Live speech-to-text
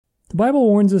The Bible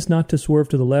warns us not to swerve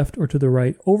to the left or to the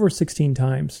right over 16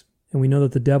 times, and we know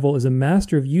that the devil is a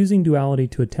master of using duality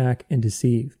to attack and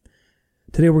deceive.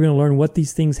 Today we're going to learn what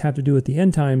these things have to do with the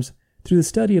end times through the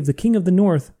study of the King of the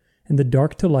North and the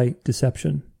dark to light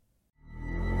deception.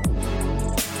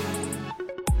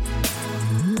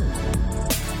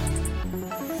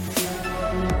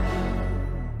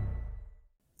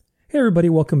 Hey everybody,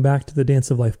 welcome back to the Dance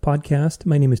of Life podcast.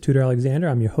 My name is Tudor Alexander.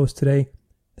 I'm your host today.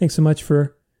 Thanks so much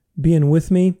for being with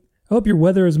me. I hope your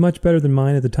weather is much better than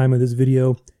mine at the time of this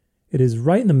video. It is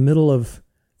right in the middle of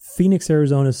Phoenix,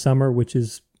 Arizona summer, which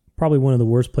is probably one of the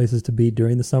worst places to be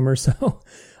during the summer. So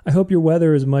I hope your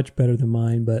weather is much better than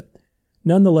mine. But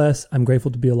nonetheless, I'm grateful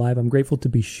to be alive. I'm grateful to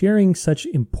be sharing such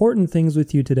important things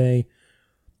with you today.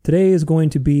 Today is going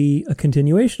to be a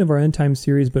continuation of our End Time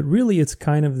series, but really it's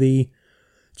kind of the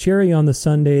cherry on the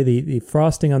sundae, the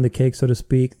frosting on the cake, so to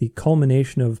speak, the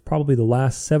culmination of probably the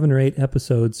last 7 or 8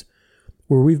 episodes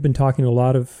where we've been talking a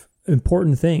lot of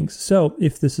important things. So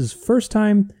if this is first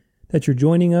time that you're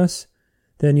joining us,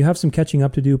 then you have some catching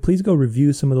up to do. Please go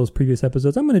review some of those previous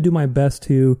episodes. I'm going to do my best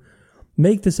to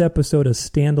make this episode a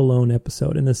standalone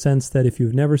episode in the sense that if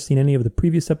you've never seen any of the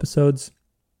previous episodes,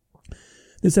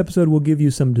 this episode will give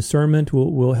you some discernment,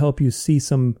 will help you see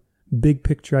some big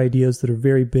picture ideas that are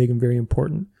very big and very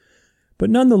important. But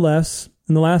nonetheless,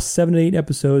 in the last 7 to 8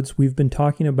 episodes, we've been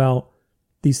talking about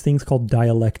these things called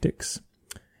dialectics.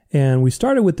 And we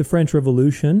started with the French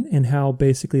Revolution and how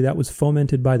basically that was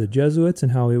fomented by the Jesuits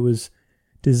and how it was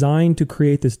designed to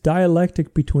create this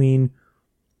dialectic between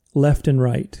left and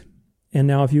right. And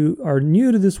now if you are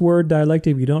new to this word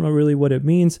dialectic, if you don't know really what it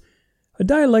means, a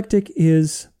dialectic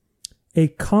is a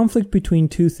conflict between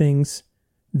two things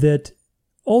that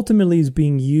ultimately is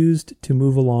being used to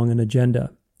move along an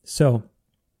agenda. So,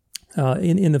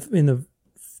 in the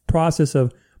process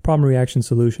of problem, reaction,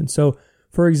 solution. So,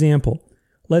 for example,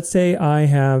 let's say I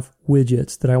have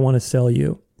widgets that I want to sell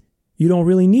you. You don't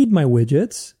really need my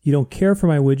widgets. You don't care for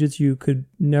my widgets. You could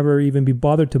never even be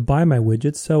bothered to buy my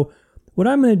widgets. So, what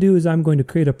I'm going to do is I'm going to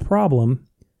create a problem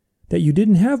that you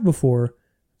didn't have before,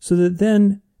 so that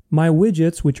then my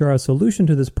widgets, which are a solution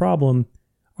to this problem,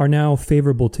 are now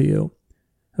favorable to you.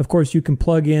 Of course, you can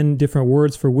plug in different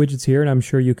words for widgets here, and I'm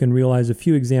sure you can realize a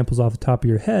few examples off the top of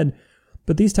your head.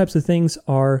 But these types of things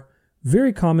are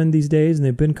very common these days, and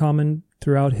they've been common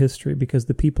throughout history because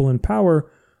the people in power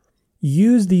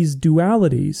use these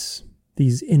dualities,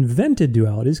 these invented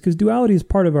dualities, because duality is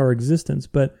part of our existence,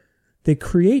 but they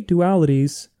create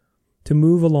dualities to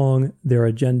move along their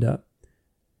agenda.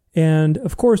 And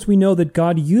of course, we know that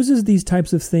God uses these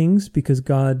types of things because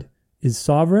God is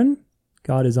sovereign,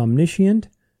 God is omniscient,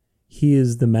 He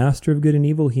is the master of good and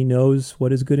evil. He knows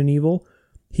what is good and evil.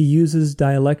 He uses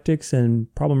dialectics and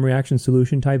problem, reaction,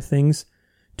 solution type things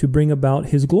to bring about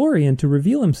His glory and to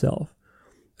reveal Himself.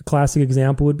 A classic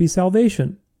example would be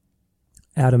salvation.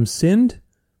 Adam sinned,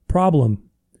 problem,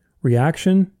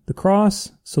 reaction, the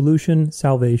cross, solution,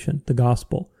 salvation, the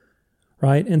gospel,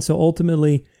 right? And so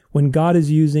ultimately, when God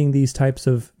is using these types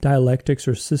of dialectics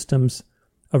or systems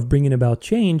of bringing about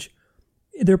change,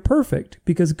 they're perfect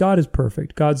because God is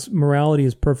perfect. God's morality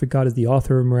is perfect. God is the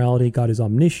author of morality. God is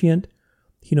omniscient.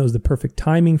 He knows the perfect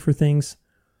timing for things.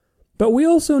 But we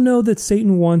also know that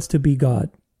Satan wants to be God,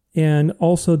 and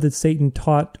also that Satan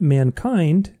taught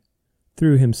mankind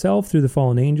through himself, through the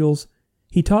fallen angels.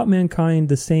 He taught mankind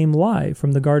the same lie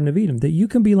from the Garden of Eden, that you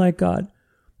can be like God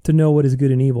to know what is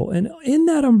good and evil. And in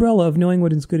that umbrella of knowing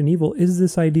what is good and evil is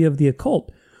this idea of the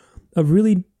occult, of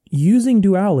really using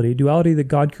duality that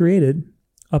God created,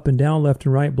 up and down, left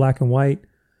and right, black and white,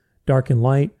 dark and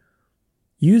light,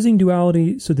 using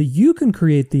duality so that you can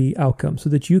create the outcome, so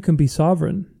that you can be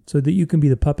sovereign, so that you can be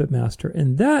the puppet master.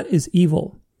 And that is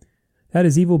evil. That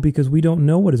is evil because we don't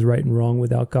know what is right and wrong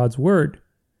without God's word.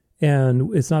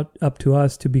 And it's not up to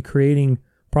us to be creating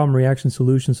problem, reaction,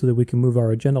 solutions so that we can move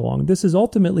our agenda along. This is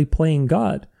ultimately playing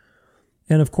God.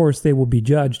 And of course, they will be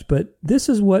judged. But this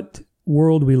is what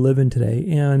world we live in today.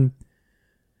 And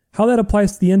how that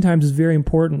applies to the end times is very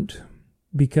important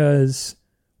because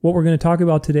what we're going to talk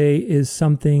about today is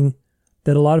something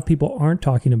that a lot of people aren't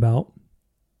talking about.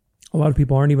 A lot of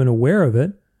people aren't even aware of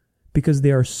it because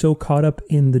they are so caught up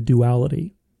in the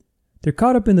duality. They're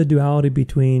caught up in the duality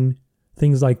between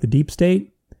things like the deep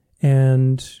state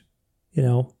and,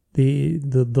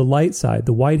 the light side,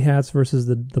 the white hats versus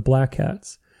the black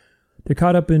hats. They're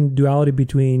caught up in duality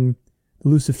between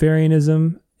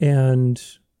Luciferianism and,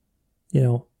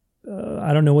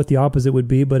 I don't know what the opposite would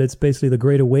be, but it's basically the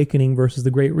Great Awakening versus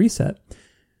the Great Reset.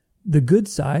 The good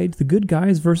side, the good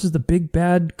guys versus the big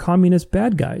bad communist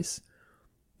bad guys.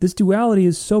 this duality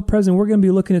is so present. We're going to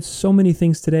be looking at so many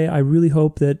things today. I really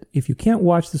hope that if you can't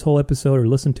watch this whole episode or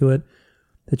listen to it,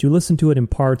 that you listen to it in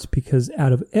parts, because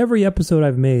out of every episode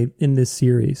I've made in this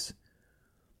series,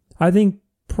 I think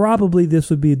probably this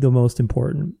would be the most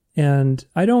important. And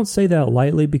I don't say that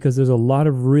lightly, because there's a lot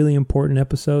of really important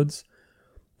episodes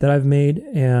that I've made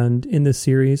and in this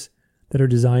series that are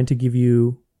designed to give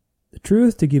you the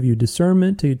truth, to give you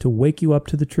discernment, to wake you up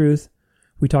to the truth.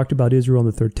 We talked about Israel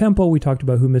and the Third Temple. We talked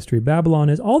about who Mystery Babylon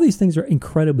is. All these things are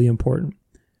incredibly important.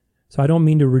 So I don't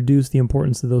mean to reduce the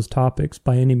importance of those topics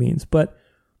by any means. But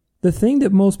the thing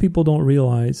that most people don't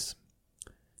realize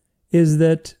is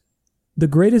that the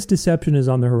greatest deception is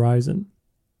on the horizon.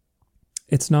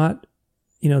 It's not,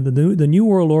 the New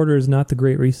World Order is not the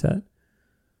Great Reset.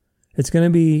 It's going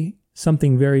to be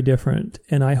something very different.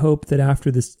 And I hope that after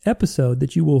this episode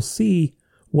that you will see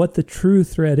what the true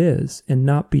threat is and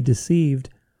not be deceived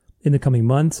in the coming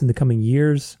months, in the coming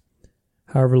years,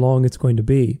 however long it's going to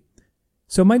be.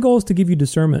 So my goal is to give you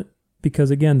discernment, because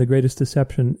again, the greatest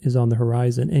deception is on the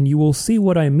horizon, and you will see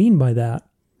what I mean by that,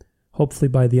 hopefully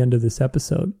by the end of this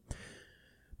episode.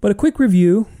 But a quick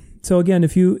review. So again,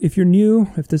 if you're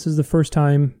new, if this is the first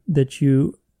time that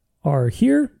you are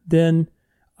here, then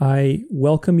I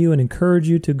welcome you and encourage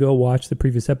you to go watch the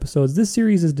previous episodes. This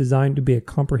series is designed to be a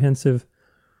comprehensive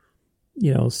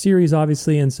series,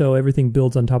 obviously, and so everything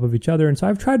builds on top of each other. And so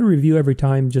I've tried to review every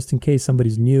time just in case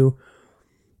somebody's new.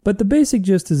 But the basic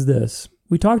gist is this.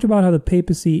 We talked about how the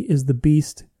papacy is the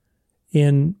beast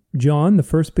in John, the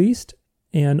first beast,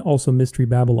 and also Mystery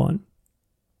Babylon.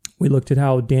 We looked at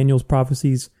how Daniel's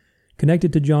prophecies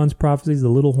connected to John's prophecies. The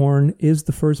little horn is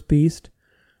the first beast.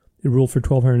 It ruled for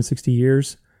 1260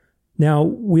 years. Now,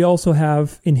 we also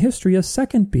have in history a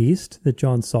second beast that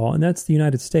John saw, and that's the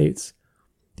United States.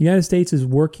 The United States is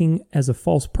working as a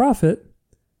false prophet.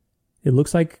 It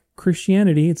looks like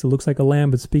Christianity. It looks like a lamb,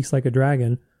 but speaks like a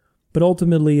dragon. But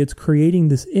ultimately, it's creating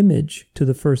this image to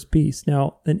the first beast.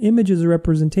 Now, an image is a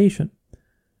representation.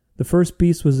 The first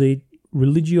beast was a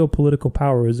religio-political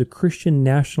power. It was a Christian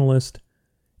nationalist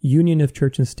union of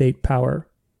church and state power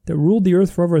that ruled the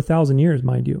earth for over 1,000 years,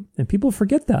 mind you. And people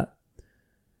forget that.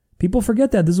 People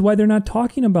forget that. This is why they're not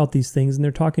talking about these things, and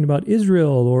they're talking about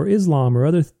Israel or Islam or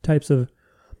other types of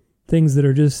things that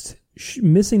are just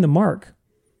missing the mark.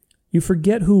 You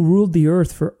forget who ruled the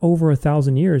earth for over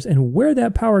 1,000 years and where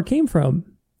that power came from.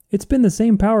 It's been the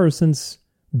same power since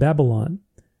Babylon,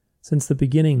 since the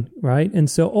beginning, right? And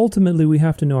so ultimately we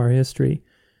have to know our history.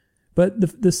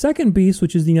 But the second beast,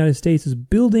 which is the United States, is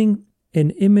building an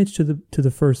image to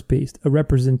the first beast, a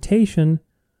representation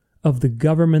of the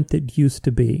government that used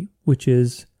to be, which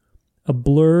is a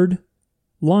blurred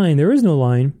line. There is no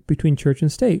line between church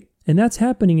and state. And that's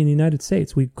happening in the United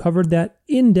States. We've covered that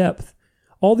in depth.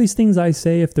 All these things I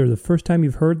say, if they're the first time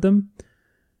you've heard them,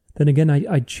 then again,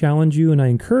 I challenge you and I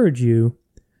encourage you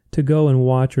to go and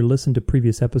watch or listen to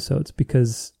previous episodes,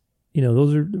 because,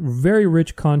 those are very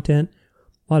rich content,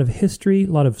 a lot of history,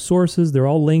 a lot of sources. They're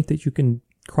all linked that you can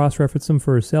cross-reference them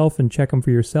for yourself and check them for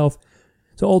yourself.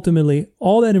 So ultimately,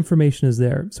 all that information is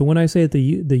there. So when I say that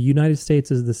the United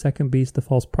States is the second beast, the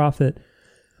false prophet,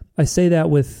 I say that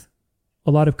with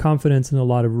a lot of confidence and a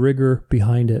lot of rigor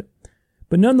behind it.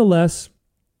 But nonetheless,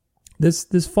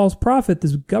 this false prophet,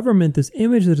 this government, this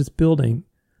image that it's building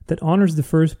that honors the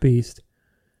first beast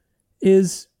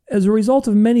is as a result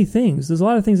of many things. There's a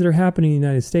lot of things that are happening in the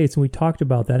United States, and we talked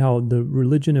about that, how the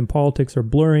religion and politics are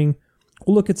blurring.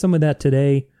 We'll look at some of that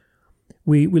today.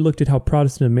 We looked at how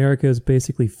Protestant America is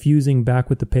basically fusing back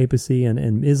with the papacy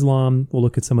and Islam. We'll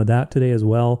look at some of that today as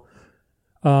well.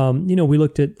 We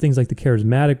looked at things like the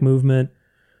charismatic movement,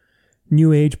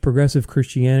 New Age, progressive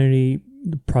Christianity,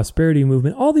 the prosperity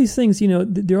movement. All these things,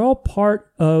 they're all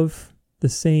part of the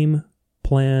same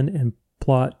plan and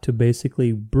plot to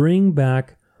basically bring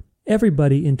back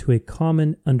everybody into a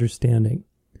common understanding.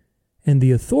 And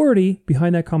the authority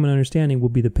behind that common understanding will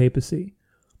be the papacy,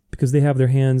 because they have their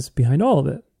hands behind all of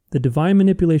it. The divine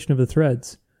manipulation of the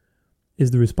threads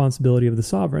is the responsibility of the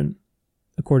sovereign,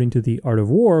 according to The Art of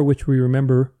War, which we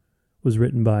remember was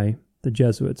written by the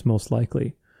Jesuits, most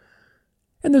likely.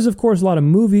 And there's, of course, a lot of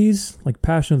movies like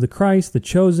Passion of the Christ, The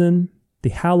Chosen,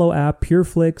 the Hallow app,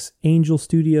 PureFlix, Angel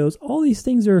Studios. All these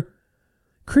things are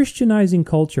Christianizing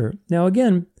culture. Now,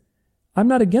 again, I'm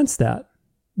not against that,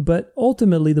 but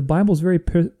ultimately the Bible's very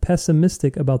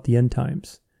pessimistic about the end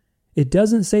times. It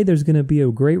doesn't say there's going to be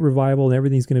a great revival and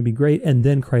everything's going to be great and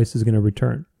then Christ is going to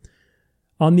return.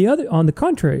 On the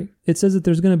contrary, it says that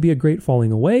there's going to be a great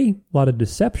falling away, a lot of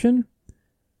deception,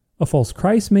 a false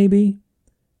Christ maybe.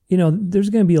 There's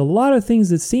going to be a lot of things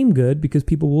that seem good because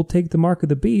people will take the mark of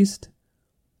the beast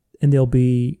and they'll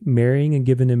be marrying and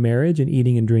given in marriage and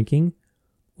eating and drinking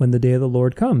when the day of the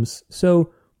Lord comes.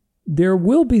 So there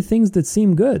will be things that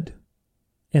seem good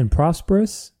and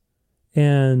prosperous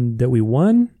and that we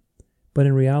won, but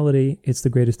in reality, it's the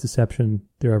greatest deception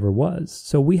there ever was.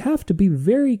 So we have to be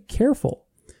very careful.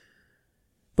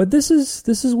 But this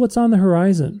is what's on the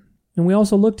horizon. And we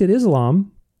also looked at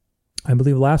Islam, I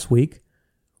believe last week,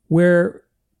 where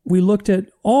we looked at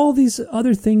all these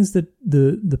other things that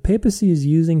the papacy is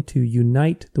using to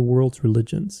unite the world's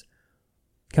religions.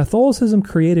 Catholicism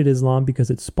created Islam because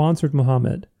it sponsored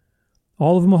Muhammad.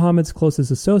 All of Muhammad's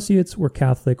closest associates were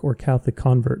Catholic or Catholic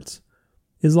converts.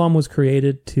 Islam was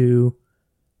created to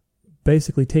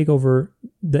basically take over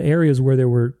the areas where there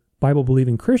were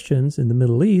Bible-believing Christians in the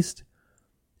Middle East,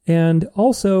 and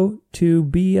also to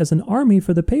be as an army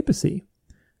for the papacy.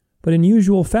 But in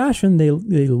usual fashion, they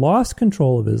lost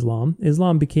control of Islam.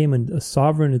 Islam became a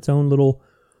sovereign, its own little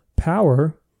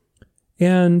power,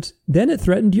 and then it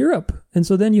threatened Europe. And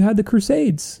so then you had the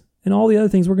Crusades and all the other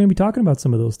things. We're going to be talking about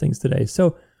some of those things today.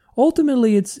 So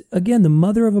ultimately, it's, again, the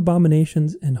mother of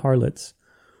abominations and harlots.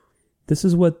 This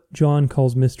is what John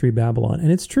calls Mystery Babylon.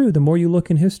 And it's true. The more you look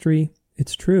in history,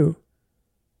 it's true.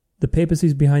 The papacy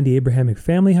is behind the Abrahamic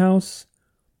family house,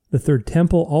 the Third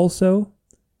Temple also.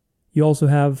 You also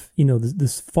have,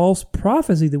 this false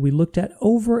prophecy that we looked at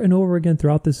over and over again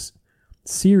throughout this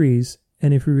series.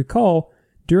 And if you recall,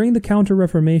 during the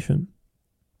Counter-Reformation,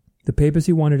 the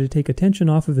papacy wanted to take attention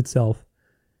off of itself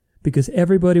because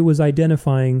everybody was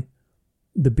identifying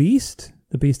the beast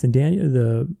in Daniel,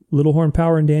 the little horn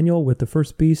power in Daniel with the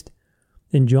first beast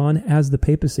in John as the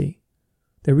papacy.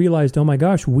 They realized, oh my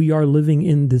gosh, we are living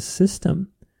in this system.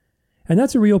 And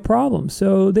that's a real problem.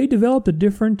 So they developed a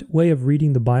different way of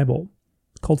reading the Bible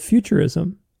called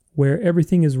futurism, where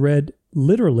everything is read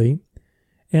literally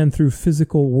and through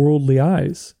physical worldly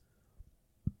eyes.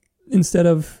 Instead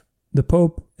of the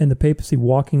Pope and the papacy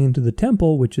walking into the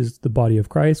temple, which is the body of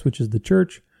Christ, which is the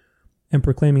church, and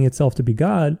proclaiming itself to be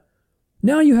God,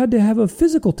 now you had to have a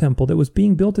physical temple that was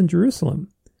being built in Jerusalem.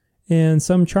 And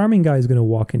some charming guy is going to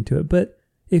walk into it. But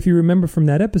if you remember from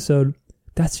that episode,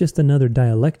 that's just another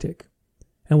dialectic.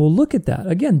 And we'll look at that.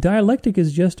 Again, dialectic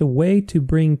is just a way to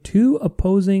bring two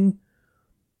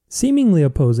seemingly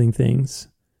opposing things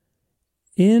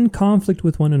in conflict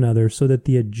with one another so that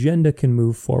the agenda can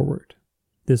move forward.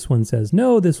 This one says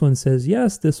no, this one says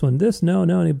yes, this one this, no,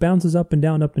 and it bounces up and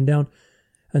down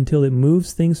until it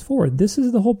moves things forward. This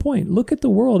is the whole point. Look at the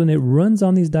world and it runs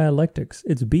on these dialectics.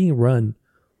 It's being run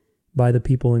by the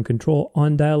people in control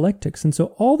on dialectics. And so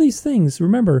all these things,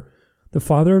 remember, the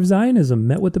father of Zionism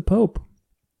met with the Pope.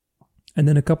 And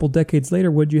then a couple decades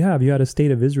later, what'd you have? You had a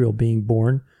state of Israel being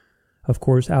born, of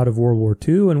course, out of World War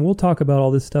II. And we'll talk about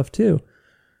all this stuff too.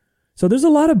 So there's a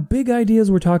lot of big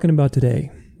ideas we're talking about today.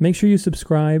 Make sure you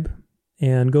subscribe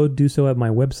and go do so at my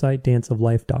website,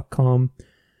 danceoflife.com,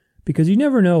 because you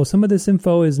never know. Some of this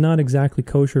info is not exactly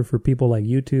kosher for people like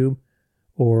YouTube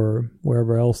or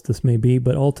wherever else this may be.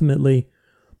 But ultimately,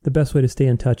 the best way to stay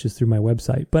in touch is through my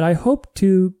website. But I hope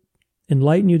to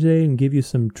enlighten you today and give you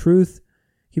some truth,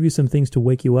 give you some things to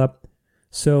wake you up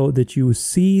so that you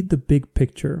see the big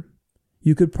picture.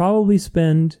 You could probably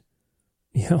spend,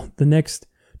 the next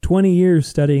 20 years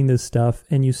studying this stuff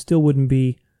and you still wouldn't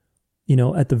be,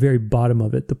 at the very bottom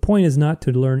of it. The point is not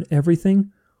to learn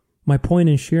everything. My point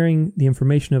in sharing the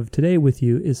information of today with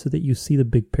you is so that you see the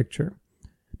big picture,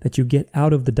 that you get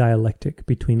out of the dialectic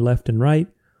between left and right,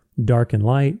 dark and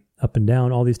light, up and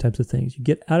down, all these types of things. You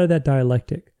get out of that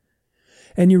dialectic.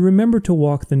 And you remember to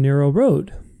walk the narrow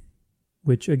road,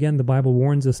 which again, the Bible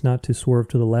warns us not to swerve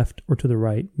to the left or to the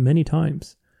right many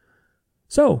times.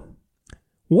 So,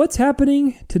 what's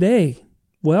happening today?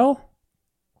 Well,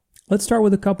 let's start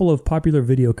with a couple of popular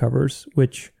video covers,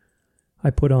 which I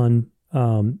put on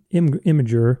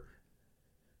Imager.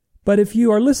 But if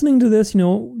you are listening to this,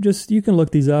 you can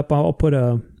look these up. I'll put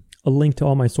a link to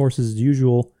all my sources as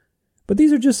usual. But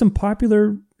these are just some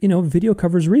popular video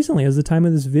covers recently as the time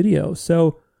of this video.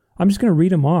 So I'm just going to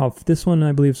read them off. This one,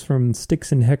 I believe, is from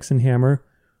Styx and Hexenhammer,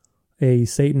 a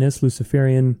Satanist,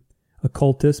 Luciferian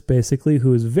occultist, basically,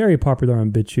 who is very popular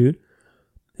on BitChute.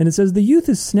 And it says, the youth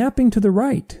is snapping to the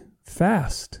right,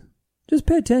 fast. Just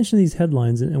pay attention to these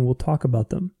headlines and we'll talk about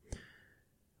them.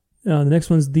 The next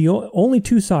one's the only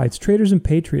two sides, traitors and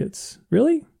patriots.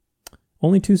 Really?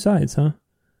 Only two sides, huh?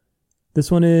 This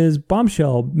one is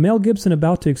Bombshell. Mel Gibson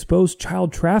about to expose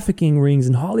child trafficking rings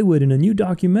in Hollywood in a new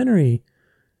documentary.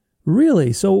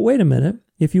 Really? So wait a minute.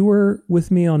 If you were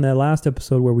with me on that last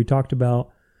episode where we talked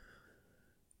about,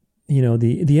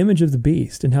 the image of the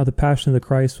beast and how the Passion of the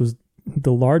Christ was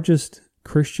the largest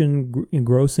Christian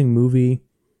engrossing movie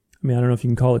I mean, I don't know if you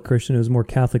can call it Christian. It was more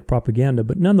Catholic propaganda,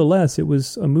 but nonetheless, it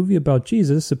was a movie about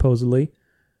Jesus, supposedly,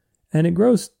 and it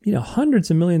grossed,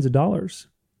 hundreds of millions of dollars.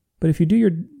 But if you do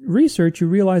your research, you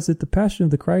realize that the Passion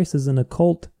of the Christ is an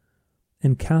occult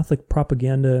and Catholic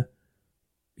propaganda,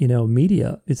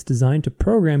 media. It's designed to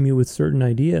program you with certain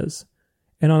ideas.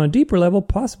 And on a deeper level,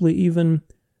 possibly even,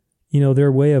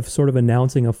 their way of sort of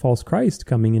announcing a false Christ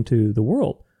coming into the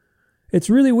world. It's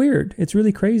really weird. It's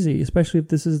really crazy, especially if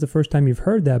this is the first time you've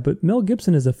heard that. But Mel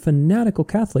Gibson is a fanatical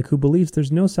Catholic who believes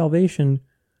there's no salvation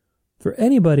for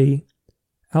anybody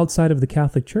outside of the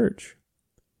Catholic Church.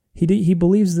 He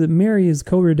believes that Mary is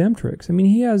co-redemptrix. I mean,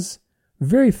 he has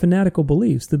very fanatical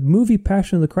beliefs. The movie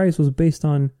Passion of the Christ was based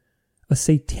on a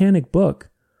satanic book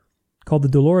called The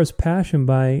Dolorous Passion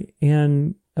by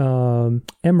Anne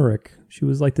Emmerich. She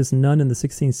was like this nun in the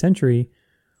 16th century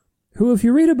who, if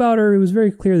you read about her, it was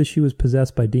very clear that she was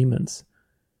possessed by demons.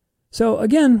 So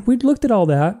again, we looked at all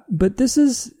that, but this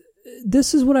is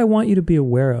what I want you to be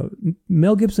aware of.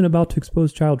 Mel Gibson about to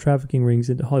expose child trafficking rings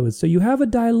into Hollywood. So you have a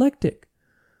dialectic.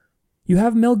 You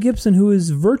have Mel Gibson, who is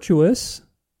virtuous,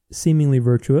 seemingly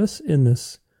virtuous in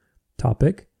this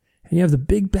topic, and you have the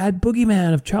big bad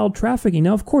boogeyman of child trafficking.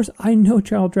 Now, of course, I know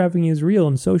child trafficking is real,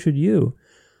 and so should you.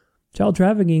 Child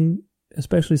trafficking,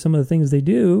 especially some of the things they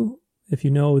do, if you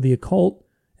know the occult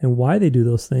and why they do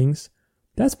those things,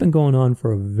 that's been going on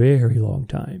for a very long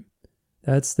time.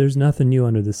 There's nothing new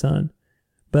under the sun.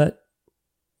 But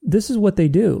this is what they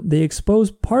do. They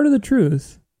expose part of the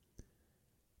truth,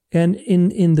 and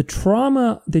in the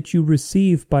trauma that you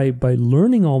receive by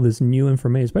learning all this new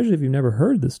information, especially if you've never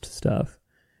heard this stuff,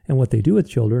 and what they do with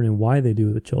children and why they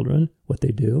do with children, what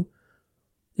they do.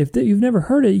 If you've never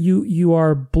heard it, you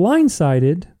are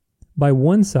blindsided by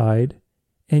one side,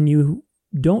 and you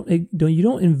don't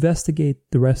investigate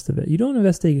the rest of it. You don't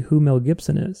investigate who Mel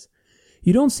Gibson is.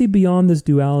 You don't see beyond this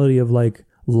duality of like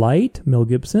light, Mel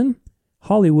Gibson,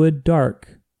 Hollywood,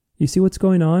 dark. You see what's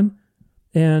going on?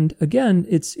 And again,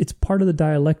 it's part of the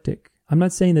dialectic. I'm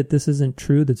not saying that this isn't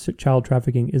true, that child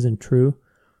trafficking isn't true.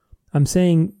 I'm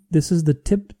saying this is the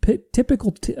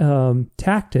typical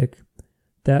tactic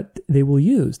that they will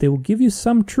use. They will give you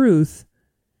some truth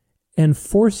and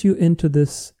force you into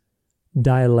this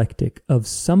dialectic of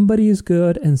somebody is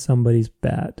good and somebody's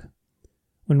bad.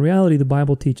 When in reality, the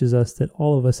Bible teaches us that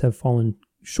all of us have fallen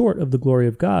short of the glory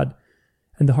of God,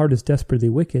 and the heart is desperately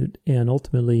wicked, and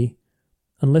ultimately,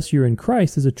 unless you're in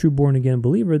Christ as a true born-again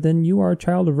believer, then you are a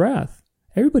child of wrath.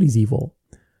 Everybody's evil.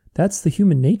 That's the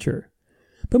human nature.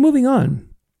 But moving on,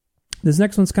 this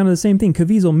next one's kind of the same thing.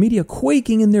 Caviezel, media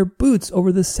quaking in their boots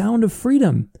over The Sound of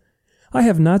Freedom. I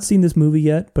have not seen this movie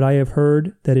yet, but I have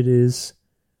heard that it is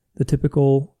the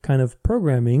typical kind of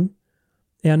programming.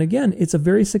 And again, it's a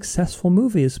very successful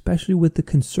movie, especially with the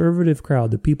conservative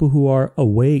crowd, the people who are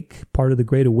awake, part of the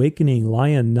Great Awakening,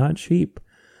 lion, not sheep.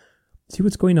 See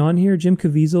what's going on here? Jim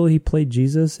Caviezel, he played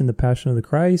Jesus in The Passion of the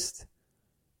Christ.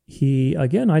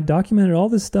 I documented all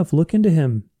this stuff. Look into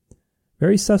him.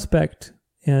 Very suspect.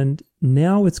 And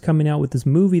now it's coming out with this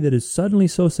movie that is suddenly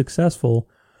so successful.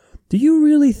 Do you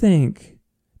really think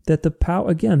that the power...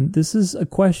 Again, this is a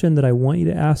question that I want you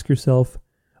to ask yourself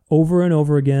over and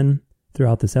over again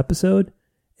throughout this episode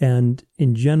and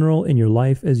in general in your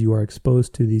life as you are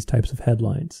exposed to these types of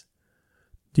headlines.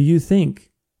 Do you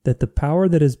think that the power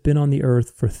that has been on the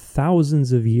earth for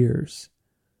thousands of years,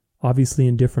 obviously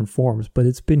in different forms, but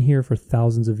it's been here for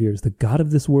thousands of years, the God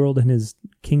of this world and his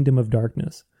kingdom of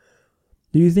darkness,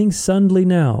 do you think suddenly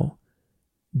now,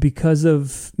 because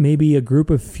of maybe a group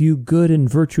of few good and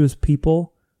virtuous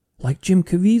people like Jim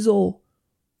Caviezel,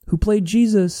 who played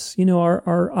Jesus,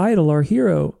 our idol, our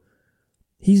hero,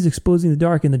 he's exposing the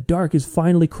dark, and the dark is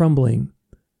finally crumbling,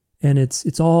 and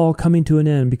it's all coming to an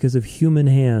end because of human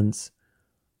hands?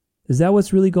 Is that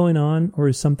what's really going on, or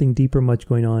is something deeper much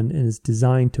going on and is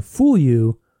designed to fool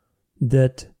you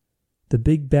that the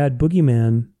big bad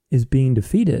boogeyman is being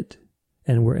defeated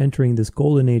and we're entering this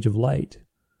golden age of light?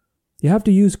 You have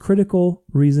to use critical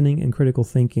reasoning and critical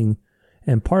thinking,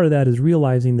 and part of that is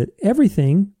realizing that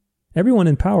everyone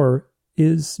in power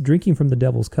is drinking from the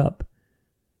devil's cup.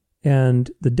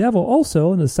 And the devil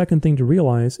also, and the second thing to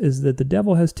realize, is that the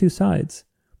devil has two sides,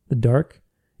 the dark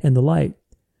and the light.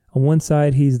 On one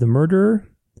side, he's the murderer,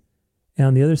 and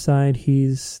on the other side,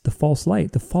 he's the false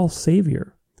light, the false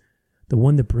savior, the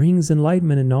one that brings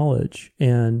enlightenment and knowledge.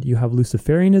 And you have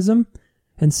Luciferianism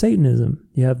and Satanism.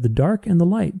 You have the dark and the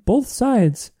light. Both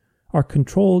sides are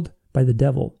controlled by the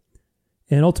devil.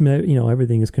 And ultimately,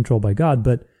 everything is controlled by God.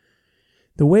 But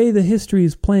the way the history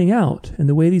is playing out and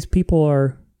the way these people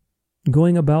are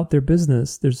going about their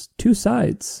business, there's two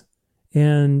sides.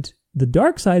 And the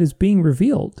dark side is being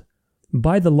revealed.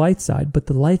 by the light side, but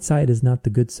the light side is not the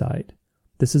good side.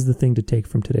 This is the thing to take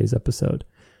from today's episode.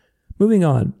 Moving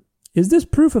on. Is this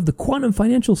proof of the quantum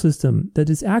financial system that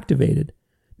is activated?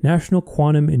 National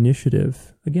Quantum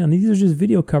Initiative. Again, these are just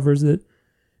video covers that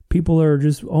people are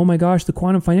just, oh my gosh, the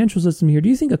quantum financial system here. Do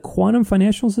you think a quantum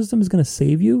financial system is going to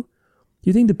save you? Do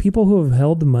you think the people who have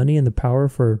held the money and the power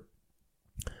for,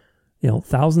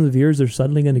 thousands of years are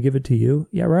suddenly going to give it to you?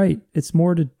 Yeah, right. It's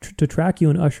more to track you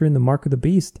and usher in the mark of the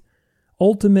beast.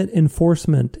 Ultimate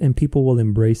enforcement, and people will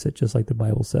embrace it, just like the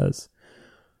Bible says.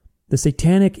 The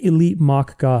Satanic Elite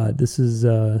Mock God. This is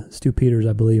Stu Peters,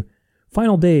 I believe.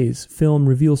 Final Days film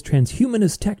reveals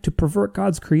transhumanist tech to pervert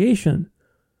God's creation.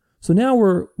 So now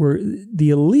we're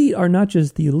the elite are not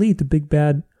just the elite, the big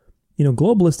bad,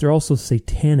 globalists. They're also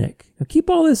satanic. Now keep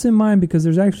all this in mind, because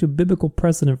there's actually a biblical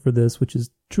precedent for this, which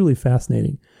is truly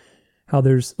fascinating. How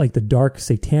there's like the dark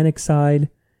satanic side,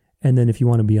 and then if you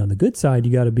want to be on the good side,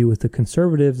 you got to be with the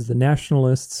conservatives, the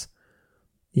nationalists,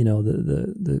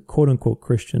 the quote-unquote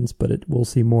Christians, but we'll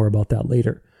see more about that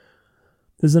later.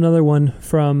 There's another one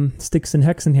from Sticks and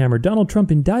Hexenhammer. Donald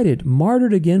Trump indicted,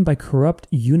 martyred again by corrupt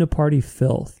uniparty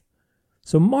filth.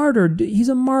 So martyred, he's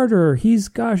a martyr.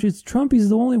 It's Trump. He's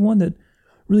the only one that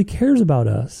really cares about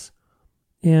us.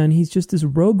 And he's just this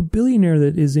rogue billionaire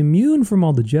that is immune from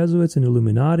all the Jesuits and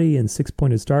Illuminati and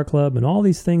Six-Pointed Star Club and all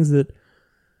these things that,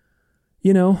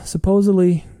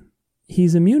 supposedly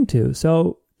he's immune to.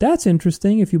 So that's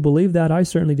interesting. If you believe that, I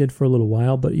certainly did for a little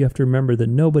while, but you have to remember that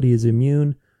nobody is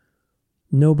immune.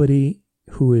 Nobody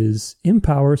who is in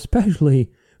power,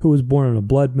 especially who was born on a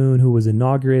blood moon, who was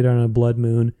inaugurated on a blood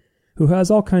moon, who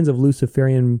has all kinds of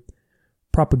Luciferian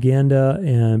propaganda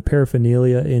and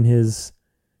paraphernalia in his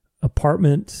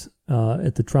apartment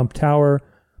at the Trump Tower,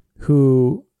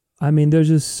 there's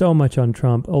just so much on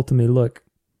Trump. Ultimately, look,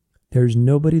 there's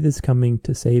nobody that's coming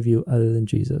to save you other than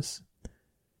Jesus.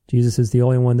 Jesus is the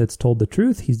only one that's told the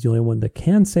truth. He's the only one that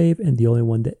can save and the only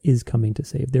one that is coming to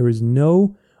save. There is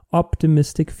no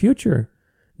optimistic future,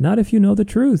 not if you know the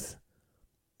truth.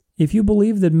 If you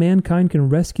believe that mankind can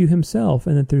rescue himself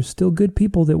and that there's still good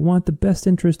people that want the best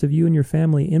interest of you and your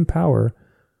family in power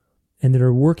and that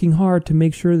are working hard to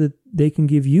make sure that they can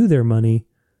give you their money,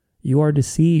 you are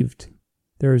deceived.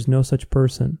 There is no such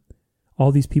person.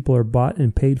 All these people are bought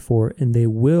and paid for, and they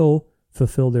will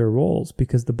fulfill their roles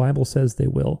because the Bible says they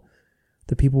will.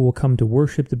 The people will come to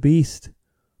worship the beast.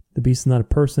 The beast is not a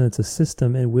person, it's a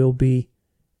system, and will be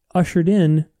ushered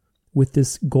in with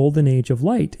this golden age of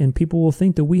light. And people will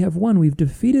think that we have won. We've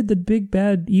defeated the big,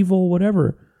 bad, evil,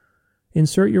 whatever.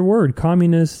 Insert your word.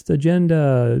 Communist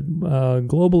agenda,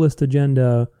 globalist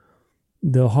agenda,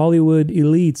 the Hollywood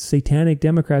elites, satanic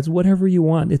Democrats, whatever you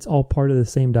want. It's all part of the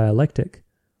same dialectic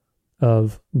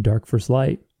of dark versus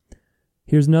light.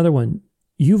 Here's another one.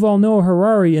 Yuval Noah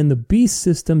Harari and the Beast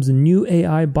System's new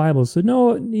AI Bible. So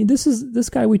no, this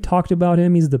guy, we talked about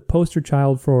him. He's the poster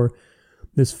child for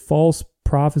this false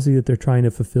prophecy that they're trying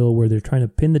to fulfill, where they're trying to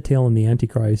pin the tail on the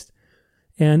Antichrist.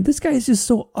 And this guy is just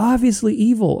so obviously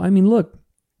evil. Look,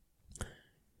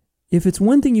 if it's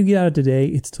one thing you get out of today,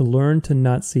 it's to learn to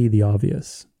not see the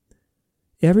obvious.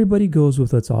 Everybody goes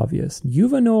with what's obvious.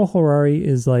 Yuval Noah Harari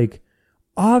is like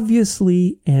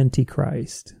obviously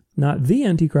Antichrist. Not the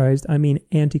Antichrist,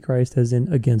 Antichrist as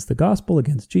in against the gospel,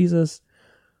 against Jesus,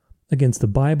 against the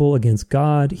Bible, against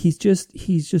God. He's just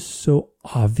so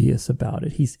obvious about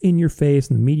it. He's in your face,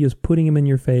 and the media's putting him in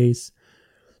your face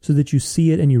so that you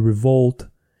see it and you revolt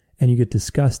and you get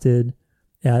disgusted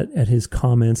at his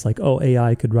comments like, oh,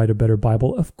 AI could write a better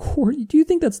Bible. Of course. Do you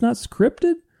think that's not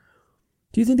scripted?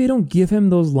 Do you think they don't give him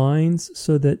those lines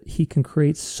so that he can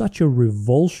create such a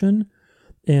revulsion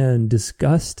and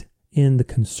disgust in the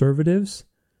conservatives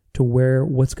to where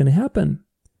what's going to happen?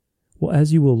 Well,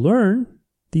 as you will learn,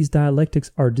 these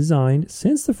dialectics are designed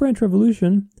since the French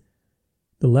Revolution.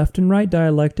 The left and right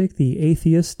dialectic, the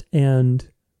atheist and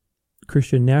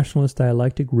Christian nationalist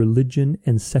dialectic, religion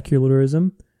and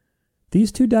secularism.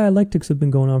 These two dialectics have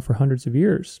been going on for hundreds of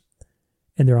years.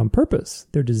 And they're on purpose.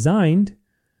 They're designed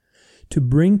to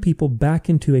bring people back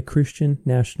into a Christian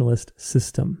nationalist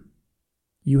system.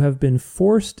 You have been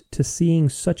forced to seeing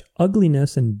such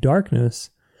ugliness and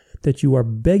darkness that you are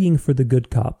begging for the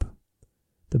good cop.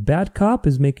 The bad cop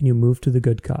is making you move to the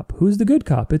good cop. Who's the good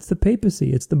cop? It's the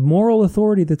papacy. It's the moral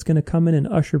authority that's going to come in and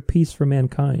usher peace for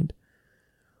mankind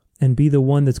and be the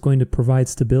one that's going to provide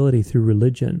stability through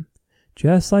religion,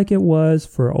 just like it was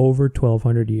for over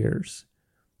 1,200 years.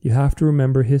 You have to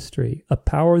remember history. A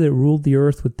power that ruled the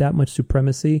earth with that much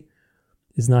supremacy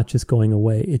is not just going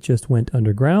away. It just went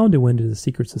underground. It went into the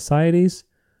secret societies,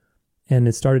 and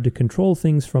it started to control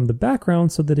things from the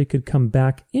background so that it could come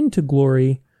back into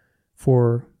glory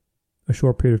for a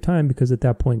short period of time, because at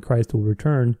that point Christ will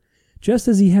return, just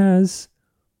as he has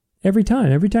every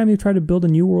time. Every time they try to build a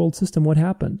new world system, what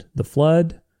happened? The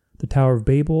flood, the Tower of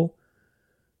Babel,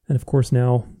 and of course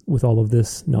now with all of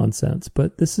this nonsense.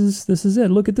 But this is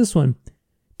it. Look at this one.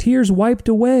 Tears wiped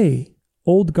away.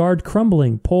 Old guard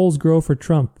crumbling. Polls grow for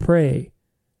Trump. Pray.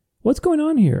 What's going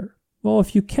on here? Well,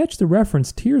 if you catch the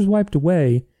reference, tears wiped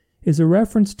away is a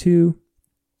reference to,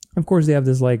 of course, they have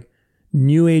this like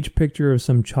new age picture of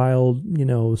some child,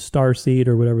 starseed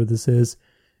or whatever this is,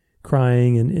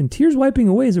 crying. And tears wiping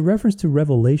away is a reference to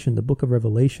Revelation, the book of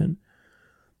Revelation,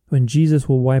 when Jesus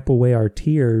will wipe away our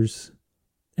tears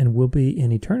and we'll be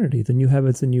in eternity, the new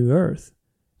heavens and new earth.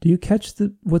 Do you catch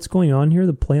what's going on here,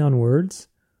 the play on words?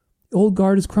 The old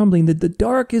guard is crumbling. The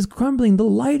dark is crumbling. The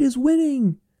light is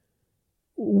winning.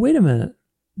 Wait a minute.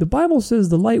 The Bible says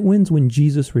the light wins when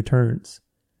Jesus returns.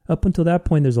 Up until that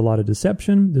point, there's a lot of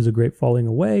deception. There's a great falling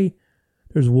away.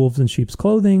 There's wolves in sheep's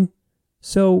clothing.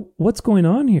 So what's going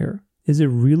on here? Is it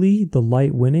really the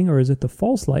light winning, or is it the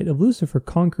false light of Lucifer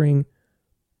conquering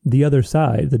the other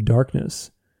side, the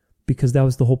darkness? Because that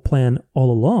was the whole plan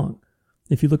all along.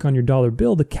 If you look on your dollar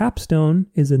bill, the capstone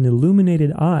is an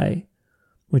illuminated eye.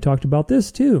 We talked about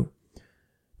this too.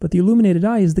 But the illuminated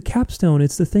eye is the capstone.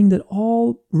 It's the thing that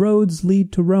all roads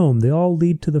lead to Rome. They all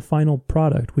lead to the final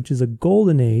product, which is a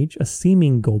golden age, a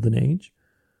seeming golden age,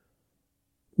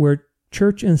 where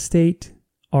church and state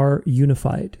are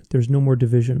unified. There's no more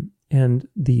division. And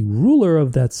the ruler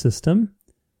of that system,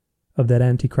 of that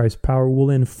Antichrist power,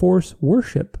 will enforce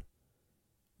worship.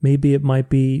 Maybe it might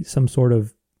be some sort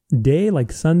of day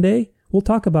like Sunday. We'll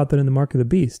talk about that in the Mark of the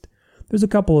Beast. There's a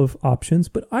couple of options,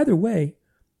 but either way,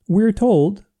 we're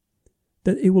told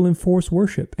that it will enforce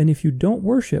worship. And if you don't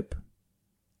worship,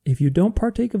 if you don't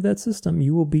partake of that system,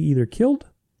 you will be either killed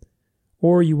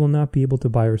or you will not be able to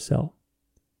buy or sell.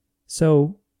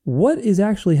 So what is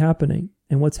actually happening?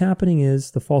 And what's happening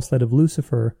is the false light of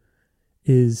Lucifer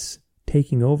is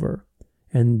taking over.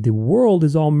 And the world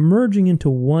is all merging into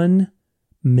one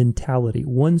mentality,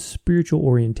 one spiritual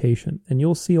orientation. And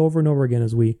you'll see over and over again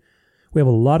as we have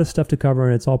a lot of stuff to cover,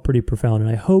 and it's all pretty profound.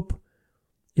 And I hope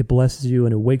it blesses you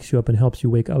and it wakes you up and helps you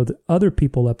wake other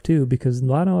people up too, because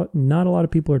not a lot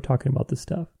of people are talking about this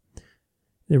stuff.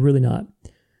 They're really not.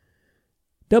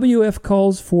 WF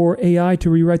calls for AI to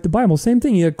rewrite the Bible. Same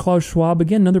thing. You had Klaus Schwab,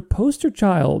 again, another poster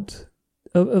child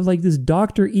of like this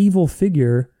Dr. Evil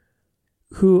figure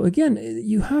who, again,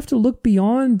 you have to look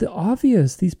beyond the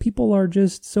obvious. These people are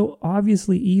just so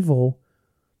obviously evil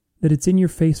that it's in your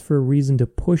face for a reason to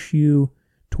push you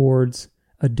towards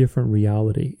a different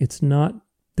reality. It's not,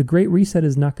 the Great Reset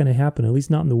is not going to happen, at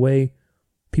least not in the way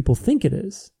people think it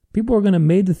is. People are going to be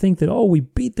made to think that, oh, we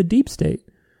beat the deep state.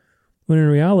 When in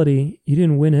reality, you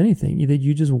didn't win anything.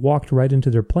 You just walked right into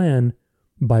their plan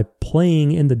by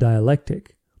playing in the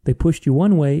dialectic. They pushed you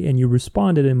one way and you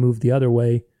responded and moved the other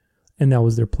way. And that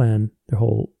was their plan the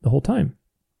whole time.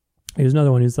 Here's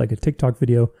another one. It's like a TikTok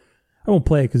video. I won't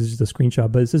play it because it's just a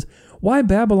screenshot, but it says, why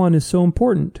Babylon is so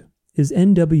important. Is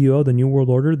NWO, the New World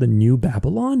Order, the new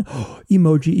Babylon?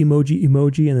 Emoji, emoji,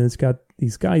 emoji. And then it's got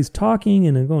these guys talking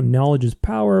and then going, knowledge is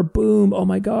power. Boom. Oh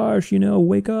my gosh,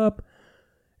 wake up.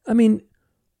 I mean,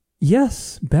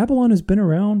 yes, Babylon has been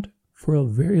around for a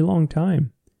very long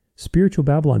time. Spiritual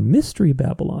Babylon, Mystery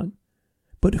Babylon.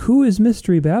 But who is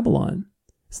Mystery Babylon?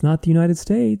 It's not the United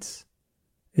States.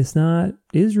 It's not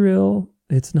Israel.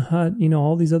 It's not,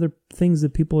 all these other things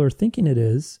that people are thinking it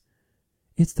is.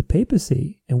 It's the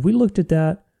papacy. And we looked at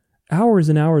that hours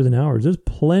and hours and hours. There's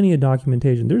plenty of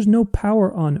documentation. There's no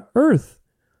power on earth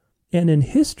and in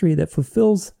history that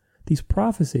fulfills these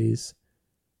prophecies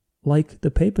like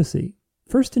the papacy.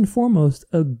 First and foremost,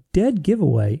 a dead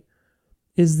giveaway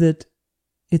is that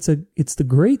it's the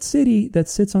great city that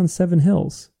sits on 7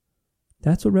 hills.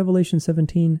 That's what Revelation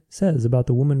 17 says about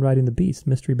the woman riding the beast,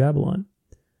 Mystery Babylon.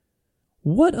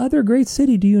 What other great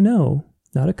city do you know?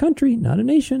 Not a country, not a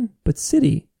nation, but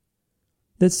city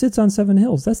that sits on 7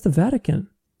 hills. That's the Vatican.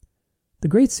 The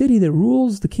great city that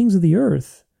rules the kings of the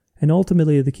earth. And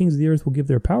ultimately the kings of the earth will give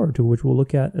their power to, which we'll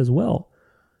look at as well.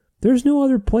 There's no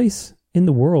other place in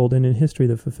the world and in history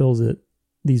that fulfills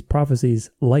these prophecies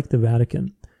like the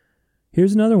Vatican.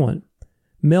 Here's another one.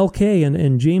 Mel K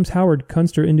and James Howard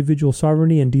Kunster, individual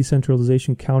sovereignty and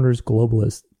decentralization counters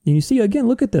globalists. And you see, again,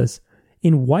 look at this.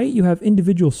 In white, you have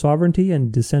individual sovereignty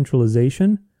and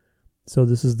decentralization. So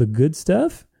this is the good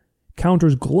stuff.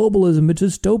 Counters globalism, a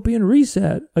dystopian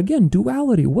reset. Again,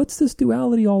 duality. What's this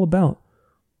duality all about?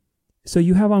 So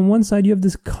you have on one side, you have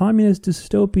this communist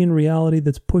dystopian reality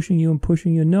that's pushing you and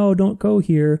pushing you. No, don't go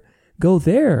here. Go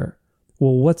there.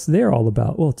 Well, what's there all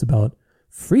about? Well, it's about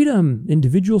freedom,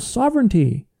 individual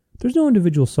sovereignty. There's no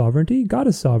individual sovereignty. God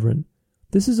is sovereign.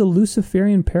 This is a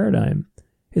Luciferian paradigm.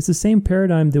 It's the same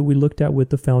paradigm that we looked at with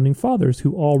the founding fathers,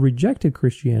 who all rejected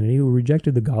Christianity, who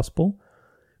rejected the gospel,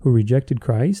 who rejected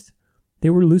Christ. They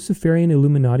were Luciferian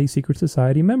Illuminati secret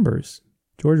society members.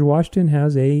 George Washington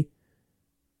has a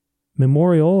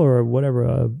memorial or whatever,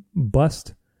 a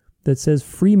bust that says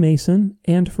Freemason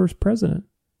and first president.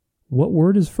 What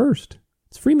word is first?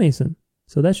 It's Freemason.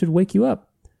 So that should wake you up.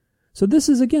 So this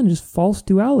is, again, just false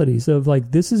dualities of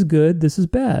like, this is good, this is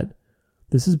bad.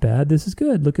 This is bad, this is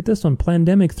good. Look at this one,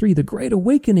 Plandemic 3, the Great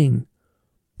Awakening.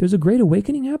 There's a Great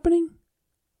Awakening happening?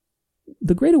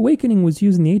 The Great Awakening was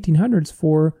used in the 1800s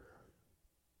for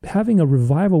having a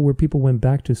revival where people went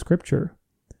back to Scripture.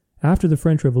 After the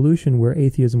French Revolution, where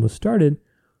atheism was started,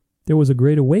 there was a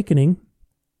Great Awakening,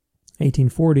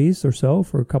 1840s or so,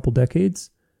 for a couple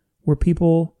decades, where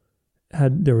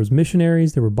there was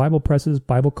missionaries, there were Bible presses,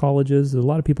 Bible colleges, there's a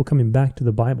lot of people coming back to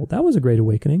the Bible. That was a Great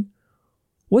Awakening.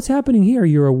 What's happening here?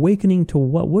 You're awakening to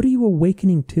what? What are you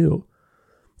awakening to?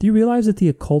 Do you realize that the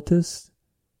occultists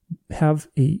have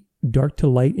a dark to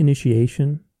light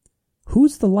initiation?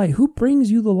 Who's the light? Who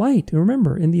brings you the light?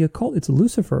 Remember, in the occult, it's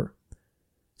Lucifer.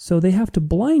 So they have to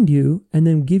blind you and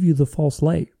then give you the false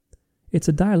light. It's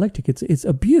a dialectic. It's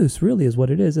abuse, really, is what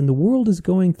it is. And the world is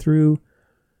going through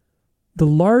the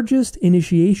largest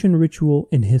initiation ritual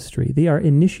in history. They are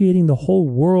initiating the whole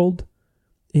world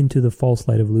into the false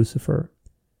light of Lucifer.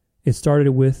 It started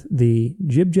with the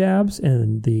jib jabs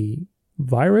and the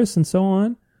virus and so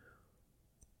on.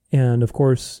 And of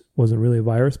course, wasn't really a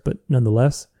virus, but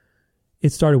nonetheless,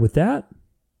 it started with that.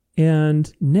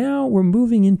 And now we're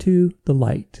moving into the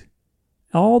light.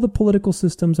 All the political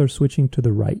systems are switching to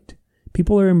the right.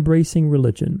 People are embracing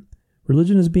religion.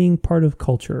 Religion is being part of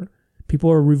culture.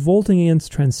 People are revolting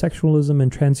against transsexualism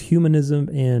and transhumanism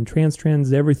and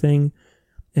trans everything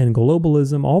and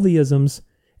globalism, all the isms,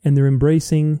 and they're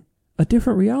embracing a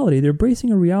different reality. They're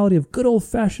embracing a reality of good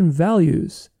old-fashioned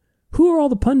values. Who are all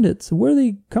the pundits? Where do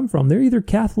they come from? They're either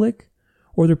Catholic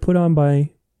or they're put on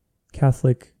by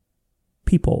Catholic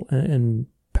people and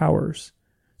powers.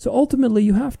 So ultimately,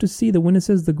 you have to see that when it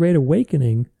says the Great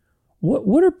Awakening,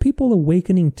 what are people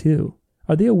awakening to?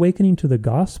 Are they awakening to the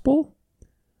gospel?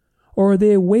 Or are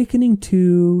they awakening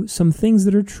to some things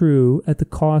that are true at the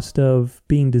cost of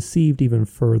being deceived even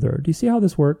further? Do you see how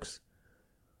this works?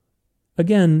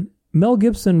 Again, Mel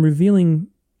Gibson revealing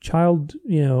child,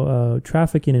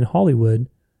 trafficking in Hollywood.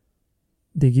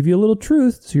 They give you a little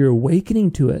truth, so you're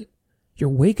awakening to it. You're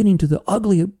awakening to the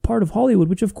ugly part of Hollywood,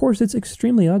 which of course it's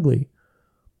extremely ugly.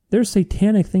 There's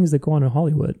satanic things that go on in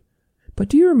Hollywood. But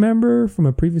do you remember from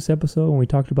a previous episode when we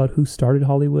talked about who started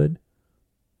Hollywood?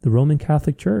 The Roman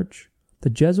Catholic Church. The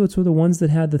Jesuits were the ones that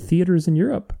had the theaters in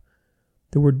Europe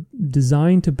that were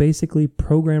designed to basically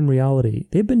program reality.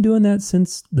 They've been doing that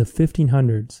since the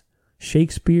 1500s.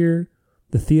 Shakespeare,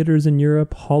 the theaters in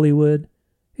Europe, Hollywood,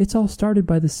 it's all started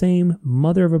by the same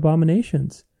mother of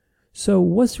abominations. So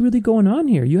what's really going on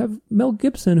here? You have Mel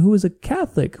Gibson, who is a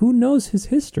Catholic, who knows his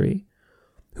history,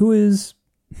 who is,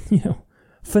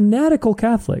 fanatical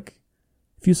Catholic.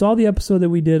 If you saw the episode that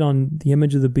we did on the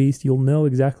image of the beast, you'll know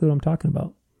exactly what I'm talking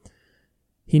about.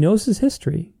 He knows his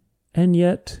history, and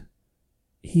yet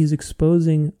he's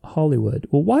exposing Hollywood.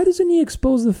 Well, why doesn't he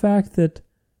expose the fact that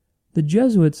the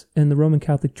Jesuits and the Roman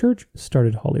Catholic Church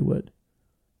started Hollywood?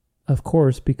 Of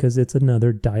course, because it's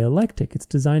another dialectic. It's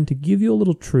designed to give you a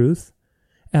little truth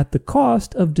at the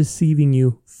cost of deceiving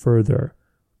you further.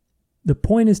 The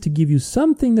point is to give you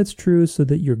something that's true so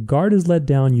that your guard is let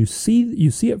down, you see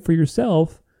it for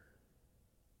yourself,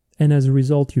 and as a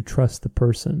result, you trust the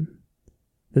person.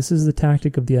 This is the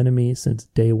tactic of the enemy since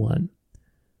day one.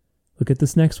 Look at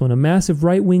this next one. A massive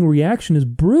right-wing reaction is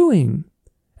brewing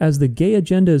as the gay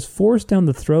agenda is forced down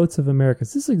the throats of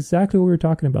Americans. This is exactly what we were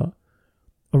talking about.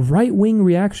 A right-wing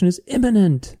reaction is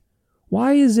imminent.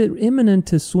 Why is it imminent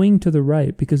to swing to the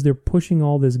right? Because they're pushing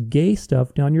all this gay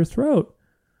stuff down your throat.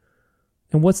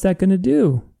 And what's that going to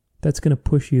do? That's going to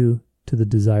push you to the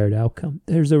desired outcome.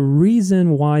 There's a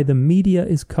reason why the media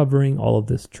is covering all of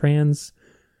this trans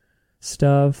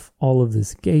stuff, all of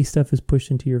this gay stuff is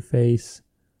pushed into your face,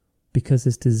 because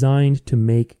it's designed to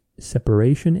make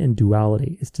separation and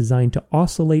duality. It's designed to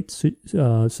oscillate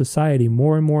society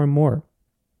more and more and more.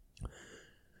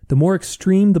 The more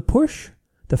extreme the push,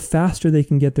 the faster they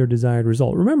can get their desired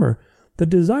result. Remember, the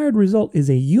desired result is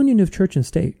a union of church and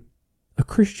state, a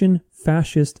Christian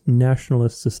fascist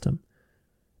nationalist system.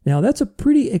 Now, that's a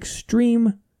pretty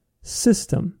extreme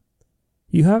system.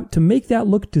 You have to make that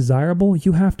look desirable,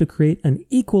 you have to create an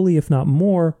equally, if not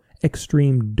more,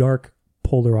 extreme dark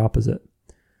polar opposite.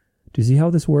 Do you see how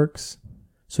this works?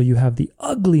 So you have the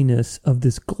ugliness of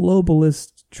this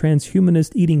globalist,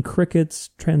 transhumanist, eating crickets,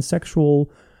 transsexual,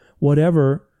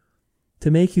 whatever, to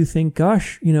make you think,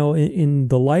 gosh, in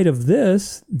the light of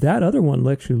this, that other one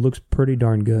actually looks pretty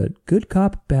darn good. Good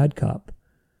cop, bad cop.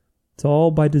 It's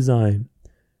all by design.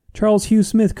 Charles Hugh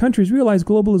Smith, countries realize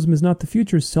globalism is not the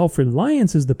future.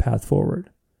 Self-reliance is the path forward.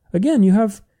 Again, you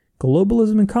have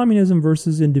globalism and communism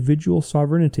versus individual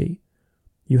sovereignty.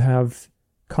 You have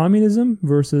communism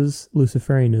versus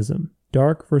Luciferianism.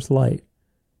 Dark versus light.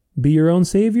 Be your own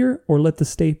savior or let the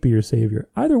state be your savior.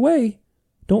 Either way,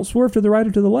 don't swerve to the right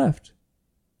or to the left.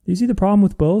 Do you see the problem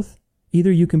with both?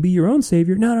 Either you can be your own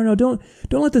savior. No, don't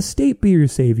let the state be your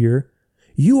savior.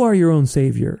 You are your own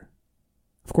savior.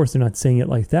 Of course, they're not saying it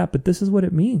like that, but this is what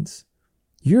it means.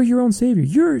 You're your own savior.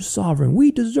 You're sovereign.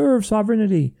 We deserve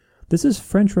sovereignty. This is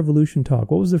French Revolution talk.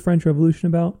 What was the French Revolution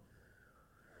about?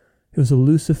 It was a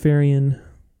Luciferian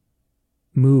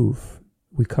move.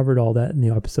 We covered all that in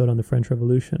the episode on the French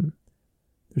Revolution.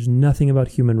 There's nothing about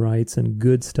human rights and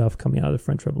good stuff coming out of the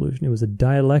French Revolution. It was a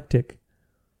dialectic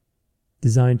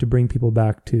designed to bring people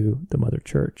back to the Mother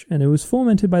Church. And it was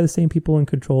fomented by the same people in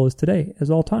control as today,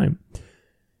 as all time.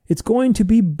 It's going to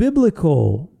be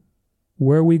biblical.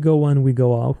 Where we go one, we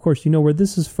go all. Of course, you know where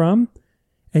this is from,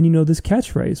 and you know this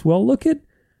catchphrase. Well, look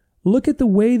at the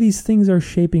way these things are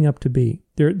shaping up to be.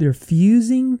 They're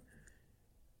fusing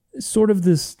sort of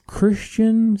this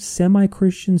Christian,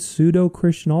 semi-Christian,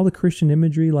 pseudo-Christian, all the Christian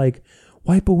imagery, like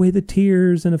wipe away the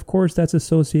tears. And of course, that's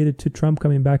associated to Trump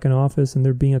coming back in office and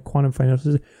there being a quantum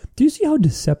financial system. Do you see how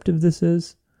deceptive this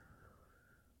is?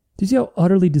 Do you see how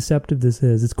utterly deceptive this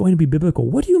is? It's going to be biblical.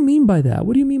 What do you mean by that?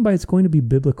 What do you mean by it's going to be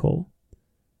biblical?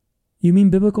 You mean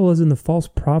biblical as in the false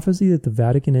prophecy that the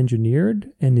Vatican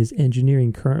engineered and is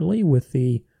engineering currently with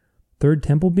the Third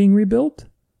Temple being rebuilt?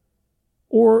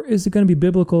 Or is it going to be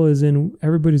biblical as in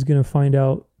everybody's going to find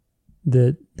out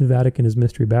that the Vatican is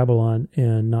Mystery Babylon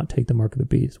and not take the mark of the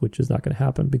beast, which is not going to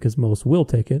happen because most will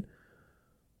take it.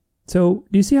 So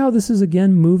do you see how this is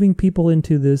again moving people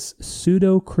into this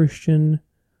pseudo-Christian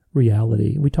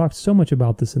reality? We talked so much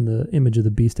about this in the Image of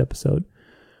the Beast episode.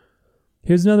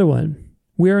 Here's another one.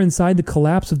 We are inside the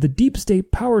collapse of the deep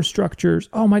state power structures.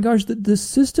 Oh my gosh, the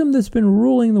system that's been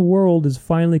ruling the world is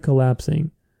finally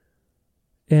collapsing.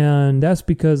 And that's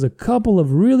because a couple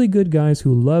of really good guys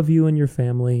who love you and your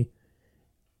family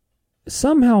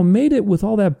somehow made it with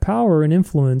all that power and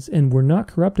influence and were not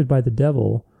corrupted by the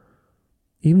devil,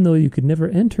 even though you could never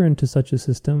enter into such a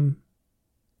system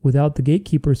without the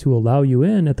gatekeepers who allow you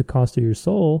in at the cost of your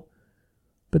soul.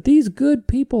 But these good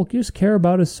people just care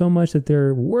about us so much that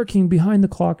they're working behind the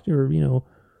clock or,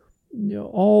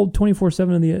 all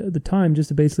 24/7 of the time just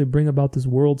to basically bring about this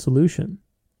world solution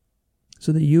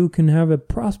so that you can have a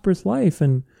prosperous life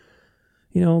and,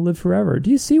 live forever. Do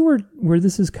you see where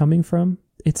this is coming from?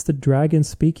 It's the dragon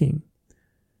speaking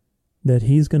that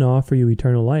he's going to offer you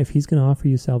eternal life. He's going to offer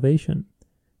you salvation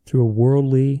through a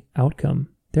worldly outcome.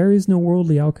 There is no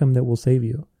worldly outcome that will save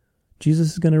you.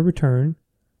 Jesus is going to return.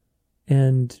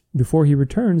 And before he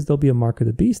returns, there'll be a mark of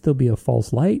the beast. There'll be a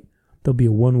false light. There'll be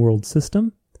a one world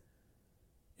system.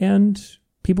 And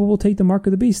people will take the mark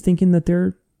of the beast thinking that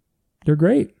they're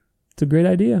great. It's a great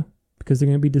idea because they're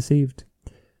going to be deceived.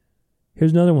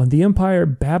 Here's another one. The empire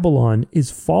Babylon is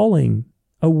falling.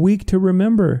 A week to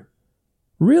remember.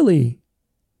 Really?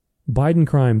 Biden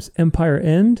crimes. Empire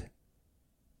end?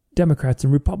 Democrats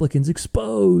and Republicans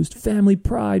exposed. Family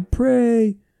pride.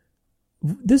 Pray.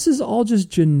 This is all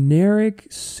just generic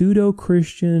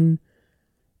pseudo-Christian,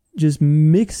 just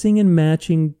mixing and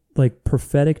matching like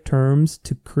prophetic terms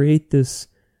to create this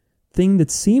thing that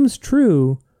seems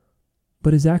true,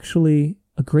 but is actually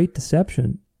a great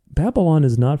deception. Babylon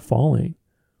is not falling.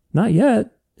 Not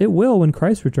yet. It will when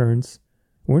Christ returns.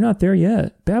 We're not there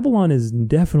yet. Babylon is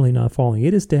definitely not falling.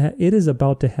 It is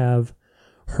about to have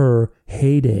her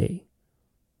heyday.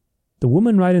 The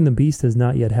woman riding the beast has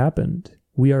not yet happened.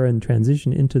 We are in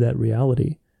transition into that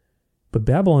reality. But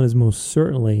Babylon is most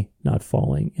certainly not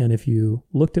falling. And if you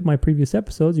looked at my previous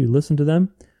episodes, you listened to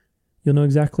them, you'll know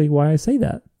exactly why I say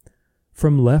that.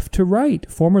 From left to right,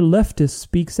 former leftist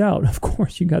speaks out. Of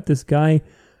course, you got this guy,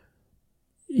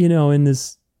 in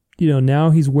this, now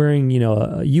he's wearing,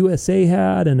 a USA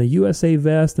hat and a USA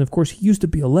vest. And of course, he used to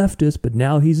be a leftist, but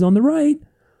now he's on the right.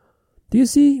 Do you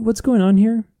see what's going on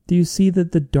here? Do you see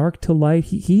that the dark to light,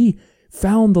 he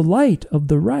found the light of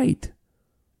the right.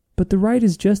 But the right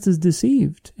is just as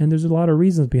deceived. And there's a lot of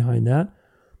reasons behind that.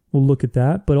 We'll look at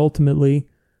that. But ultimately,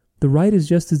 the right is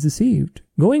just as deceived.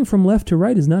 Going from left to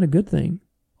right is not a good thing.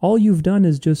 All you've done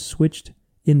is just switched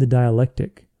in the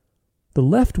dialectic. The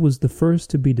left was the first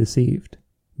to be deceived.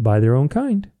 by their own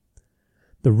kind.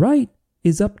 The right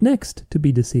is up next to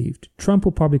be deceived. Trump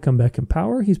will probably come back in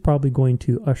power. He's probably going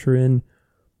to usher in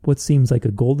what seems like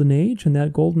a golden age, and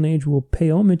that golden age will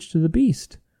pay homage to the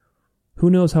beast. Who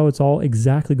knows how it's all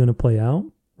exactly going to play out?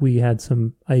 We had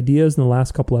some ideas in the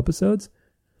last couple episodes,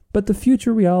 but the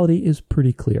future reality is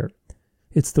pretty clear.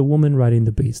 It's the woman riding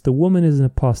the beast. The woman is an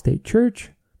apostate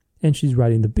church, and she's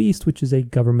riding the beast, which is a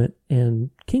government and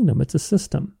kingdom. It's a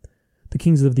system. The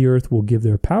kings of the earth will give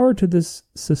their power to this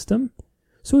system,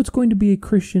 so it's going to be a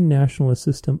Christian nationalist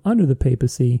system under the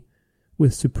papacy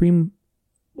with supreme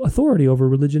authority over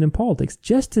religion and politics,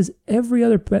 just as every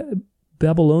other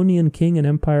Babylonian king and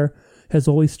empire has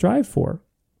always strived for.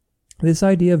 This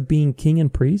idea of being king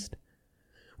and priest,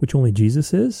 which only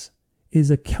Jesus is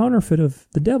a counterfeit of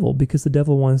the devil, because the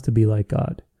devil wants to be like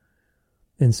God.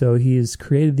 And so he has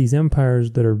created these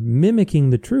empires that are mimicking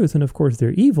the truth, and of course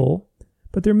they're evil,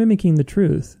 but they're mimicking the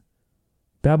truth.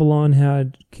 Babylon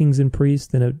had kings and priests,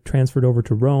 then it transferred over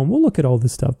to Rome. We'll look at all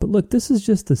this stuff, but look, this is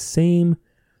just the same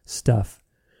stuff.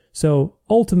 So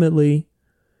ultimately,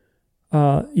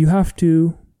 you have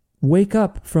to wake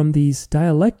up from these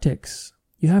dialectics.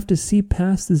 You have to see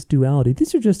past this duality.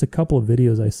 These are just a couple of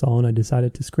videos I saw, and I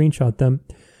decided to screenshot them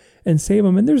and save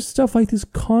them. And there's stuff like this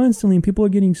constantly, and people are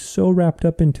getting so wrapped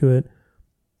up into it,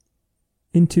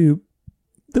 into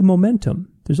the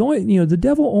momentum. There's only, the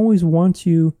devil always wants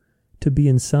you to be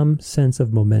in some sense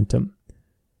of momentum.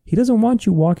 He doesn't want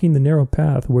you walking the narrow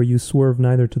path where you swerve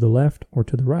neither to the left or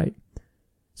to the right.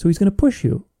 So he's going to push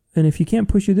you. And if he can't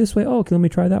push you this way, okay, let me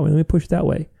try that way. Let me push that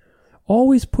way.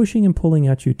 Always pushing and pulling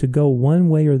at you to go one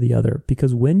way or the other,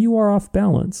 because when you are off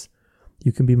balance,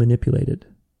 you can be manipulated.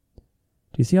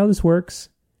 Do you see how this works?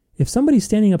 If somebody's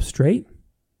standing up straight,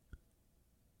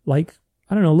 like,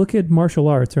 I don't know, look at martial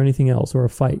arts or anything else, or a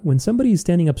fight. When somebody is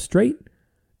standing up straight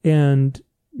and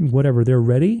whatever, they're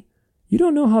ready, you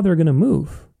don't know how they're going to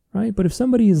move, right? But if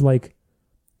somebody is like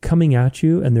coming at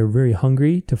you and they're very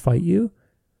hungry to fight you,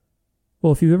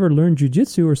 well, if you've ever learned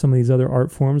jiu-jitsu or some of these other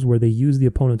art forms where they use the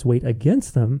opponent's weight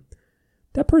against them,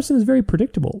 that person is very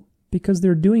predictable because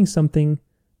they're doing something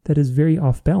that is very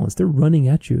off balance. They're running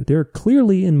at you. They're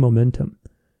clearly in momentum.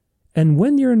 And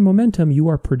when you're in momentum, you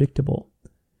are predictable.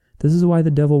 This is why the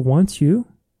devil wants you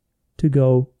to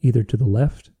go either to the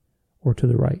left or to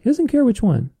the right. He doesn't care which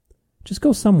one. Just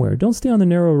go somewhere. Don't stay on the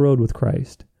narrow road with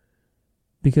Christ.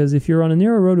 Because if you're on a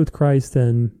narrow road with Christ,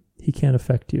 then he can't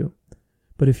affect you.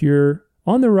 But if you're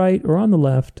on the right or on the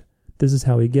left, this is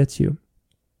how he gets you.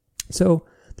 So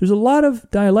there's a lot of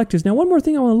dialectics. Now, one more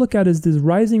thing I want to look at is this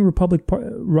rising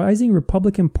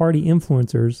Republican Party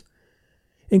influencers,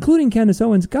 including Candace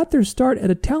Owens, got their start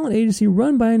at a talent agency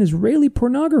run by an Israeli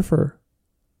pornographer.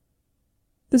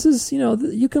 This is,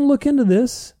 you can look into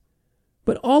this,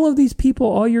 but all of these people,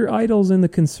 all your idols in the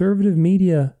conservative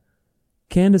media,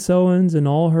 Candace Owens and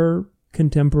all her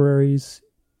contemporaries,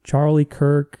 Charlie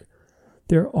Kirk,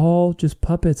 they're all just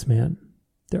puppets, man.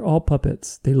 They're all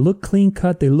puppets. They look clean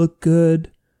cut. They look good.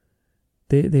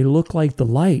 They look like the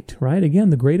light, right? Again,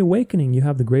 the Great Awakening. You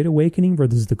have the Great Awakening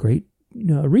versus the Great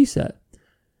Reset.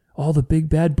 All the big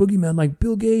bad boogeymen like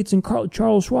Bill Gates and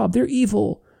Charles Schwab, they're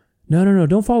evil. No.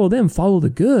 Don't follow them. Follow the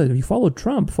good. If you follow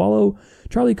Trump, follow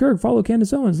Charlie Kirk, follow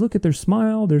Candace Owens. Look at their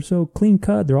smile. They're so clean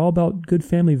cut. They're all about good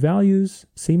family values,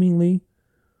 seemingly.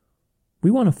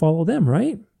 We want to follow them,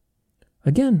 right?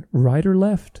 Again, right or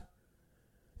left.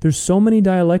 There's so many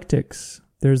dialectics.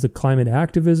 There's the climate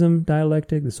activism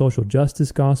dialectic, the social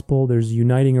justice gospel. There's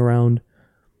uniting around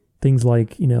things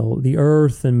like, the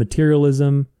earth and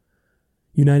materialism,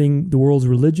 uniting the world's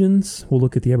religions. We'll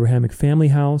look at the Abrahamic family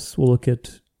house. We'll look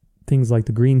at things like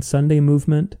the Green Sunday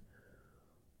movement.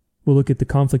 We'll look at the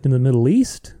conflict in the Middle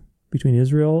East between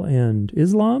Israel and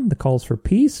Islam, the calls for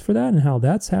peace for that and how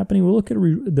that's happening. We'll look at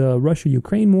the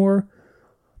Russia-Ukraine war.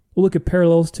 We'll look at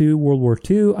parallels to World War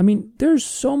II. I mean, there's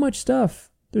so much stuff.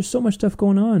 There's so much stuff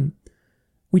going on.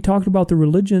 We talked about the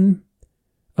religious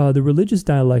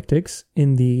dialectics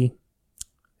in the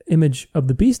Image of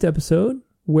the Beast episode,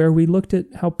 where we looked at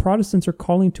how Protestants are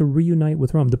calling to reunite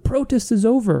with Rome. The protest is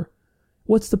over.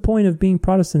 What's the point of being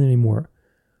Protestant anymore?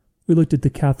 We looked at the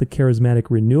Catholic charismatic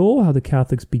renewal, how the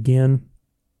Catholics began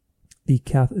the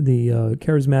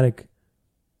charismatic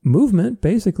movement,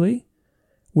 basically,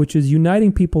 which is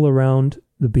uniting people around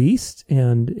the beast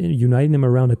and uniting them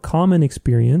around a common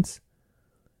experience,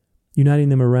 uniting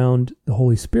them around the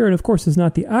Holy Spirit. Of course, it's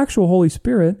not the actual Holy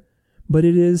Spirit, but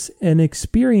it is an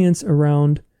experience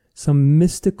around some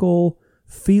mystical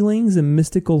feelings and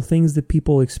mystical things that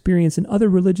people experience in other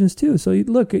religions too. So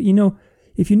look, if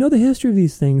you know the history of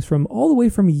these things from all the way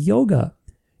from yoga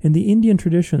And the Indian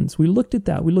traditions, we looked at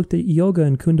that. We looked at yoga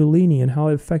and kundalini and how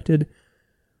it affected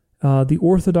the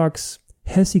orthodox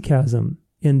hesychasm.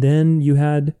 And then you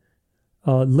had,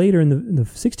 later in the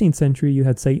 16th century, you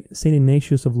had St.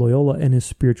 Ignatius of Loyola and his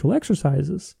spiritual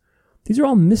exercises. These are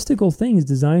all mystical things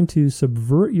designed to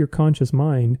subvert your conscious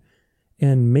mind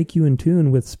and make you in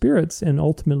tune with spirits and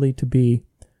ultimately to be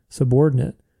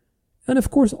subordinate. And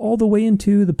of course, all the way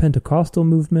into the Pentecostal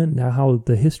movement, now how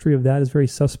the history of that is very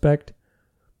suspect.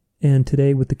 And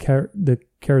today with the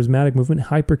charismatic movement,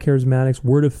 hyper-charismatics,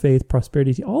 word of faith,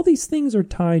 prosperity, all these things are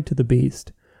tied to the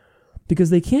beast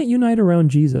because they can't unite around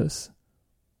Jesus.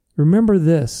 Remember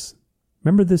this.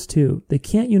 Remember this too. They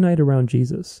can't unite around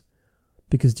Jesus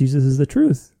because Jesus is the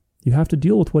truth. You have to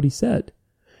deal with what he said.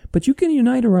 But you can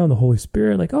unite around the Holy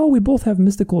Spirit. Like, oh, we both have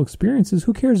mystical experiences.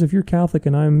 Who cares if you're Catholic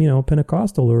and I'm,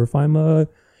 Pentecostal, or if I'm a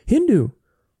Hindu?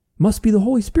 Must be the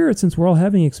Holy Spirit since we're all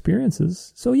having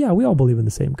experiences. So yeah, we all believe in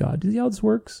the same God. Do you see how this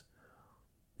works?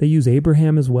 They use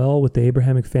Abraham as well with the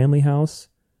Abrahamic family house.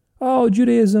 Oh,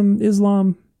 Judaism,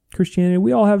 Islam, Christianity,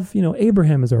 we all have,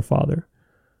 Abraham as our father.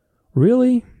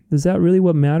 Really? Is that really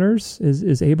what matters?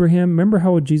 Is Abraham? Remember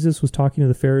how Jesus was talking to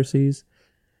the Pharisees?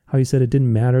 How he said it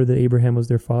didn't matter that Abraham was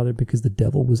their father because the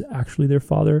devil was actually their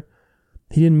father.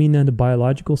 He didn't mean that in a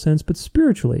biological sense, but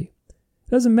spiritually.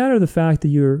 It doesn't matter the fact that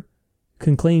you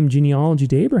can claim genealogy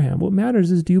to Abraham. What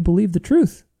matters is, do you believe the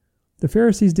truth? The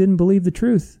Pharisees didn't believe the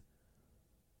truth.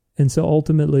 And so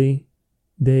ultimately,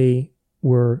 they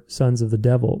were sons of the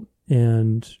devil.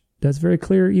 And that's very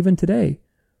clear even today.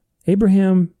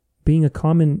 Abraham being a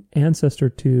common ancestor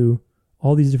to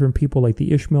all these different people like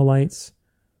the Ishmaelites,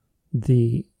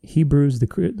 the Hebrews,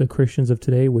 the Christians of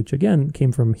today, which again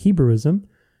came from Hebrewism,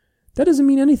 that doesn't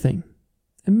mean anything.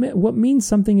 And what means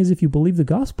something is if you believe the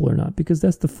gospel or not, because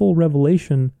that's the full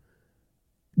revelation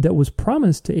that was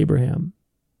promised to Abraham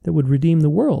that would redeem the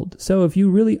world. So if you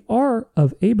really are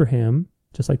of Abraham,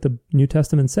 just like the New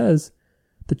Testament says,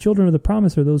 the children of the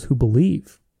promise are those who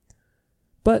believe.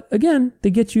 But again, they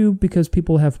get you because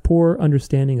people have poor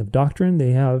understanding of doctrine.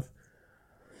 They have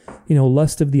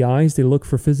lust of the eyes. They look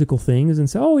for physical things and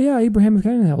say, oh yeah, Abraham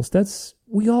kind of house.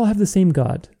 We all have the same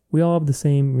God. We all have the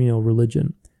same,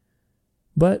 religion.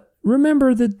 But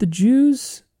remember that the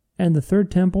Jews and the Third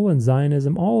Temple and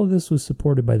Zionism, all of this was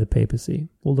supported by the papacy.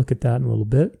 We'll look at that in a little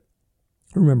bit.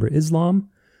 Remember, Islam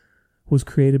was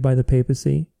created by the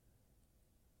papacy.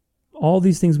 All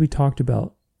these things we talked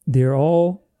about, they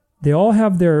all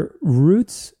have their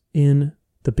roots in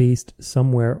the beast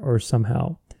somewhere or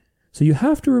somehow. So you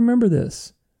have to remember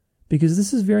this because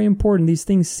this is very important. These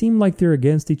things seem like they're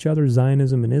against each other,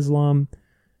 Zionism and Islam,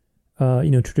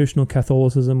 traditional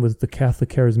Catholicism with the Catholic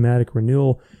charismatic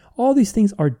renewal. All these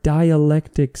things are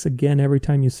dialectics. Again, every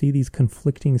time you see these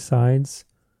conflicting sides,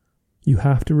 you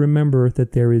have to remember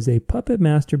that there is a puppet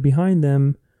master behind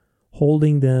them,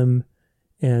 holding them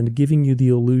and giving you the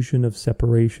illusion of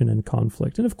separation and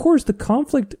conflict. And of course, the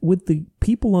conflict with the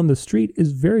people on the street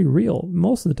is very real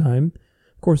most of the time.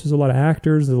 Of course, there's a lot of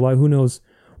actors, there's a lot, who knows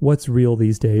what's real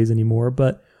these days anymore,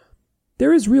 but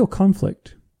there is real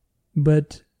conflict.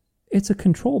 But it's a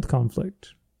controlled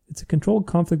conflict. It's a controlled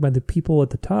conflict by the people at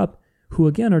the top who,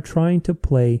 again, are trying to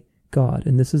play God.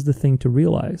 And this is the thing to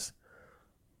realize.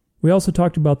 We also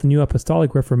talked about the New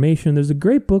Apostolic Reformation. There's a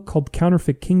great book called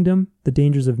Counterfeit Kingdom, The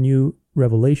Dangers of New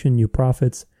Revelation, New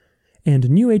Prophets, and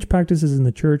New Age Practices in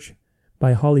the Church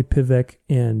by Holly Pivec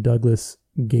and Douglas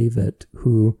Gavett,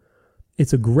 who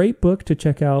it's a great book to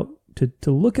check out,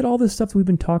 to look at all this stuff that we've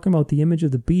been talking about, the image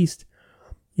of the beast,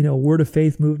 word of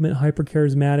faith movement,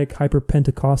 hyper-charismatic,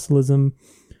 hyper-Pentecostalism,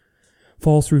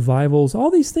 false revivals, all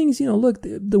these things, look,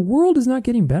 the world is not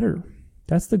getting better.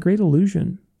 That's the great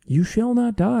illusion. You shall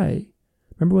not die.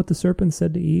 Remember what the serpent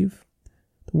said to Eve?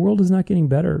 The world is not getting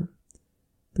better.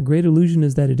 The great illusion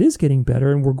is that it is getting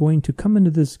better, and we're going to come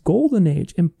into this golden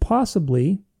age, and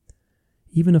possibly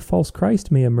even a false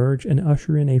Christ may emerge and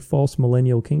usher in a false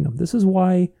millennial kingdom. This is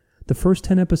why the first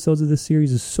 10 episodes of this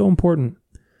series is so important,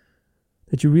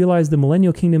 that you realize the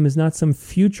millennial kingdom is not some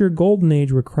future golden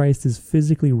age where Christ is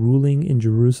physically ruling in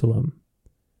Jerusalem.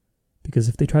 Because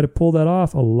if they try to pull that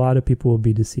off, a lot of people will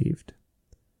be deceived.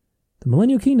 The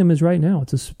millennial kingdom is right now.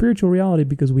 It's a spiritual reality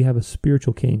because we have a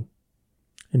spiritual king.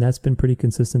 And that's been pretty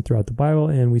consistent throughout the Bible.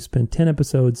 And we spent 10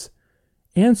 episodes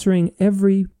answering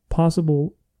every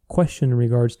possible question in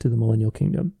regards to the millennial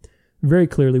kingdom, very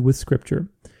clearly with scripture.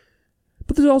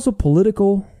 But there's also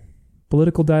political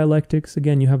dialectics.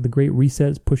 Again, you have the great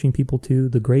resets pushing people to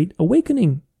the great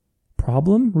awakening.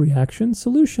 Problem, reaction,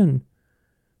 solution.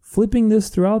 Flipping this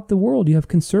throughout the world. You have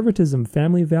conservatism,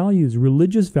 family values,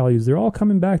 religious values. They're all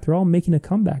coming back. They're all making a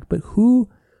comeback. But who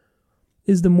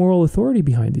is the moral authority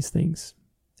behind these things?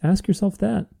 Ask yourself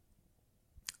that.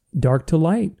 Dark to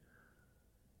light.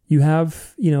 You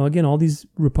have, again, all these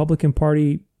Republican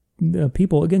Party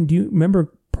people. Again, do you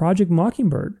remember Project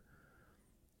Mockingbird?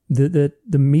 The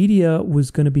media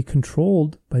was going to be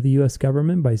controlled by the U.S.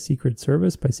 government, by Secret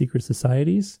Service, by secret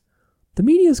societies. The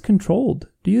media is controlled.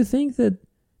 Do you think that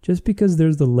just because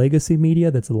there's the legacy media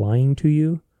that's lying to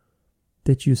you,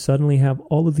 that you suddenly have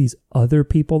all of these other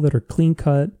people that are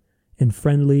clean-cut and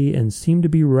friendly and seem to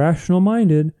be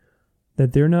rational-minded,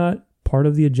 that they're not part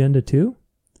of the agenda too?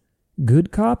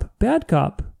 Good cop, bad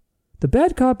cop. The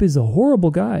bad cop is a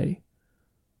horrible guy.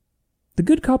 The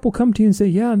good cop will come to you and say,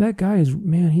 yeah, that guy is,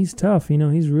 man, he's tough.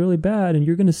 He's really bad. And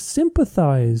you're going to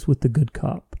sympathize with the good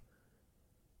cop.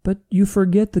 But you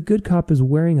forget the good cop is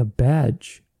wearing a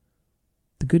badge.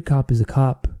 The good cop is a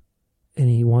cop, and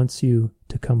he wants you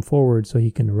to come forward so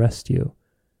he can arrest you.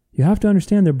 You have to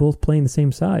understand they're both playing the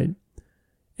same side.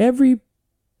 Every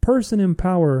person in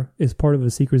power is part of a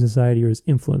secret society or is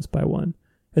influenced by one,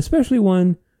 especially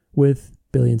one with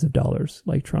billions of dollars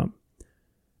like Trump.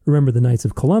 Remember the Knights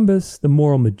of Columbus, the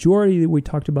moral majority that we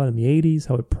talked about in the 80s,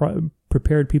 how it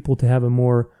prepared people to have a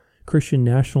more Christian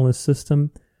nationalist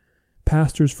system.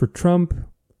 Pastors for Trump,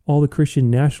 all the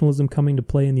Christian nationalism coming to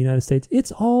play in the United States.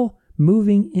 It's all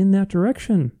moving in that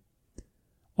direction.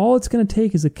 All it's going to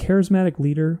take is a charismatic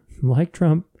leader like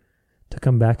Trump to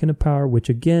come back into power, which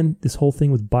again, this whole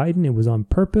thing with Biden, it was on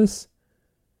purpose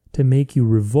to make you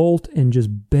revolt and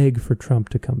just beg for Trump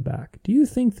to come back. Do you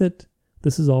think that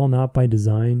this is all not by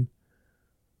design?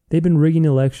 They've been rigging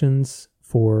elections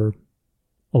for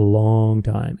a long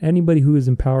time. Anybody who is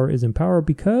in power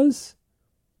because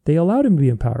they allowed him to be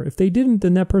in power. If they didn't,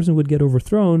 then that person would get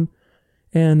overthrown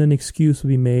and an excuse would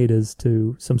be made as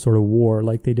to some sort of war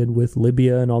like they did with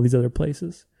Libya and all these other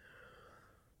places.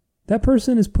 That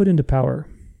person is put into power.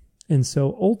 And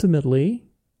so ultimately,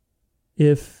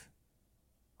 if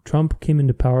Trump came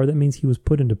into power, that means he was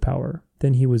put into power.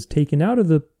 Then he was taken out of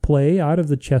the play, out of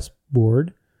the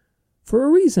chessboard for a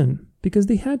reason, because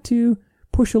they had to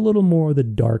push a little more of the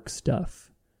dark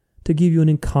stuff to give you an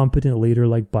incompetent leader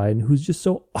like Biden, who's just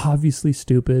so obviously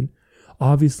stupid,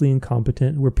 obviously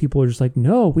incompetent, where people are just like,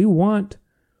 no, we want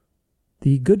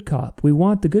the good cop. We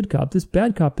want the good cop. This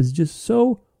bad cop is just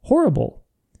so horrible.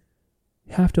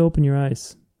 You have to open your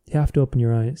eyes. You have to open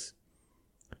your eyes.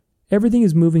 Everything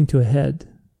is moving to a head.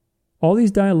 All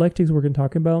these dialectics we're going to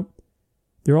talk about,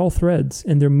 they're all threads,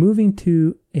 and they're moving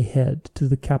to a head, to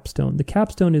the capstone. The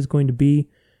capstone is going to be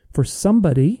for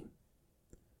somebody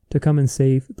to come and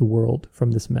save the world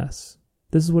from this mess.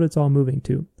 This is what it's all moving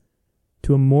to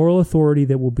a moral authority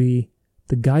that will be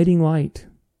the guiding light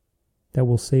that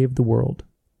will save the world.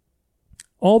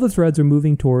 All the threads are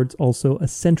moving towards also a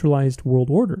centralized world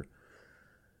order.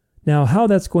 Now, how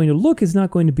that's going to look is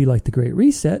not going to be like the Great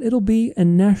Reset. It'll be a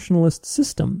nationalist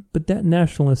system, but that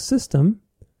nationalist system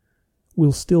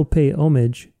will still pay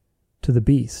homage to the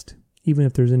beast. Even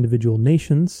if there's individual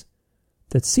nations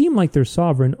that seem like they're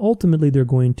sovereign, ultimately they're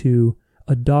going to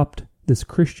adopt this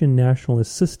Christian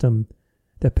nationalist system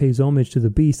that pays homage to the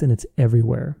beast, and it's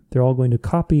everywhere. They're all going to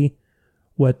copy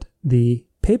what the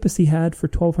papacy had for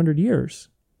 1,200 years,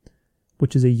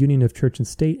 which is a union of church and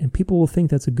state, and people will think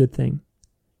that's a good thing.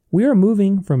 We are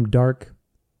moving from dark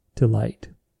to light.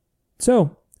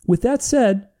 So, with that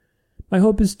said, my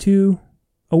hope is to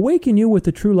awaken you with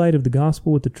the true light of the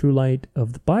gospel, with the true light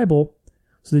of the Bible,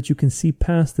 so that you can see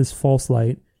past this false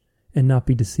light and not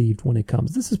be deceived when it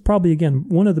comes. This is probably, again,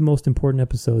 one of the most important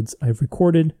episodes I've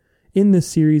recorded in this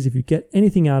series. If you get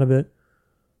anything out of it,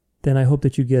 then I hope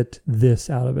that you get this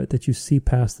out of it, that you see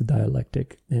past the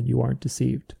dialectic and you aren't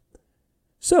deceived.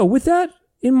 So, with that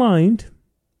in mind,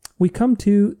 we come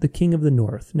to the King of the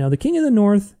North. Now, the King of the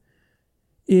North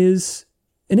is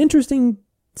an interesting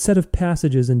set of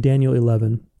passages in Daniel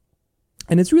 11,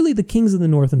 and it's really the kings of the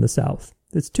North and the South.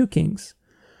 It's two kings.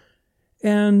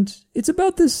 And it's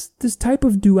about this type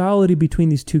of duality between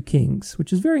these two kings,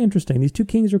 which is very interesting. These two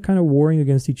kings are kind of warring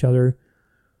against each other,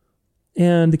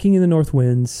 and the King of the North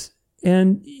wins.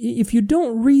 And if you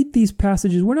don't read these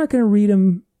passages, we're not going to read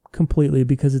them completely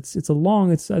because it's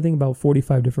I think about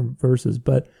 45 different verses,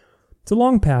 but it's a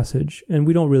long passage, and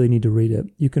we don't really need to read it.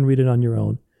 You can read it on your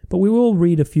own. But we will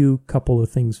read a couple of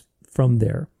things from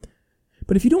there.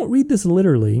 But if you don't read this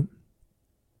literally,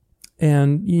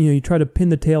 and you try to pin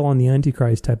the tail on the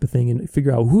Antichrist type of thing and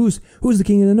figure out who's the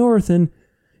King of the North and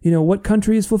what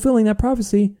country is fulfilling that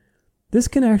prophecy, this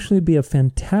can actually be a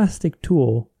fantastic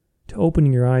tool to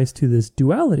opening your eyes to this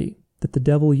duality that the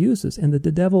devil uses and that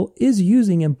the devil is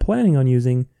using and planning on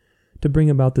using to bring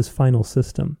about this final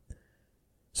system.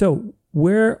 So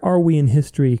where are we in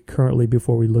history currently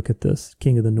before we look at this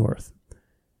King of the North?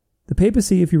 The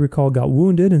papacy, if you recall, got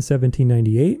wounded in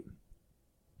 1798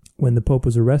 when the Pope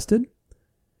was arrested,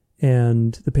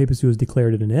 and the papacy was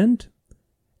declared at an end.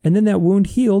 And then that wound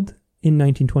healed in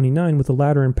 1929 with the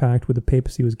Lateran Pact, where the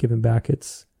papacy was given back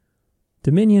its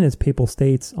dominion, its papal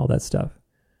states, all that stuff.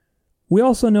 We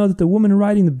also know that the woman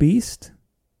riding the beast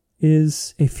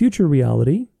is a future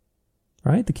reality,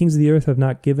 right? The kings of the earth have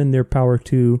not given their power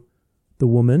to the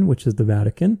woman, which is the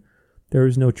Vatican. There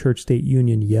is no church-state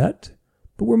union yet,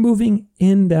 but we're moving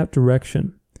in that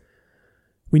direction.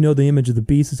 We know the image of the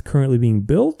beast is currently being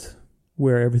built,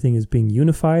 where everything is being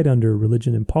unified under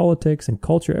religion and politics and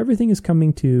culture. Everything is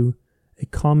coming to a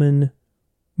common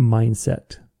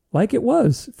mindset, like it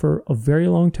was for a very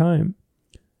long time.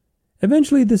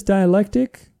 Eventually, this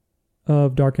dialectic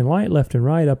of dark and light, left and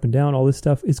right, up and down, all this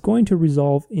stuff is going to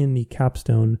resolve in the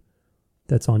capstone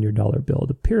that's on your dollar bill,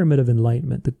 the pyramid of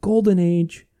enlightenment, the golden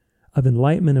age of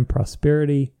enlightenment and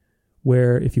prosperity,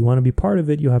 where if you want to be part of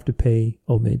it, you'll have to pay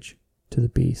homage to the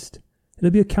beast. It'll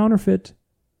be a counterfeit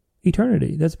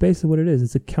eternity. That's basically what it is.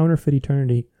 It's a counterfeit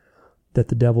eternity that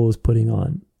the devil is putting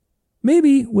on.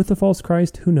 Maybe with the false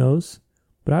Christ, who knows?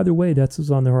 But either way, that's what's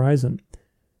on the horizon.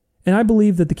 And I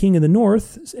believe that the king of the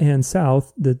north and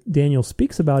south that Daniel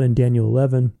speaks about in Daniel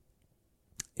 11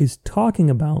 is talking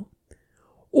about,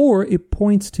 or it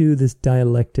points to this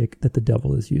dialectic that the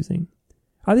devil is using.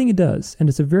 I think it does. And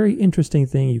it's a very interesting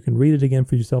thing. You can read it again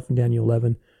for yourself in Daniel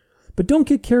 11. But don't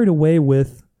get carried away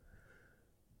with,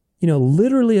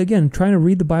 literally, again, trying to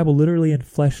read the Bible literally and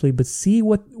fleshly, but see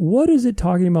what is it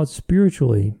talking about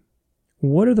spiritually?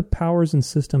 What are the powers and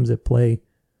systems at play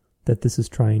that this is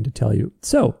trying to tell you?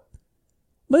 So,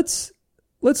 let's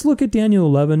look at Daniel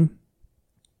 11,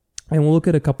 and we'll look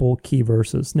at a couple key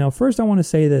verses. Now, first I want to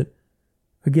say that,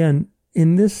 again,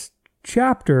 in this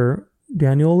chapter,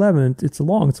 Daniel 11, it's a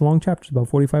long chapter, it's about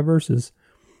 45 verses.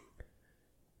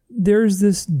 There's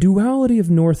this duality of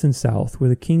north and south, where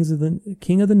the king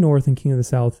of the north and king of the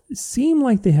south seem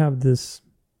like they have this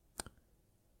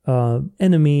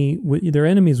enemy. They're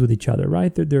enemies with each other,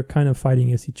 right? They're kind of fighting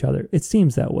against each other. It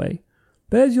seems that way.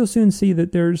 But as you'll soon see,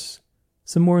 that there's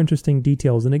some more interesting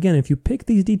details. And again, if you pick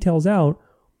these details out,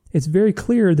 it's very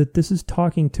clear that this is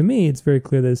talking to me. It's very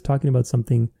clear that it's talking about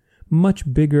something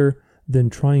much bigger than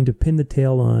trying to pin the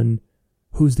tail on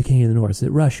who's the king of the north. Is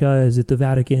it Russia? Is it the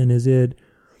Vatican? Is it,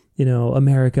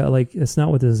 America? Like, that's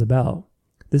not what this is about.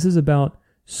 This is about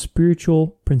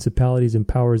spiritual principalities and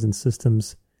powers and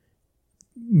systems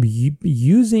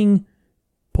using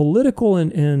political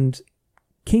and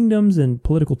kingdoms and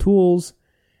political tools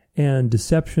and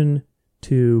deception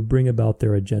to bring about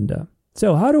their agenda.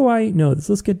 So how do I know this?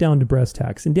 Let's get down to brass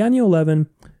tacks. In Daniel 11,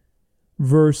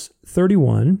 verse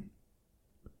 31,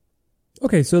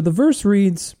 okay, so the verse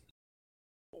reads,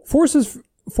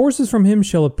 Forces from him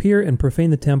shall appear and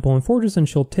profane the temple and fortress, and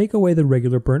shall take away the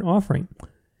regular burnt offering,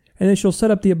 and they shall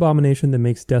set up the abomination that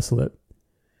makes desolate.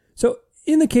 So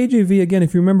in the KJV, again,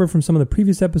 if you remember from some of the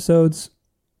previous episodes,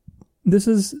 this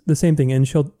is the same thing, and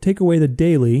shall take away the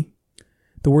daily.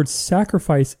 The word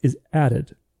sacrifice is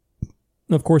added.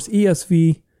 Of course,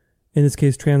 ESV, in this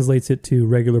case, translates it to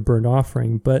regular burnt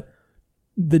offering, but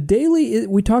the daily,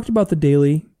 we talked about the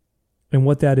daily and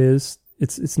what that is.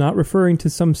 It's not referring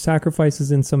to some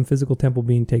sacrifices in some physical temple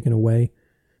being taken away.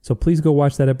 So please go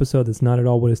watch that episode. That's not at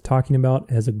all what it's talking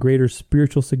about. It has a greater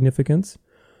spiritual significance.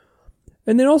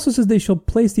 And then it also says they shall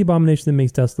place the abomination that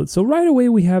makes desolate. So right away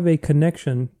we have a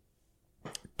connection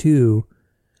to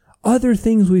other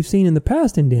things we've seen in the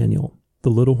past in Daniel.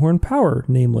 The little horn power,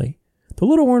 namely. The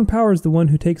little horn power is the one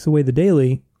who takes away the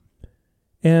daily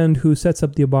and who sets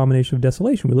up the abomination of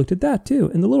desolation. We looked at that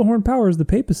too. And the little horn power is the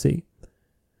papacy.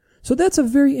 So that's a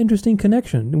very interesting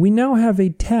connection. We now have a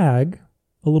tag,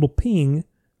 a little ping,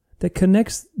 that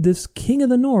connects this king of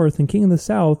the north and king of the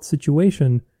south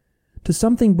situation to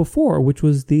something before, which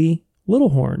was the little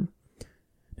horn.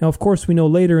 Now, of course, we know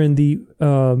later in the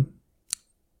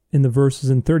verses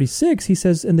in 36, he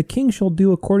says, And the king shall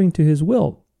do according to his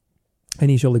will, and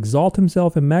he shall exalt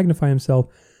himself and magnify himself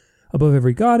above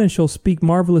every god, and shall speak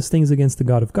marvelous things against the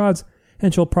God of gods,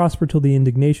 and shall prosper till the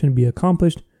indignation be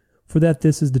accomplished, for that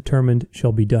this is determined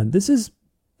shall be done. This is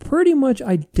pretty much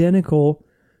identical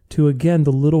to, again,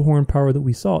 the little horn power that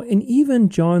we saw. And even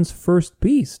John's first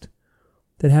beast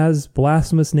that has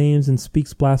blasphemous names and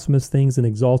speaks blasphemous things and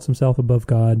exalts himself above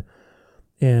God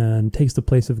and takes the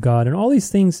place of God. And all these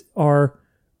things are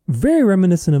very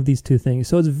reminiscent of these two things.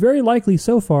 So it's very likely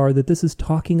so far that this is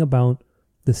talking about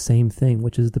the same thing,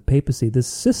 which is the papacy, this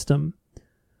system,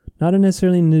 not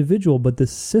necessarily an individual, but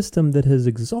this system that has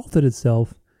exalted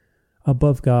itself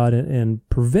above God and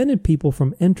prevented people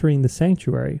from entering the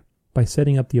sanctuary by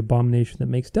setting up the abomination that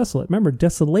makes desolate. Remember,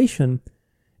 desolation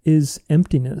is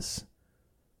emptiness.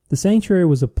 The sanctuary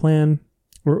was a plan,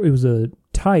 or it was a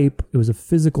type, it was a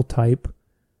physical type.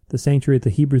 The sanctuary that the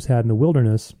Hebrews had in the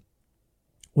wilderness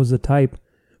was a type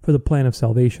for the plan of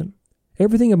salvation.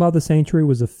 Everything about the sanctuary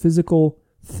was a physical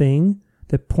thing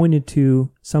that pointed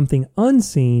to something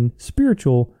unseen,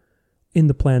 spiritual, in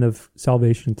the plan of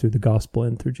salvation through the gospel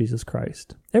and through Jesus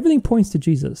Christ. Everything points to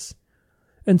Jesus.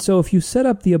 And so if you set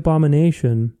up the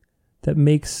abomination that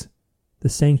makes the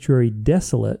sanctuary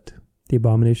desolate, the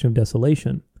abomination of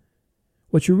desolation,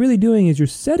 what you're really doing is you're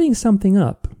setting something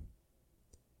up,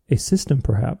 a system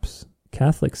perhaps,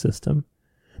 Catholic system,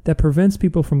 that prevents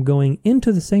people from going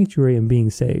into the sanctuary and being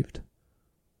saved.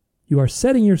 You are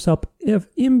setting yourself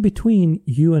in between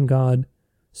you and God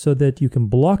so that you can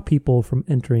block people from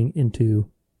entering into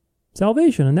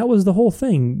salvation. And that was the whole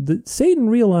thing. Satan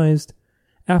realized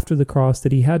after the cross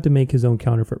that he had to make his own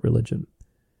counterfeit religion.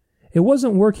 It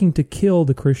wasn't working to kill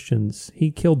the Christians.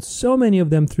 He killed so many of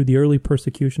them through the early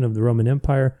persecution of the Roman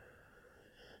Empire,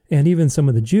 and even some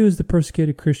of the Jews that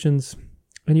persecuted Christians.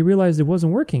 And he realized it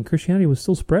wasn't working. Christianity was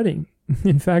still spreading.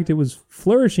 In fact, it was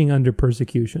flourishing under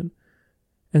persecution.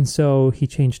 And so he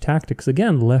changed tactics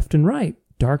again, left and right,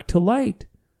 dark to light.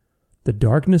 The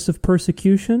darkness of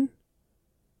persecution.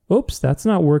 Oops, that's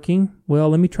not working. Well,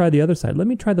 let me try the other side. Let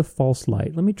me try the false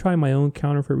light. Let me try my own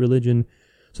counterfeit religion.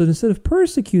 So instead of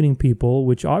persecuting people,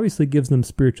 which obviously gives them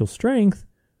spiritual strength,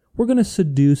 we're going to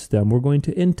seduce them. We're going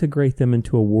to integrate them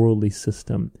into a worldly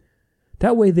system.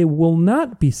 That way they will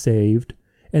not be saved,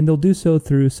 and they'll do so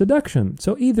through seduction.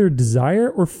 So either desire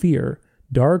or fear,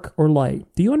 dark or light.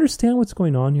 Do you understand what's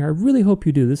going on here? I really hope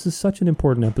you do. This is such an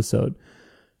important episode.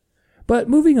 But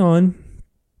moving on,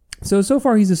 so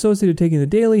far he's associated with taking the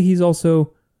daily. He's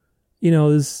also,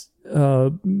 this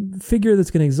figure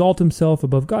that's going to exalt himself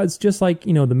above God. It's just like,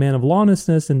 the man of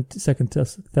lawlessness in 2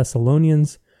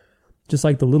 Thessalonians, just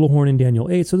like the little horn in Daniel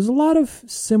 8. So there's a lot of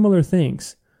similar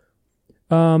things.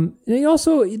 And he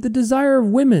also, the desire of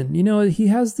women, he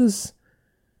has this,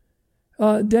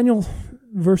 Daniel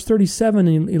verse 37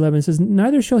 and 11 says,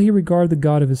 neither shall he regard the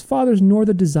God of his fathers, nor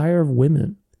the desire of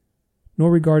women,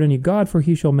 nor regard any God, for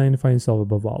he shall magnify himself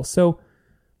above all. So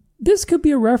this could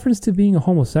be a reference to being a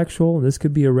homosexual. This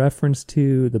could be a reference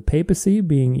to the papacy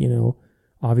being,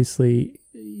 obviously,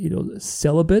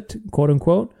 celibate, quote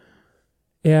unquote.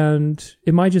 And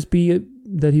it might just be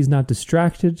that he's not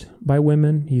distracted by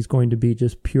women. He's going to be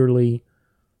just purely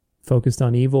focused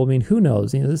on evil. I mean, who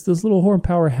knows? This little horn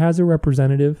power has a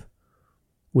representative,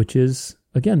 which is,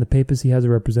 again, the papacy has a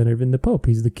representative in the Pope.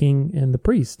 He's the king and the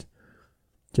priest.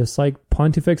 Just like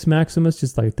Pontifex Maximus,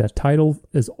 just like that title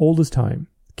as old as time.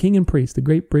 King and priest, the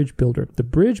great bridge builder, the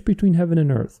bridge between heaven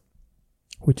and earth,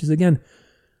 which is, again,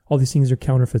 all these things are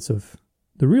counterfeits of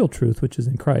the real truth, which is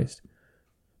in Christ.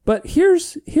 But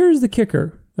here's the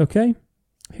kicker, okay?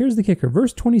 Here's the kicker.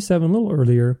 Verse 27, a little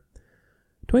earlier,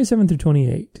 27 through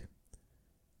 28.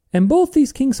 And both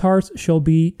these kings' hearts shall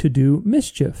be to do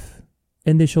mischief,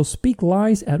 and they shall speak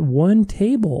lies at one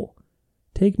table.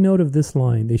 Take note of this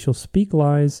line. They shall speak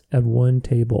lies at one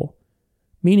table,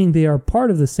 meaning they are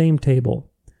part of the same table.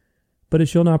 But it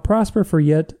shall not prosper, for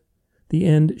yet the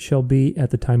end shall be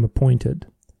at the time appointed.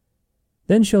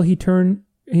 Then shall he return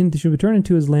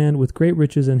into his land with great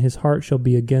riches, and his heart shall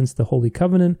be against the holy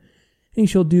covenant, and he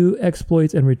shall do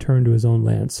exploits and return to his own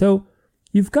land. So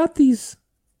you've got these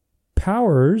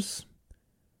powers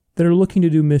that are looking to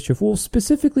do mischief. Well,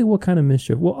 specifically, what kind of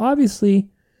mischief? Well, obviously,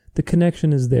 the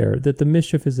connection is there, that the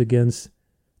mischief is against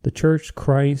the church,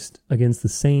 Christ, against the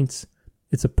saints.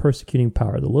 It's a persecuting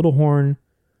power. The little horn,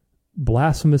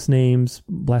 blasphemous names,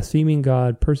 blaspheming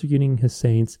God, persecuting his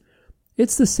saints.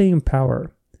 It's the same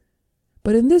power.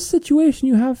 But in this situation,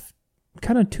 you have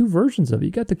kind of two versions of it.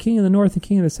 You got the king of the north and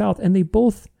king of the south, and they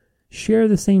both share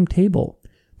the same table.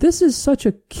 This is such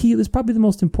a key, this is probably the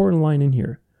most important line in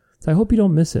here. So I hope you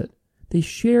don't miss it. They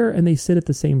share and they sit at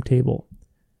the same table.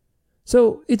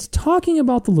 So it's talking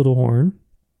about the little horn,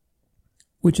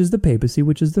 which is the papacy,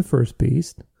 which is the first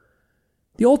beast.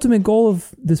 The ultimate goal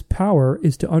of this power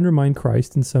is to undermine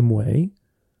Christ in some way.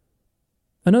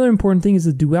 Another important thing is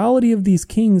the duality of these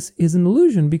kings is an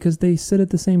illusion because they sit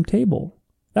at the same table.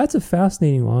 That's a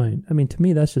fascinating line. I mean, to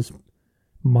me, that's just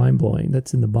mind-blowing.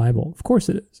 That's in the Bible. Of course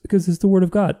it is, because it's the Word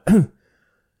of God.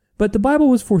 But the Bible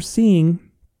was foreseeing,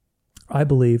 I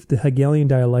believe, the Hegelian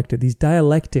dialectic, these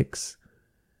dialectics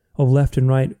of left and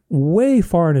right, way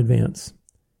far in advance.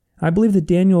 I believe that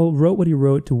Daniel wrote what he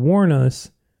wrote to warn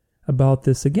us about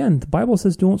this. Again, the Bible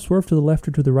says don't swerve to the left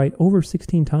or to the right over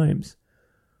 16 times.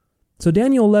 So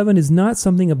Daniel 11 is not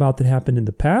something about that happened in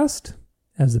the past,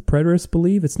 as the preterists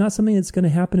believe. It's not something that's going to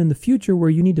happen in the future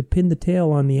where you need to pin the tail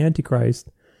on the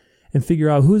Antichrist and figure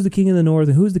out who's the king of the north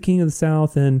and who's the king of the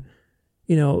south, and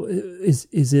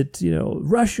is it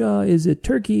Russia, is it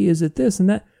Turkey, is it this and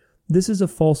that. This is a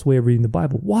false way of reading the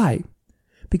Bible. Why?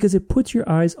 Because it puts your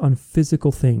eyes on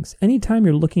physical things. Anytime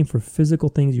you're looking for physical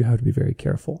things, you have to be very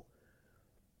careful.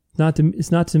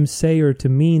 It's not to say or to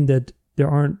mean that there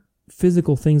aren't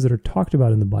physical things that are talked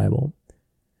about in the Bible,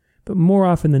 but more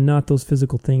often than not, those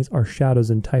physical things are shadows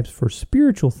and types for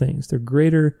spiritual things. They're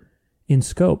greater in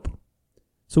scope.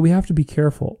 So we have to be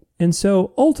careful. And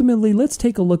so ultimately, let's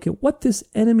take a look at what this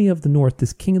enemy of the north,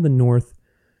 this king of the north,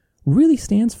 really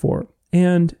stands for.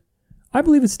 And I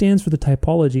believe it stands for the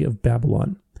typology of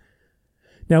Babylon.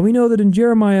 Now we know that in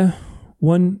Jeremiah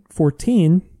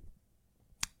 1:14,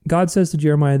 God says to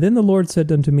Jeremiah, "Then the Lord said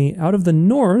unto me, out of the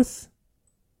north,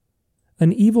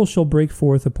 an evil shall break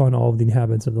forth upon all of the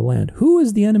inhabitants of the land." Who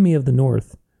is the enemy of the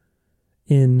north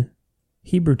in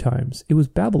Hebrew times? It was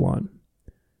Babylon.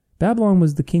 Babylon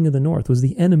was the king of the north, was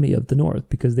the enemy of the north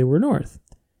because they were north.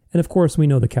 And of course, we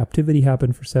know the captivity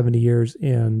happened for 70 years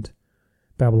and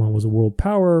Babylon was a world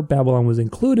power. Babylon was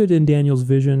included in Daniel's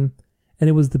vision, and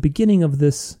it was the beginning of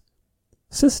this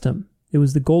system. It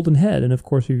was the golden head. And of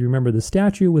course, if you remember the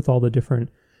statue with all the different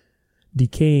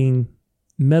decaying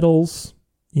metals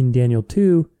in Daniel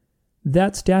 2,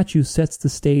 that statue sets the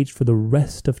stage for the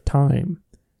rest of time.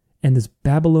 And this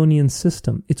Babylonian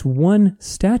system, it's one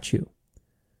statue.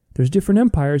 There's different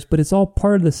empires, but it's all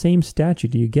part of the same statue.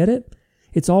 Do you get it?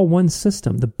 It's all one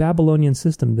system, the Babylonian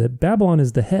system. That Babylon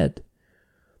is the head.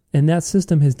 And that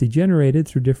system has degenerated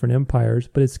through different empires,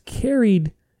 but it's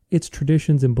carried its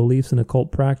traditions and beliefs and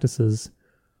occult practices,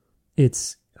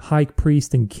 its high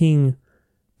priest and king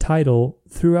title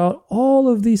throughout all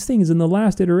of these things. And the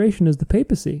last iteration is the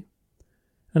papacy.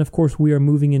 And of course, we are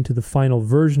moving into the final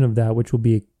version of that, which will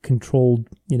be a controlled,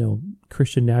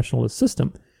 Christian nationalist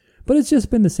system. But it's just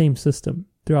been the same system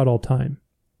throughout all time.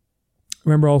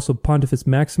 Remember also Pontifex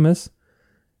Maximus.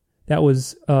 That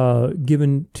was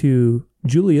given to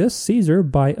Julius Caesar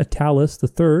by Attalus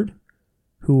III,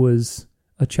 who was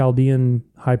a Chaldean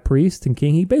high priest and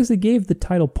king. He basically gave the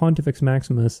title Pontifex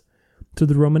Maximus to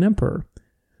the Roman emperor.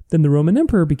 Then the Roman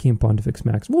emperor became Pontifex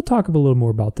Maximus. We'll talk a little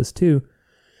more about this too.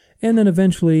 And then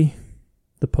eventually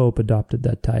the Pope adopted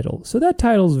that title. So that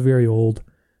title is very old.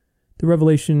 The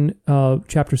Revelation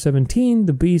chapter 17,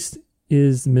 the beast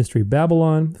is the mystery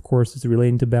Babylon. Of course, it's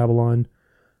relating to Babylon.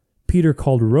 Peter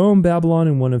called Rome Babylon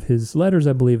in one of his letters.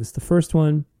 I believe it's the first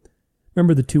one.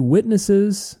 Remember the two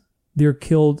witnesses? They're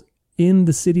killed in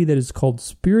the city that is called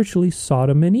spiritually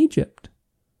Sodom and Egypt.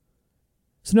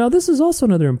 So now this is also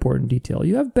another important detail.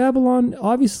 You have Babylon.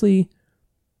 Obviously,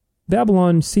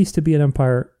 Babylon ceased to be an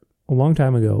empire a long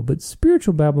time ago, but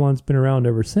spiritual Babylon's been around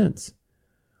ever since.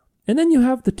 And then you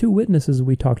have the two witnesses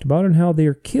we talked about and how they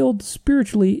are killed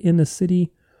spiritually in a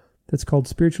city that's called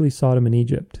spiritually Sodom and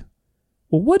Egypt.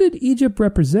 Well, what did Egypt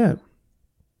represent?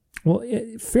 Well,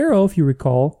 Pharaoh, if you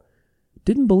recall,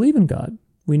 didn't believe in God.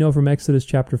 We know from Exodus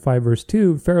chapter 5, verse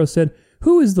 2, Pharaoh said,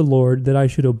 "Who is the Lord that I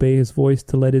should obey his voice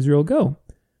to let Israel go?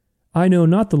 I know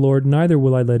not the Lord, neither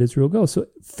will I let Israel go." So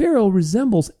Pharaoh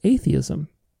resembles atheism.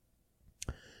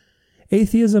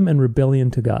 Atheism and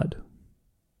rebellion to God.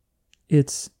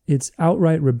 It's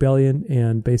outright rebellion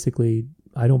and basically,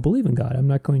 I don't believe in God. I'm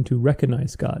not going to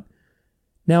recognize God.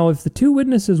 Now, if the two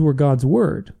witnesses were God's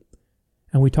word,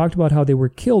 and we talked about how they were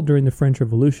killed during the French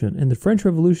Revolution, and the French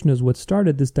Revolution is what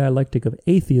started this dialectic of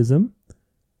atheism. Do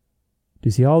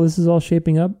you see how this is all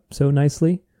shaping up so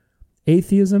nicely?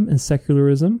 Atheism and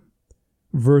secularism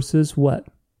versus what?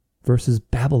 Versus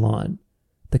Babylon,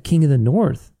 the king of the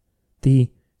north,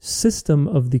 the system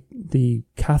of the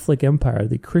Catholic Empire,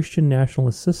 the Christian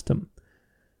nationalist system.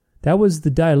 That was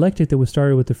the dialectic that was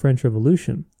started with the French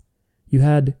Revolution. You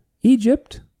had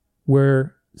Egypt,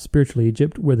 spiritually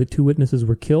Egypt, where the two witnesses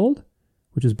were killed,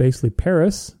 which is basically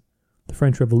Paris, the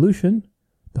French Revolution,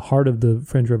 the heart of the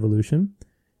French Revolution.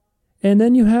 And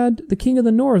then you had the king of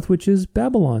the north, which is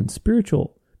Babylon,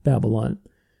 spiritual Babylon.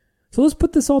 So let's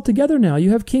put this all together now. You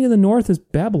have king of the north as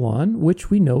Babylon, which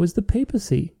we know is the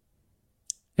papacy.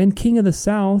 And king of the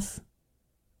south,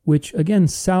 which again,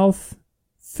 south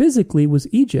physically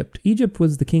was Egypt. Egypt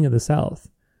was the king of the south.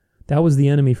 That was the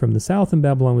enemy from the south, and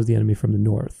Babylon was the enemy from the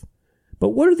north. But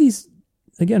what are these,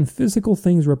 again, physical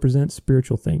things represent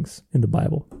spiritual things in the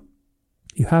Bible.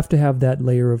 You have to have that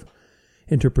layer of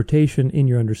interpretation in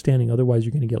your understanding. Otherwise,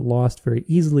 you're going to get lost very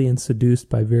easily and seduced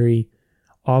by very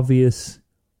obvious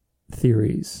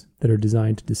theories that are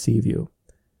designed to deceive you.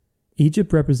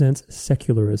 Egypt represents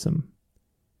secularism.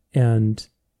 and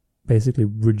basically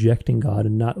rejecting God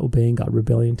and not obeying God,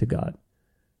 rebellion to God.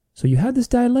 So you have this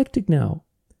dialectic now.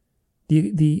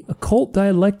 The occult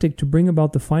dialectic to bring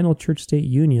about the final church-state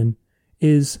union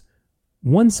is,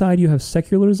 one side you have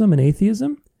secularism and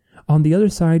atheism. On the other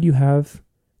side you have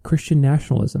Christian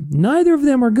nationalism. Neither of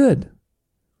them are good.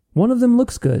 One of them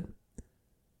looks good.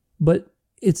 But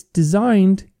it's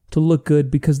designed to look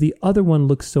good because the other one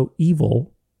looks so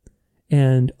evil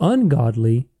and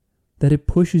ungodly that it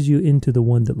pushes you into the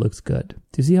one that looks good.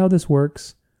 Do you see how this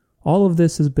works? All of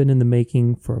this has been in the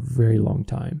making for a very long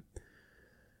time.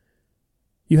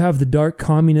 You have the dark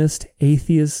communist,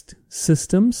 atheist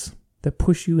systems that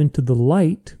push you into the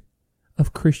light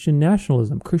of Christian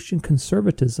nationalism, Christian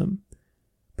conservatism.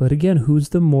 But again, who's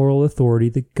the moral authority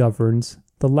that governs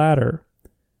the latter?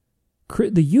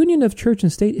 The union of church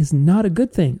and state is not a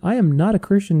good thing. I am not a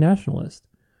Christian nationalist.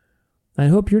 I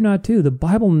hope you're not too. The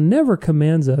Bible never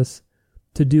commands us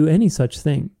to do any such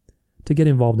thing, to get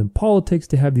involved in politics,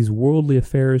 to have these worldly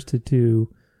affairs, to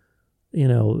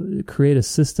create a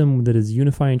system that is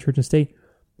unifying church and state.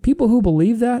 People who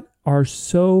believe that are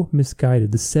so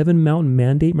misguided. The 7 Mountain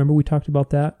Mandate, remember we talked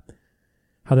about that?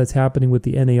 How that's happening with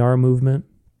the NAR movement,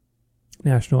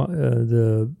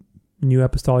 the New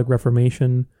Apostolic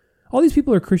Reformation. All these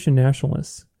people are Christian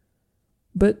nationalists.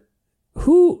 But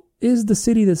who is the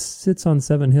city that sits on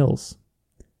 7 hills?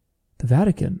 The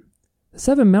Vatican. The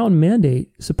 7 Mountain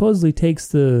Mandate supposedly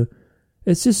takes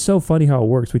it's just so funny how it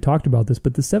works. We talked about this,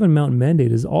 but the 7 Mountain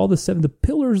Mandate is all the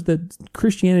pillars that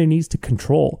Christianity needs to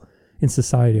control in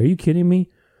society. Are you kidding me?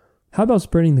 How about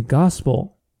spreading the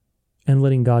gospel and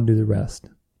letting God do the rest?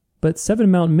 But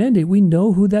 7 Mountain Mandate, we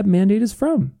know who that mandate is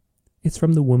from. It's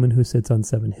from the woman who sits on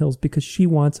 7 hills because she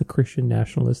wants a Christian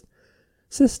nationalist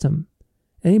system.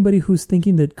 Anybody who's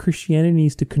thinking that Christianity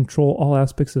needs to control all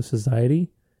aspects of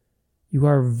society, you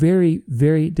are very,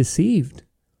 very deceived.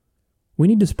 We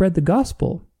need to spread the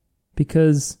gospel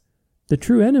because the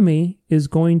true enemy is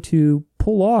going to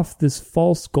pull off this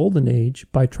false golden age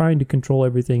by trying to control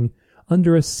everything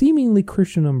under a seemingly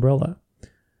Christian umbrella.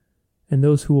 And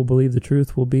those who will believe the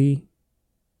truth will be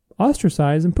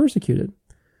ostracized and persecuted.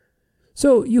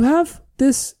 So you have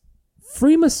this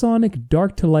Freemasonic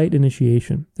dark to light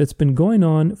initiation that's been going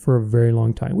on for a very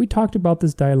long time. We talked about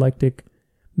this dialectic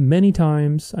many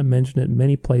times. I mentioned it in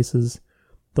many places.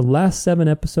 The last 7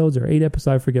 episodes or 8 episodes,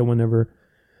 I forget whenever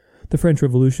the French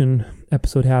Revolution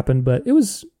episode happened, but it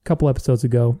was a couple episodes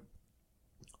ago.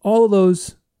 All of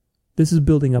those, this is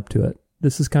building up to it.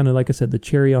 This is kind of, like I said, the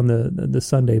cherry on the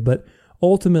sundae, but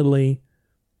ultimately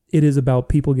it is about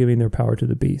people giving their power to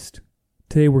the beast.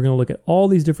 Today we're going to look at all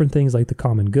these different things like the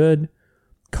common good,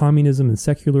 communism and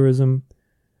secularism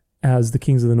as the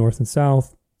kings of the North and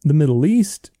South, the Middle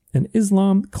East and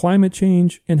Islam, climate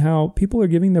change, and how people are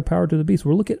giving their power to the beast.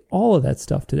 We'll look at all of that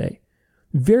stuff today.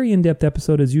 Very in-depth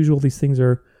episode. As usual, these things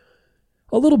are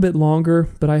a little bit longer,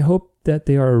 but I hope that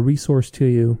they are a resource to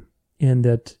you and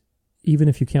that even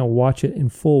if you can't watch it in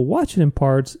full, watch it in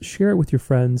parts, share it with your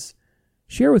friends,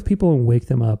 share it with people and wake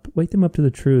them up. Wake them up to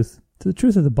the truth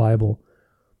of the Bible,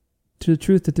 to the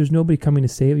truth that there's nobody coming to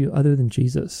save you other than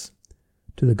Jesus,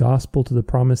 to the gospel, to the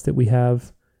promise that we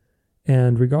have.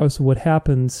 And regardless of what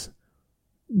happens,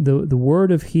 the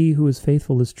word of he who is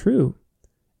faithful is true.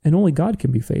 And only God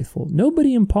can be faithful.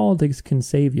 Nobody in politics can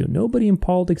save you. Nobody in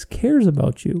politics cares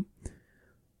about you.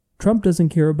 Trump doesn't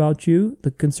care about you. The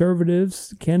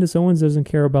conservatives, Candace Owens doesn't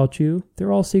care about you.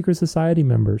 They're all secret society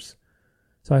members.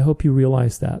 So I hope you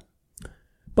realize that.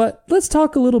 But let's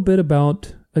talk a little bit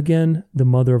about, again, the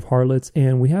mother of harlots.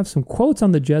 And we have some quotes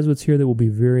on the Jesuits here that will be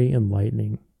very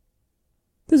enlightening.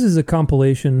 This is a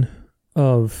compilation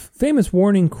of famous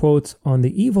warning quotes on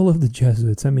the evil of the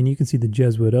Jesuits. I mean, you can see the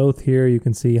Jesuit oath here. You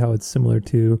can see how it's similar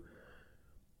to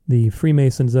the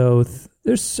Freemasons oath.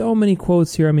 There's so many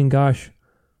quotes here. I mean, gosh.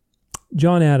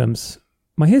 John Adams.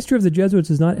 My history of the Jesuits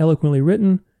is not eloquently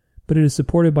written, but it is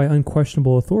supported by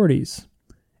unquestionable authorities,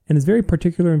 and is very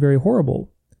particular and very horrible.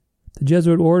 The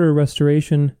Jesuit order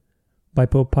restoration by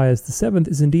Pope Pius VII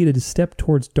is indeed a step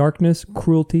towards darkness,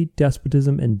 cruelty,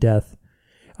 despotism, and death.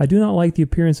 I do not like the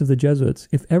appearance of the Jesuits.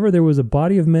 If ever there was a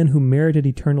body of men who merited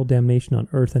eternal damnation on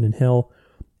earth and in hell,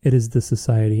 it is the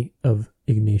Society of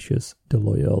Ignatius de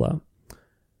Loyola.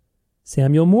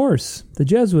 Samuel Morse. The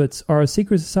Jesuits are a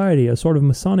secret society, a sort of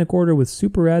Masonic order with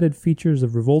superadded features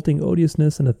of revolting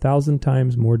odiousness and 1,000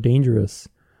 times more dangerous.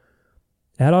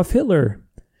 Adolf Hitler.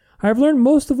 I have learned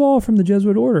most of all from the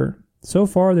Jesuit order. So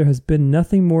far, there has been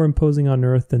nothing more imposing on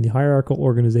earth than the hierarchical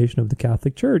organization of the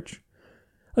Catholic Church.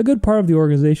 A good part of the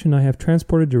organization I have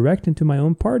transported direct into my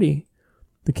own party.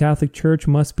 The Catholic Church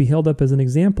must be held up as an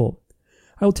example.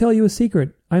 I will tell you a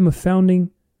secret. I am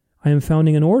founding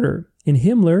an order. In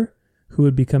Himmler, who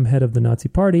would become head of the Nazi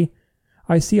Party,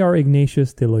 I see our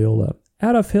Ignatius de Loyola.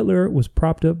 Adolf Hitler was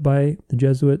propped up by the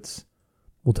Jesuits.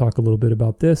 We'll talk a little bit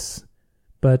about this,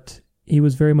 but he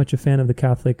was very much a fan of the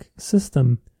Catholic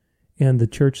system and the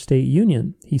church-state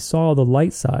union. He saw the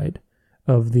light side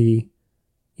of the,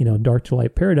 dark to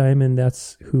light paradigm, and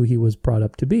that's who he was brought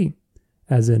up to be,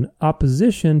 as an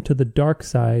opposition to the dark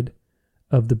side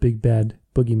of the big bad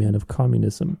boogeyman of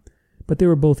communism. But they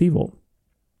were both evil.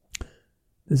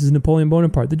 This is Napoleon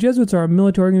Bonaparte. The Jesuits are a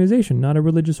military organization, not a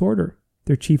religious order.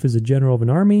 Their chief is a general of an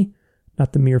army,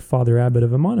 not the mere father abbot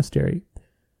of a monastery.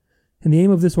 And the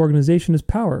aim of this organization is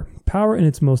power. Power in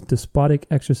its most despotic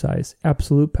exercise,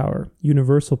 absolute power,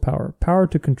 universal power, power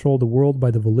to control the world by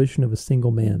the volition of a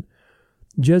single man.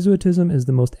 Jesuitism is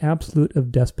the most absolute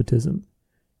of despotism,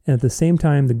 and at the same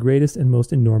time the greatest and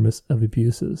most enormous of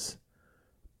abuses.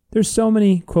 There's so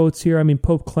many quotes here.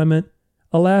 Pope Clement,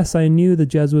 alas, I knew the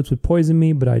Jesuits would poison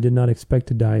me, but I did not expect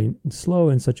to die slow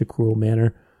in such a cruel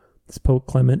manner. It's Pope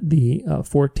Clement the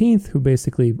 14th, who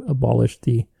basically abolished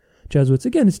the Jesuits.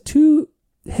 Again, it's two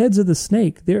heads of the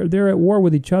snake. They're at war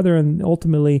with each other, and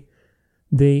ultimately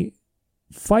they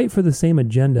fight for the same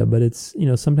agenda, but it's,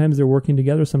 sometimes they're working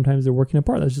together, sometimes they're working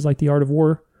apart. That's just like the art of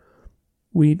war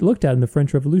we looked at in the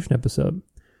French Revolution episode.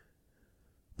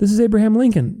 This is Abraham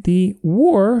Lincoln. The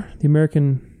war, the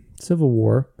American Civil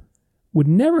War, would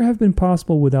never have been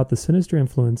possible without the sinister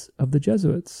influence of the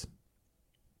Jesuits.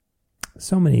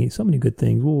 So many good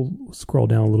things. We'll scroll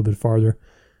down a little bit farther.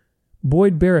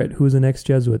 Boyd Barrett, who is an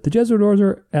ex-Jesuit. The Jesuit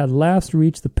order at last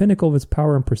reached the pinnacle of its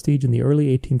power and prestige in the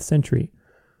early 18th century.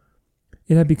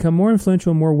 It had become more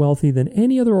influential and more wealthy than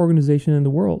any other organization in the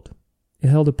world. It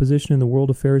held a position in the world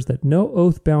affairs that no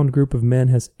oath-bound group of men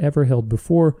has ever held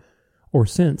before or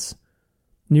since.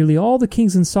 Nearly all the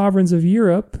kings and sovereigns of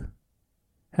Europe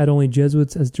had only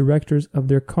Jesuits as directors of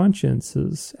their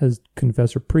consciences, as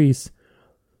confessor priests,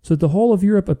 so that the whole of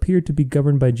Europe appeared to be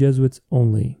governed by Jesuits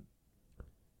only.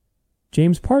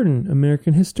 James Parton,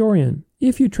 American historian.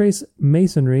 If you trace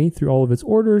Masonry through all of its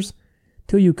orders,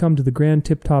 till you come to the grand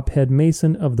tip-top head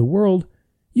Mason of the world,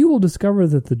 you will discover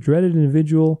that the dreaded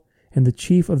individual and the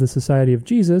chief of the Society of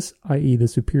Jesus, i.e. the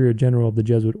superior general of the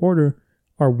Jesuit order,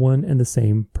 are one and the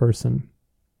same person.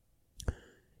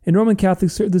 In Roman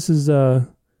Catholic, this is an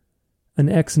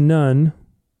ex-nun,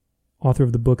 author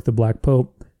of the book The Black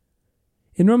Pope.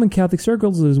 In Roman Catholic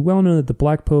circles, it is well known that the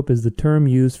Black Pope is the term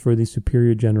used for the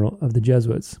superior general of the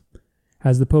Jesuits.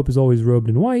 As the Pope is always robed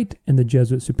in white and the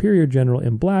Jesuit superior general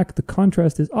in black, the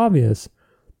contrast is obvious.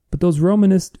 But those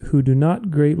Romanists who do not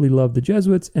greatly love the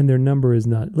Jesuits, and their number is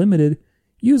not limited,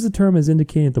 use the term as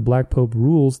indicating that the Black Pope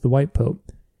rules the White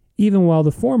Pope, even while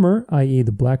the former, i.e.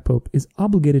 the Black Pope, is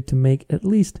obligated to make at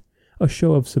least a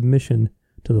show of submission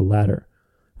to the latter.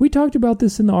 We talked about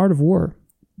this in The Art of War.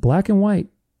 Black and white,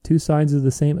 two sides of the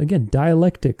same, again,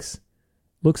 dialectics.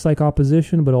 Looks like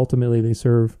opposition, but ultimately they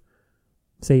serve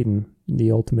Satan,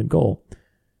 the ultimate goal.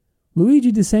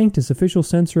 Luigi de Sanctis, official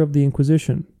censor of the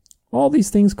Inquisition. All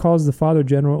these things caused the Father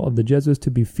General of the Jesuits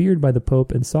to be feared by the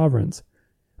Pope and sovereigns.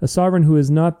 A sovereign who is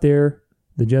not the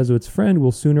Jesuits' friend,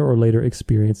 will sooner or later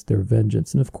experience their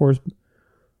vengeance. And of course,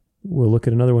 we'll look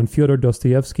at another one, Fyodor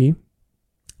Dostoevsky,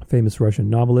 famous Russian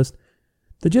novelist.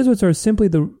 The Jesuits are simply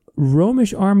the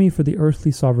Romish army for the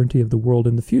earthly sovereignty of the world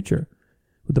in the future.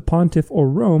 With the pontiff or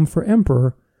Rome for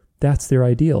emperor, that's their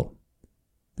ideal.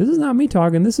 This is not me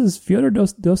talking. This is Fyodor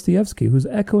Dostoevsky, who's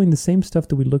echoing the same stuff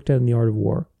that we looked at in The Art of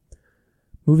War.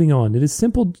 Moving on. It is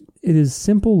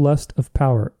simple lust of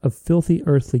power, of filthy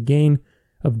earthly gain,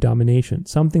 of domination,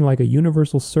 something like a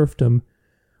universal serfdom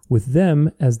with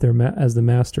them as the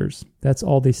masters. That's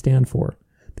all they stand for.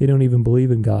 They don't even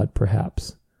believe in God,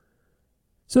 perhaps.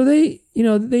 So they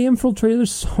infiltrate.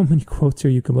 There's so many quotes here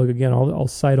you can look. Again, I'll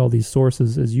cite all these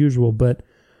sources as usual, but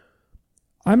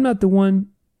I'm not the one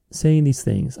saying these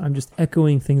things. I'm just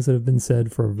echoing things that have been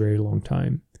said for a very long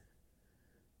time.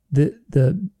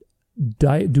 The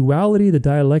duality, the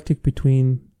dialectic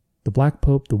between the Black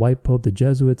Pope, the White Pope, the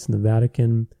Jesuits, and the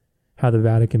Vatican, how the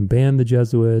Vatican banned the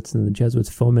Jesuits, and the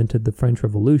Jesuits fomented the French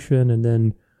Revolution, and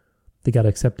then they got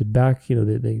accepted back.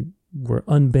 They were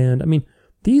unbanned. I mean,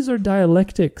 these are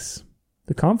dialectics.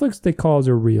 The conflicts they cause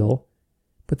are real,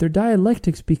 but they're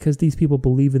dialectics because these people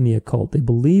believe in the occult. They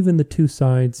believe in the two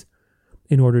sides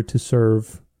in order to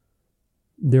serve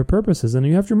their purposes. And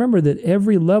you have to remember that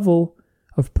every level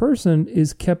of person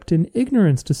is kept in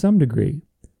ignorance to some degree.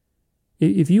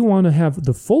 If you want to have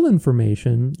the full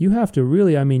information, you have to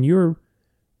really, you're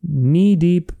knee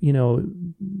deep,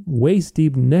 waist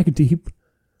deep, neck deep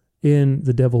in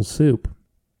the devil's soup.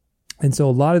 And so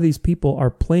a lot of these people are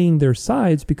playing their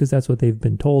sides because that's what they've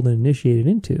been told and initiated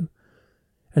into.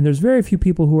 And there's very few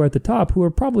people who are at the top who are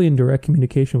probably in direct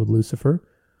communication with Lucifer,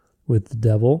 with the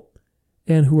devil,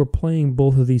 and who are playing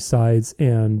both of these sides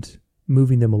and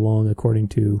moving them along according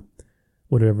to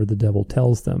whatever the devil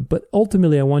tells them. But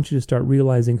ultimately, I want you to start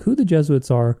realizing who the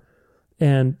Jesuits are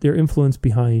and their influence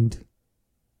behind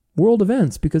world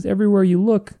events, because everywhere you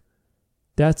look,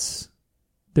 that's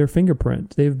their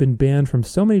fingerprint. They've been banned from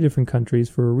so many different countries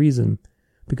for a reason,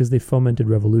 because they fomented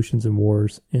revolutions and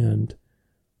wars and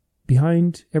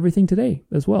behind everything today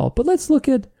as well. But let's look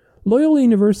at Loyola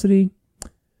University.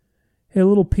 A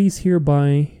little piece here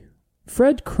by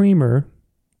Fred Kramer,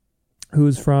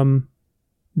 who's from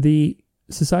the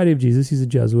Society of Jesus. He's a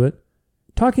Jesuit,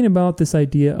 talking about this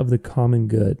idea of the common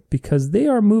good, because they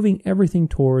are moving everything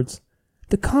towards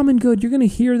the common good. You're going to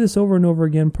hear this over and over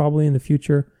again probably in the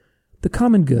future. The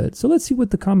common good. So let's see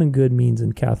what the common good means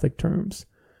in Catholic terms.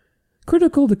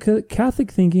 Critical to Catholic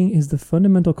thinking is the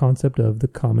fundamental concept of the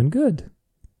common good.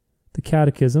 The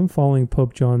Catechism, following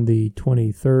Pope John the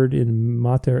 23rd in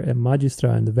Mater et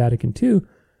Magistra in the Vatican II,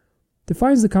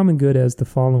 defines the common good as the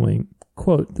following,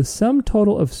 quote, the sum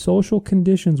total of social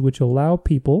conditions which allow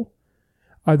people,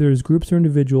 either as groups or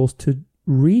individuals, to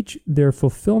reach their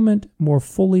fulfillment more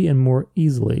fully and more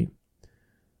easily.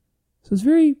 So it's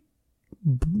very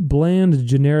bland,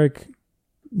 generic,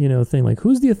 thing. Like,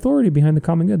 who's the authority behind the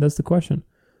common good? That's the question.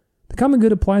 The common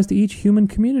good applies to each human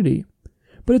community,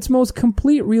 but its most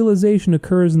complete realization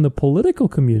occurs in the political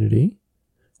community,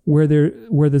 where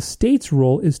the state's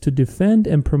role is to defend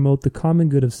and promote the common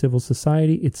good of civil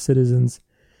society, its citizens,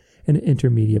 and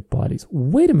intermediate bodies.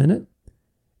 Wait a minute.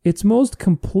 Its most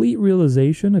complete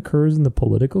realization occurs in the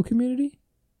political community?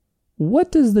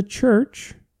 What does the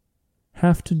church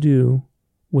have to do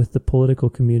with the political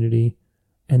community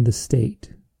and the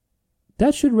state?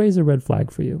 That should raise a red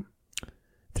flag for you.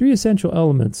 3 essential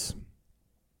elements.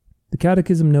 The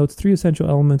Catechism notes 3 essential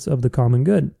elements of the common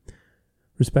good: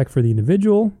 respect for the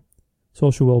individual,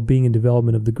 social well-being and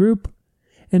development of the group,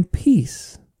 and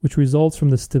peace, which results from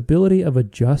the stability of a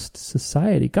just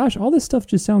society. Gosh, all this stuff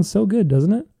just sounds so good,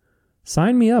 doesn't it?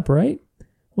 Sign me up, right?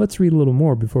 Let's read a little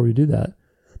more before we do that.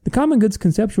 The common good's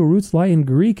conceptual roots lie in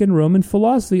Greek and Roman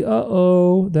philosophy.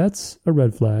 Uh-oh, that's a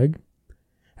red flag.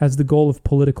 As the goal of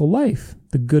political life,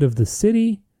 the good of the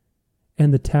city,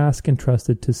 and the task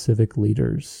entrusted to civic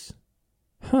leaders.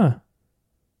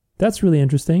 That's really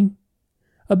interesting.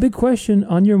 A big question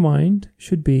on your mind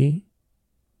should be,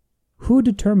 who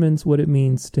determines what it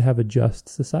means to have a just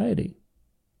society?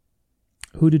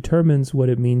 Who determines what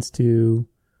it means to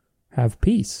have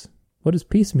peace? What does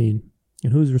peace mean?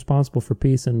 And who's responsible for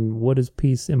peace? And what does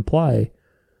peace imply?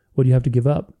 What do you have to give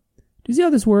up? Do you see how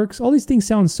this works? All these things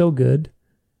sound so good,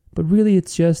 but really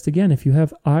it's just, again, if you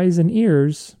have eyes and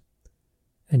ears,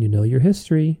 and you know your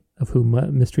history of who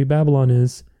Mystery Babylon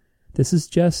is, this is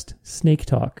just snake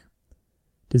talk,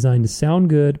 designed to sound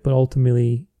good, but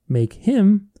ultimately make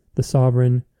him the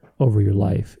sovereign over your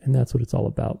life. And that's what it's all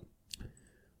about.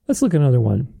 Let's look at another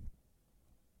one.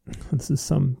 This is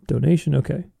some donation.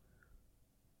 Okay.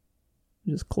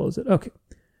 Just close it. Okay.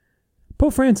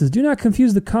 Pope Francis, do not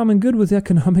confuse the common good with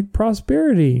economic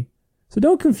prosperity. So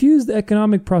don't confuse the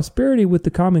economic prosperity with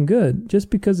the common good. Just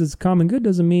because it's common good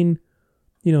doesn't mean,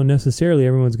 necessarily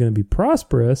everyone's going to be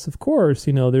prosperous. Of course,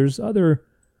 there's other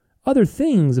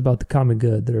things about the common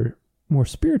good that are more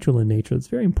spiritual in nature. That's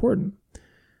very important.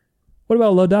 What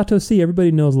about Laudato Si?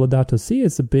 Everybody knows Laudato Si.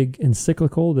 It's a big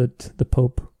encyclical that the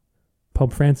Pope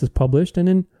Francis published. And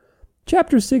in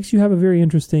chapter 6, you have a very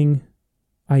interesting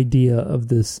idea of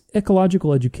this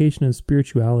ecological education and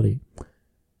spirituality.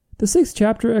 The 6th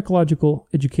chapter, Ecological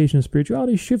Education and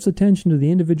Spirituality, shifts attention to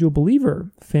the individual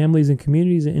believer, families, and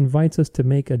communities, and invites us to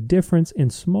make a difference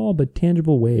in small but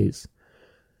tangible ways.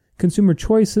 Consumer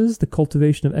choices, the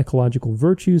cultivation of ecological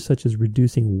virtues such as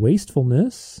reducing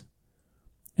wastefulness,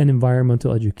 and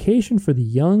environmental education for the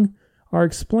young are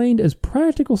explained as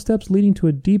practical steps leading to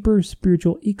a deeper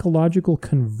spiritual ecological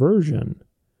conversion,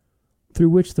 through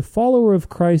which the follower of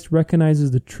Christ recognizes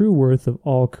the true worth of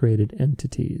all created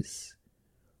entities.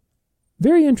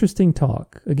 Very interesting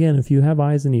talk. Again, if you have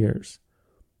eyes and ears.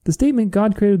 The statement,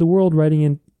 God created the world, writing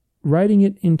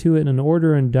it into it in an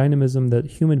order and dynamism that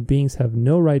human beings have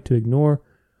no right to ignore,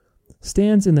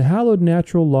 stands in the hallowed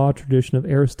natural law tradition of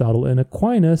Aristotle and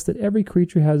Aquinas that every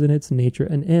creature has in its nature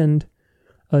an end,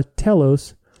 a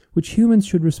telos, which humans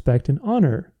should respect and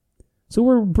honor. So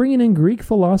we're bringing in Greek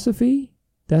philosophy.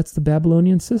 That's the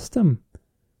Babylonian system.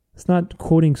 It's not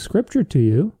quoting scripture to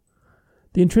you.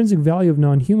 The intrinsic value of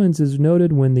non-humans is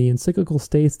noted when the encyclical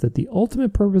states that the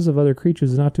ultimate purpose of other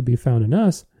creatures is not to be found in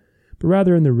us, but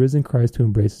rather in the risen Christ who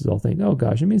embraces all things. Oh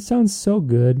gosh, I mean, it sounds so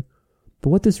good,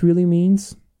 but what this really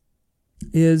means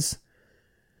is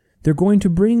they're going to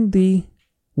bring the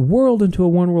world into a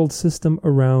one-world system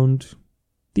around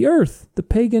the earth, the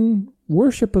pagan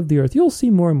worship of the earth. You'll see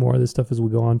more and more of this stuff as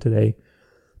we go on today.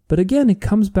 But again, it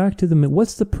comes back to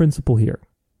what's the principle here?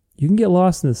 You can get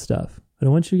lost in this stuff. I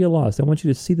don't want you to get lost. I want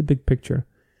you to see the big picture.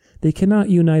 They cannot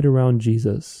unite around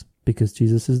Jesus because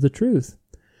Jesus is the truth.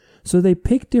 So they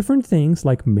pick different things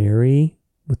like Mary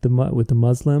with the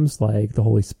Muslims, like the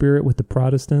Holy Spirit with the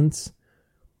Protestants,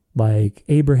 like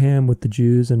Abraham with the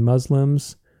Jews and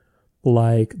Muslims,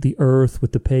 like the earth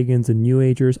with the pagans and New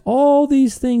Agers. All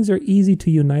these things are easy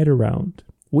to unite around.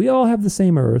 We all have the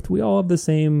same earth. We all have the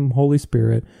same Holy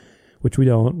Spirit, which we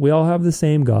don't. We all have the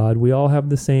same God. We all have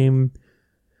the same,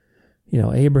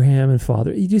 Abraham and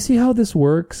Father. Do you see how this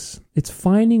works? It's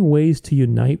finding ways to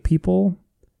unite people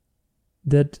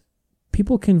that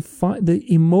people can find, that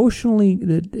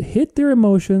hit their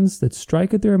emotions, that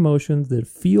strike at their emotions, that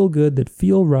feel good, that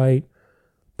feel right,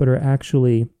 but are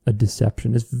actually a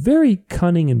deception. It's very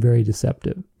cunning and very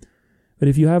deceptive. But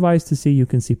if you have eyes to see, you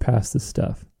can see past this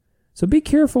stuff. So be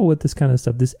careful with this kind of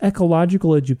stuff, this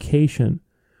ecological education.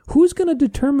 Who's going to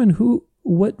determine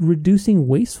what reducing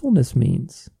wastefulness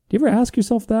means? Do you ever ask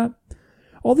yourself that?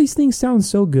 All these things sound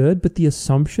so good, but the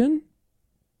assumption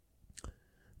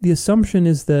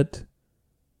is that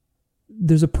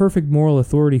there's a perfect moral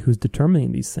authority who's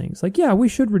determining these things. Like, yeah, we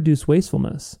should reduce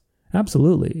wastefulness.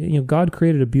 Absolutely. God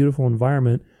created a beautiful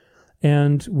environment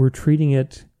and we're treating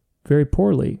it very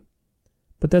poorly.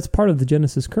 But that's part of the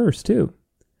Genesis curse too.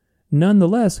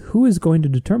 Nonetheless, who is going to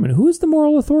determine? Who is the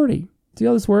moral authority? See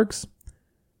how this works?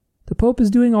 The Pope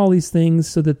is doing all these things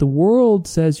so that the world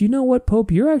says, you know what,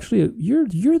 Pope, you're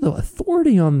the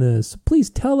authority on this. Please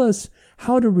tell us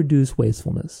how to reduce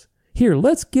wastefulness. Here,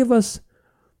 let's give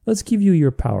you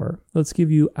your power. Let's give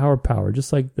you our power.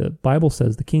 Just like the Bible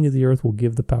says, the king of the earth will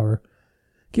give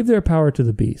their power to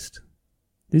the beast.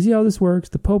 Do you see how this works?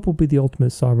 The Pope will be the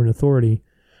ultimate sovereign authority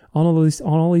on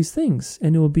all these things.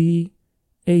 And it will be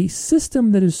a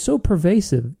system that is so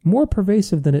pervasive, more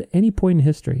pervasive than at any point in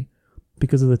history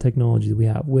because of the technology that we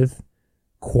have with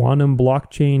quantum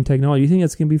blockchain technology. You think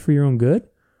that's going to be for your own good?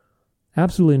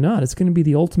 Absolutely not. It's going to be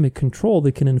the ultimate control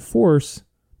that can enforce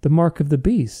the mark of the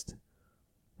beast.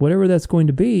 Whatever that's going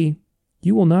to be,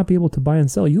 you will not be able to buy and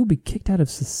sell. You will be kicked out of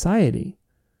society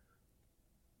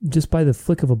just by the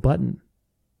flick of a button.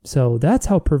 So that's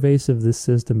how pervasive this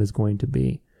system is going to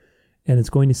be. And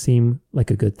it's going to seem like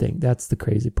a good thing. That's the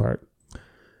crazy part.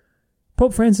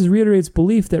 Pope Francis reiterates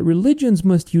belief that religions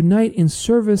must unite in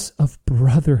service of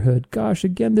brotherhood. Gosh,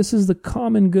 again, this is the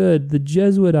common good, the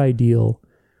Jesuit ideal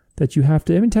that you have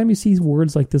to, every time you see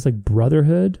words like this, like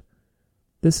brotherhood,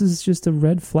 this is just a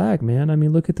red flag, man. I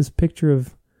mean, look at this picture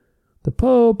of the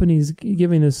Pope, and he's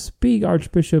giving a speak.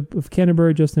 Archbishop of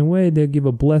Canterbury, Justin Wade, they'll give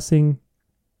a blessing.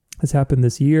 Has happened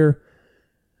this year,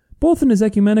 both in his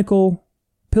ecumenical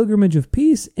pilgrimage of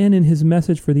peace and in his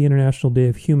message for the International Day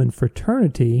of Human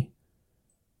Fraternity.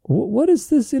 What is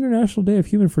this International Day of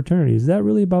Human Fraternity? Is that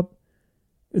really about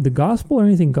the gospel or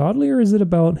anything godly, or is it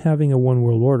about having a one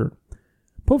world order?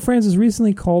 Pope Francis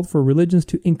recently called for religions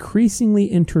to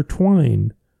increasingly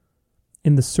intertwine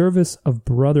in the service of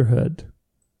brotherhood.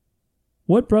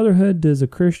 What brotherhood does a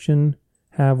Christian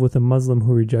have with a Muslim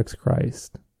who rejects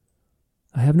Christ?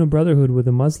 I have no brotherhood with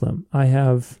a Muslim. I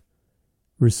have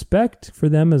respect for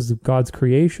them as God's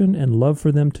creation and love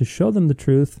for them to show them the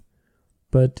truth,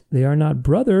 but they are not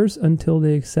brothers until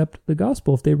they accept the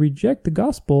gospel. If they reject the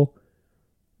gospel,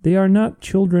 they are not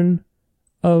children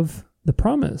of the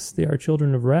promise. They are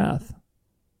children of wrath.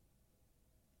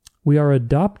 We are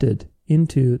adopted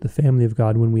into the family of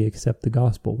God when we accept the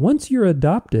gospel. Once you're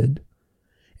adopted,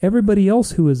 everybody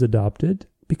else who is adopted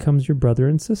becomes your brother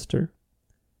and sister.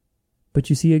 But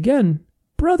you see again,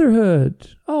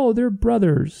 brotherhood. Oh, they're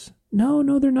brothers.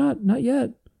 No, they're not. Not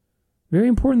yet. Very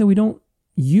important that we don't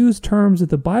use terms that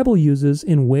the Bible uses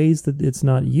in ways that it's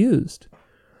not used.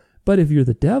 But if you're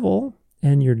the devil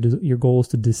and your goal is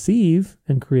to deceive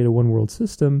and create a one-world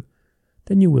system,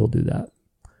 then you will do that.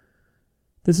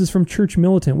 This is from Church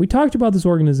Militant. We talked about this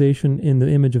organization in the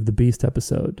Image of the Beast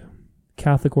episode.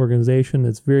 Catholic organization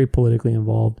that's very politically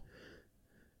involved.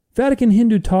 Vatican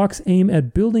Hindu talks aim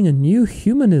at building a new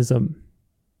humanism.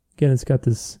 Again, it's got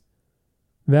this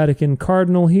Vatican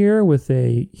cardinal here with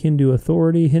a Hindu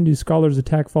authority. Hindu scholars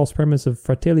attack false premise of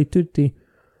Fratelli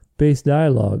Tutti-based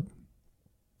dialogue.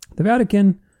 The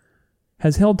Vatican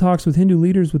has held talks with Hindu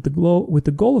leaders with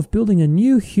the goal of building a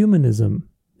new humanism.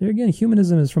 There again,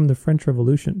 humanism is from the French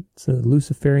Revolution. It's a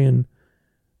Luciferian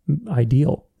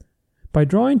ideal. By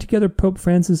drawing together Pope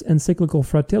Francis' encyclical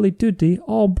Fratelli Tutti,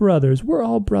 all brothers, we're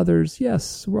all brothers.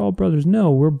 Yes, we're all brothers.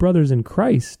 No, we're brothers in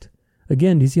Christ.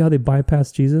 Again, do you see how they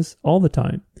bypass Jesus? All the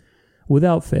time,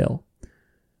 without fail.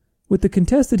 With the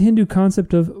contested Hindu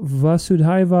concept of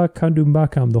Vasudhaiva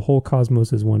Kutumbakam, the whole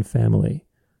cosmos is one family.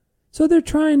 So they're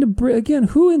trying to again,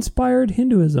 who inspired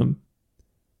Hinduism?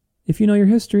 If you know your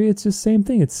history, it's the same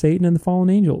thing. It's Satan and the fallen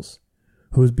angels.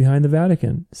 Who's behind the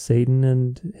Vatican? Satan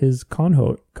and his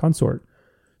consort.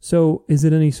 So is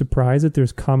it any surprise that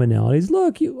there's commonalities?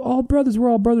 Look, we're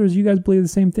all brothers. You guys believe the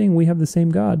same thing. We have the same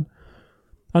God.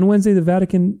 On Wednesday, the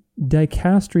Vatican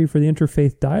Dicastery for the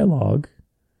Interfaith Dialogue,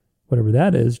 whatever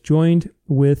that is, joined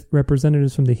with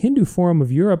representatives from the Hindu Forum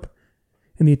of Europe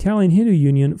and the Italian Hindu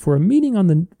Union for a meeting on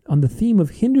the theme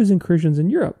of Hindus and Christians in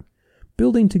Europe,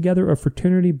 building together a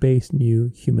fraternity-based new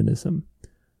humanism.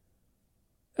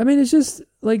 I mean, it's just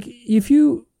like, if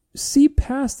you see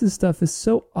past this stuff, it's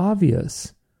so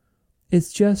obvious.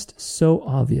 It's just so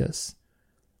obvious.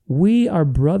 We are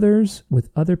brothers with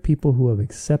other people who have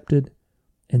accepted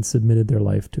and submitted their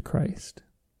life to Christ.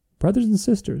 Brothers and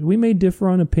sisters. We may differ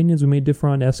on opinions. We may differ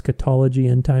on eschatology,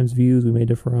 end times views. We may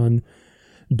differ on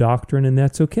doctrine, and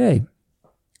that's okay.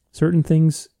 Certain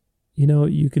things,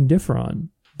 you can differ on.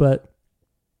 But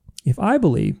if I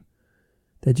believe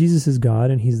that Jesus is God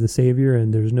and he's the Savior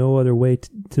and there's no other way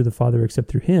to the Father except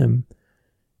through him,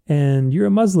 and you're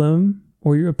a Muslim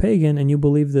or you're a pagan and you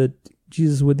believe that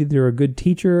Jesus was either a good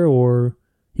teacher or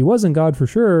he wasn't God for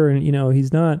sure, and he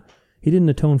didn't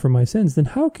atone for my sins, then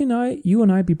how can you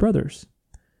and I be brothers?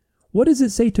 What does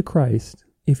it say to Christ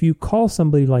if you call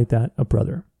somebody like that a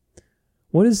brother?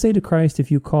 What does it say to Christ if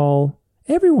you call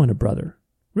everyone a brother?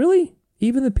 Really?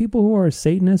 Even the people who are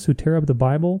Satanists who tear up the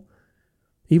Bible?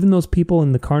 Even those people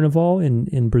in the carnival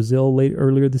in Brazil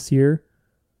earlier this year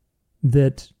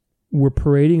that were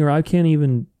parading, or I can't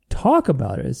even talk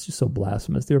about it. It's just so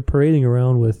blasphemous. They were parading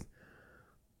around with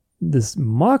this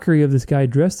mockery of this guy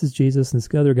dressed as Jesus and this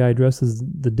other guy dressed as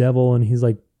the devil, and he's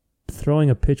like throwing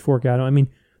a pitchfork at him. I mean,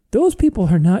 those people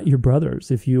are not your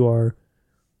brothers if you are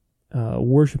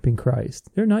worshiping Christ.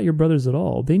 They're not your brothers at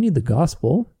all. They need the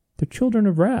gospel. They're children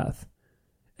of wrath.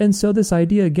 And so this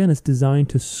idea, again, is designed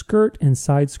to skirt and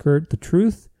side-skirt the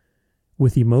truth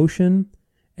with emotion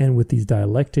and with these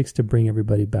dialectics to bring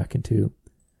everybody back into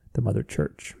the mother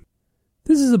church.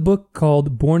 This is a book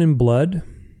called Born in Blood,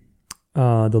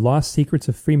 The Lost Secrets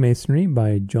of Freemasonry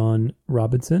by John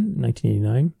Robinson,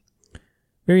 1989.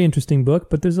 Very interesting book,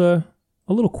 but there's a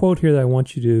little quote here that I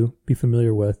want you to be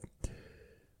familiar with.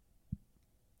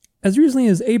 As recently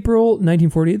as April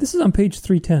 1948, this is on page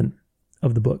 310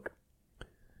 of the book.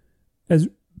 As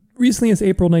recently as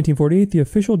April 1948, the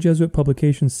official Jesuit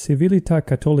publication Civiltà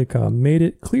Cattolica made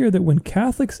it clear that when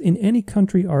Catholics in any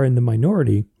country are in the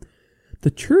minority,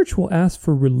 the Church will ask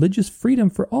for religious freedom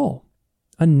for all.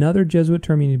 Another Jesuit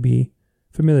term you need to be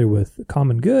familiar with. The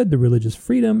common good, the religious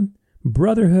freedom,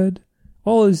 brotherhood,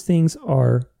 all these things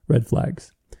are red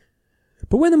flags.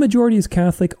 But when the majority is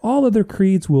Catholic, all other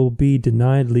creeds will be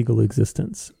denied legal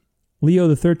existence.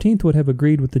 Leo XIII would have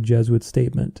agreed with the Jesuit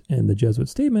statement, and the Jesuit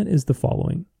statement is the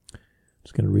following. I'm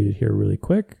just going to read it here really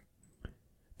quick.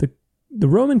 The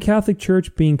Roman Catholic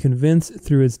Church, being convinced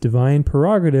through its divine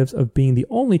prerogatives of being the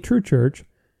only true church,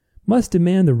 must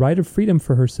demand the right of freedom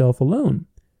for herself alone,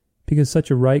 because such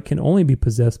a right can only be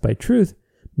possessed by truth,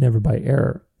 never by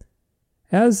error.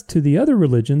 As to the other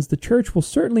religions, the Church will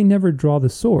certainly never draw the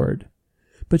sword,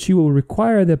 but she will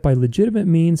require that by legitimate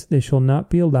means they shall not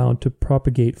be allowed to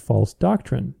propagate false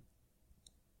doctrine.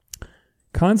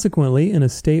 Consequently, in a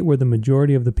state where the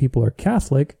majority of the people are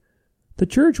Catholic, the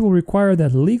Church will require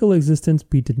that legal existence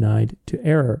be denied to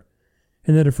error,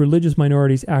 and that if religious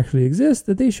minorities actually exist,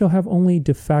 that they shall have only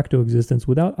de facto existence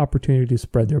without opportunity to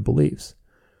spread their beliefs.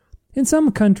 In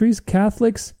some countries,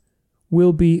 Catholics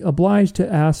will be obliged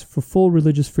to ask for full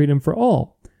religious freedom for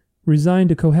all, resigned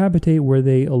to cohabitate where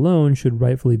they alone should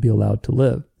rightfully be allowed to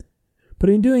live. But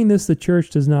in doing this, the Church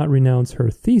does not renounce her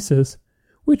thesis,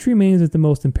 which remains as the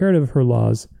most imperative of her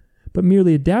laws, but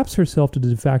merely adapts herself to the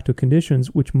de facto conditions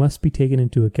which must be taken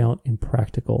into account in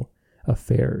practical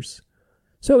affairs.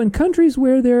 So in countries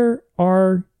where there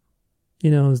are,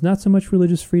 there's not so much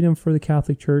religious freedom for the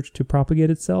Catholic Church to propagate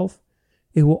itself,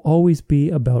 it will always be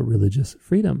about religious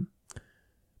freedom.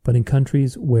 But in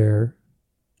countries where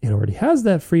it already has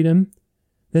that freedom,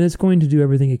 then it's going to do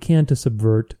everything it can to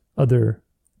subvert other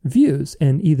views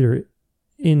and either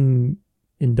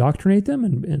indoctrinate them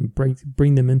and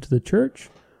bring them into the church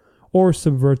or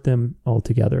subvert them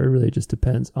altogether. It really just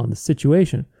depends on the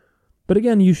situation. But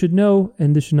again, you should know,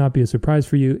 and this should not be a surprise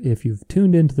for you if you've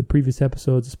tuned into the previous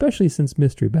episodes, especially since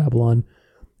Mystery Babylon,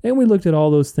 And we looked at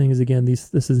all those things again.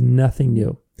 This is nothing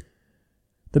new.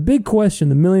 The big question,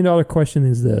 the $1 million question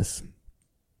is this: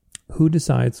 who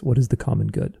decides what is the common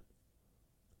good?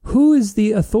 Who is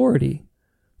the authority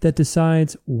that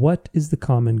decides what is the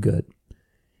common good?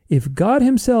 If God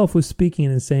himself was speaking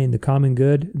and saying the common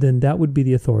good, then that would be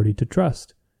the authority to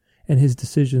trust, and his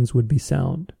decisions would be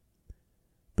sound.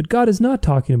 But God is not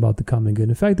talking about the common good.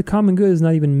 In fact, the common good is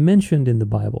not even mentioned in the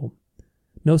Bible.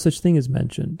 No such thing is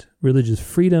mentioned. Religious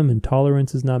freedom and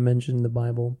tolerance is not mentioned in the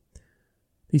Bible.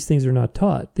 These things are not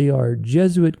taught. They are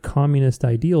Jesuit communist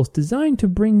ideals designed to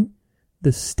bring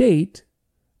the state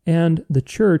and the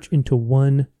church into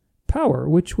one power,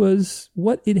 which was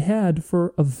what it had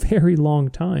for a very long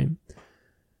time.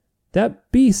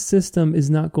 That beast system is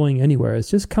not going anywhere. It's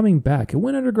just coming back. It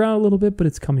went underground a little bit, but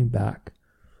it's coming back.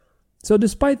 So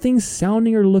despite things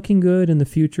sounding or looking good in the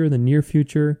future, the near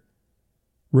future,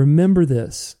 remember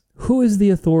this: who is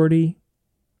the authority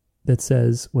that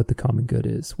says what the common good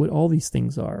is, what all these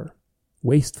things are?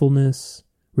 Wastefulness,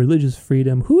 religious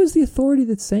freedom. Who is the authority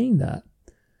that's saying that?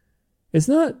 It's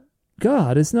not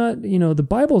God. It's not, the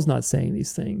Bible's not saying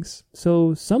these things.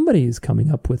 So somebody is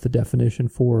coming up with a definition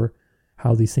for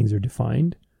how these things are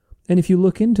defined. And if you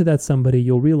look into that somebody,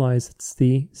 you'll realize it's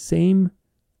the same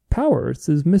power. It's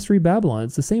this mystery Babylon.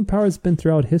 It's the same power that's been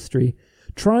throughout history,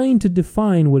 trying to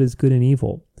define what is good and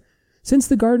evil. Since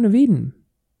the Garden of Eden,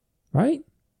 right?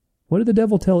 What did the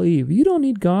devil tell Eve? You don't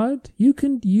need God. You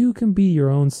can be your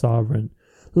own sovereign.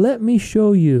 Let me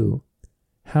show you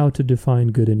how to define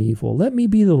good and evil. Let me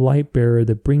be the light bearer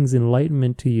that brings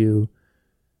enlightenment to you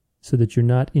so that you're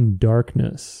not in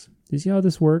darkness. Do you see how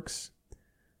this works?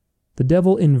 The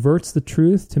devil inverts the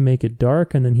truth to make it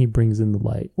dark, and then he brings in the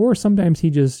light. Or sometimes he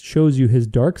just shows you his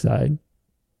dark side,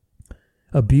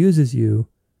 abuses you,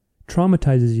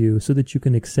 traumatizes you so that you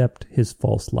can accept his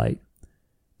false light.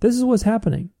 This is what's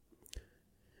happening.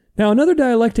 Now, another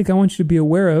dialectic I want you to be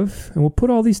aware of, and we'll put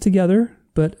all these together,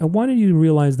 but I wanted you to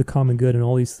realize the common good and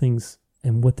all these things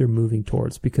and what they're moving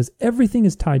towards, because everything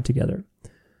is tied together.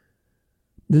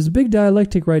 There's a big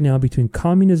dialectic right now between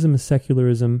communism and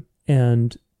secularism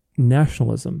and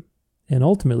nationalism, and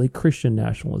ultimately Christian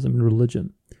nationalism and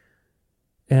religion.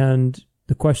 And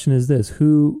the question is this: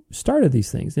 who started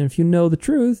these things? And if you know the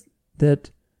truth,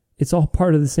 that it's all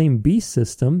part of the same beast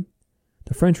system,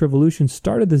 the French Revolution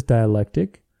started this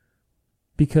dialectic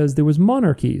because there was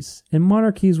monarchies, and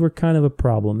monarchies were kind of a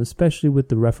problem, especially with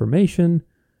the Reformation.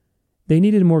 They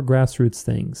needed more grassroots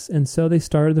things, and so they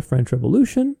started the French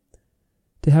Revolution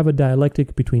to have a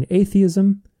dialectic between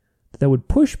atheism that would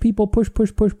push people,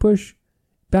 push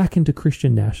back into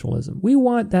Christian nationalism. We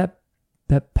want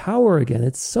that power again.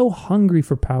 It's so hungry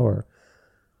for power.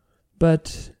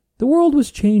 But the world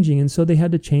was changing, and so they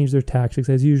had to change their tactics.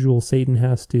 As usual, Satan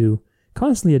has to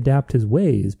constantly adapt his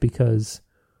ways because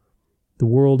the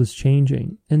world is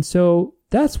changing. And so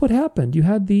that's what happened. You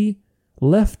had the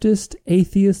leftist,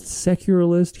 atheist,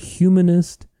 secularist,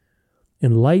 humanist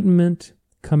enlightenment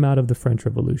come out of the French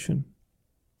Revolution.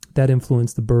 That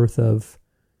influenced the birth of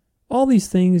all these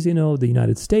things, the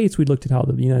United States. We looked at how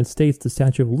the United States, the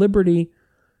Statue of Liberty,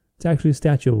 it's actually a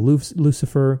statue of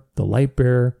Lucifer, the light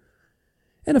bearer.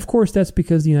 And of course, that's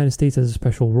because the United States has a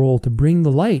special role to bring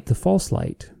the light, the false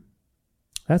light.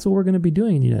 That's what we're going to be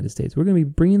doing in the United States. We're going to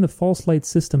be bringing the false light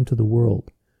system to the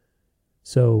world.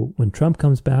 So when Trump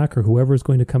comes back, or whoever is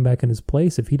going to come back in his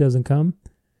place, if he doesn't come,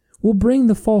 we'll bring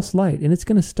the false light. And it's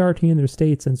going to start here in the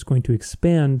States, and it's going to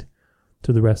expand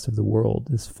to the rest of the world,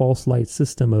 this false light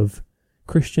system of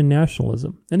Christian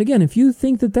nationalism. And again, if you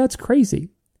think that that's crazy,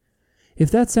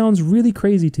 if that sounds really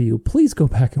crazy to you, please go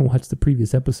back and watch the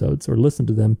previous episodes or listen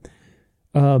to them,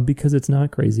 because it's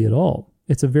not crazy at all.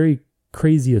 It's a very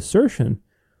crazy assertion,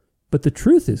 but the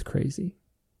truth is crazy.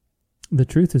 The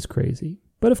truth is crazy.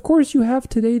 But of course, you have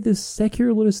today this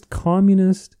secularist,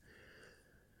 communist,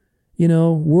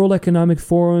 World Economic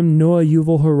Forum, Noah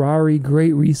Yuval Harari,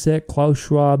 Great Reset, Klaus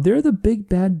Schwab. They're the big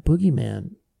bad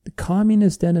boogeyman, the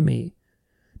communist enemy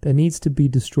that needs to be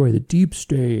destroyed, the deep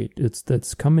state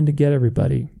that's coming to get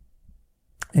everybody.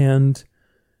 And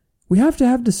we have to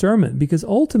have discernment, because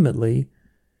ultimately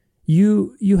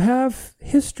you have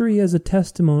history as a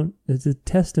testimony, as a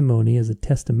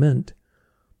testament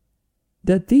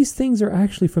that these things are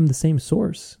actually from the same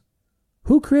source.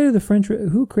 Who created the French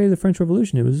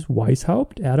Revolution? It was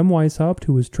Weishaupt, Adam Weishaupt,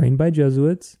 who was trained by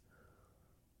Jesuits.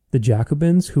 The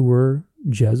Jacobins, who were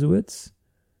Jesuits.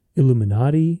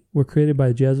 Illuminati were created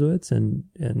by Jesuits, and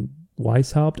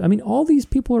Weishaupt. I mean, all these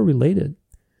people are related.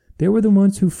 They were the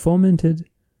ones who fomented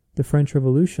the French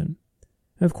Revolution.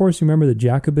 And of course, you remember the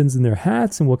Jacobins and their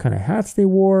hats and what kind of hats they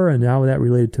wore, and how that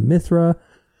related to Mithra.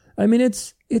 I mean,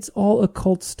 it's all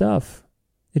occult stuff.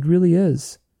 It really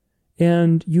is.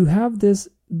 And you have this,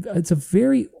 it's a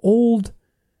very old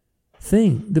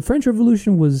thing. The French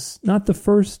Revolution was not the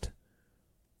first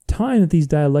time that these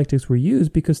dialectics were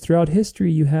used, because throughout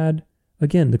history you had,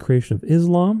 again, the creation of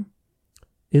Islam.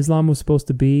 Islam was supposed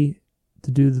to do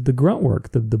the grunt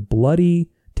work, the bloody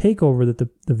takeover that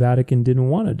the Vatican didn't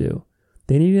want to do.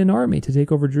 They needed an army to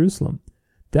take over Jerusalem.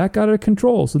 That got out of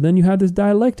control. So then you had this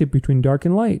dialectic between dark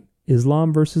and light,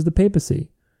 Islam versus the papacy.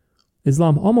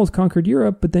 Islam almost conquered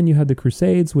Europe, but then you had the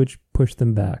Crusades, which pushed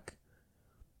them back.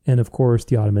 And of course,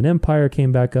 the Ottoman Empire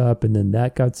came back up, and then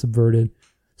that got subverted.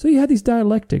 So you had these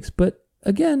dialectics, but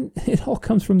again, it all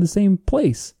comes from the same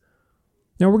place.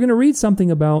 Now we're going to read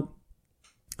something about,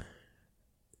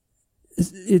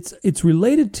 it's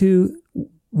related to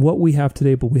what we have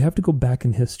today, but we have to go back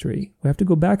in history. We have to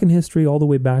go back in history all the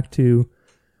way back to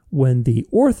when the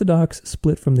Orthodox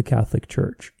split from the Catholic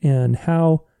Church, and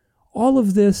how all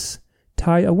of this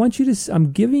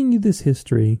I'm giving you this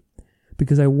history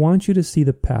because I want you to see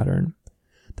the pattern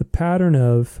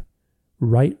of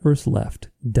right versus left,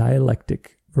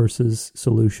 dialectic versus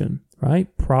solution,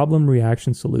 right? Problem,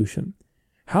 reaction, solution.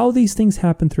 How these things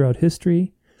happen throughout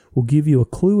history will give you a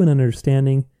clue and an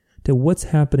understanding to what's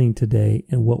happening today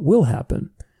and what will happen.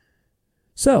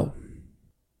 So,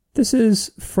 this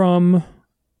is from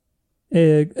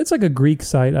it's like a Greek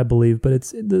site, I believe, but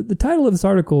it's the title of this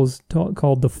article is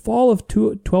called "The Fall of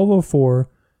 1204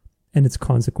 and Its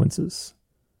Consequences."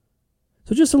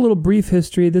 So just a little brief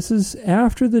history. This is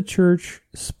after the church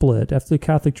split, after the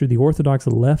Catholic Church, the Orthodox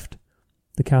left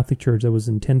the Catholic Church. That was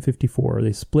in 1054.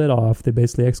 They split off. They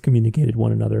basically excommunicated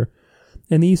one another.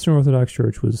 And the Eastern Orthodox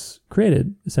Church was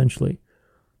created, essentially.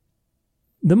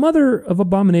 The mother of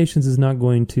abominations is not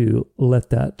going to let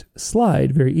that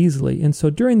slide very easily. And so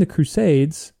during the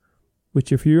Crusades,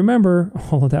 which if you remember,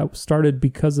 all of that started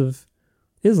because of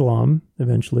Islam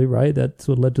eventually, right? That's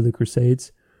what led to the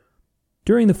Crusades.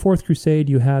 During the Fourth Crusade,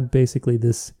 you had basically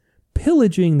this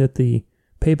pillaging that the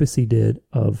papacy did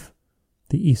of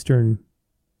the Eastern,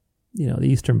 the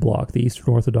Eastern Bloc, the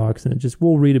Eastern Orthodox, and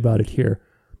we'll read about it here.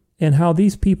 And how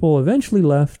these people eventually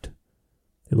left.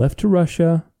 They left to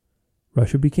Russia.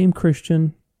 Russia became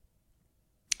Christian,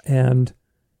 and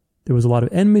there was a lot of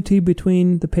enmity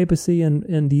between the papacy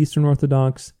and the Eastern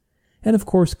Orthodox. And of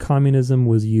course, communism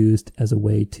was used as a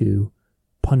way to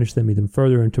punish them even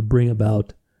further and to bring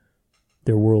about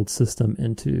their world system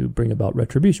and to bring about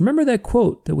retribution. Remember that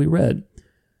quote that we read?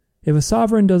 If a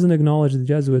sovereign doesn't acknowledge the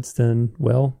Jesuits, then,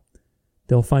 well,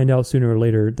 they'll find out sooner or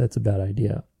later that's a bad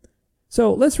idea.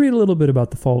 So let's read a little bit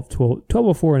about the fall of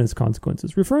 1204 and its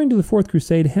consequences. Referring to the Fourth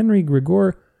Crusade, Henry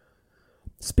Gregor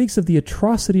speaks of the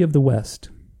atrocity of the West.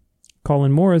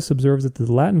 Colin Morris observes that the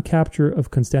Latin capture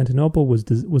of Constantinople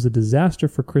was a disaster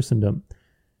for Christendom.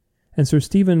 And Sir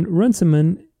Stephen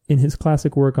Runciman, in his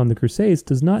classic work on the Crusades,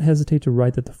 does not hesitate to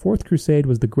write that the Fourth Crusade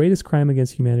was the greatest crime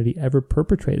against humanity ever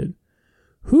perpetrated.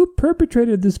 Who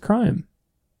perpetrated this crime?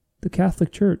 The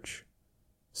Catholic Church.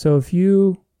 So if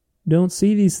you don't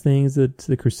see these things, that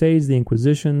the Crusades, the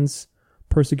Inquisitions,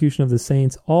 persecution of the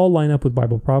saints, all line up with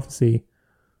Bible prophecy,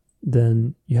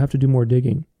 then you have to do more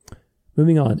digging.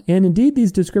 Moving on. And indeed,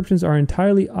 these descriptions are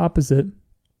entirely opposite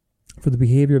for the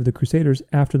behavior of the Crusaders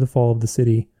after the fall of the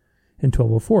city in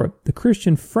 1204. The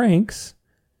Christian Franks,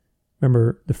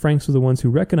 remember, the Franks were the ones who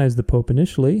recognized the Pope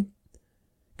initially,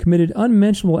 committed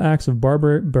unmentionable acts of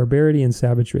barbarity and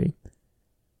savagery.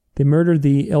 They murdered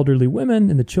the elderly women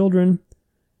and the children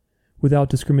without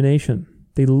discrimination.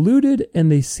 They looted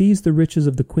and they seized the riches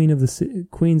of the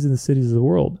queens in the cities of the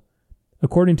world.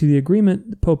 According to the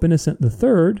agreement, Pope Innocent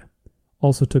III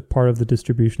also took part of the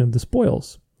distribution of the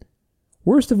spoils.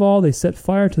 Worst of all, they set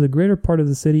fire to the greater part of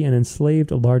the city and enslaved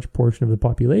a large portion of the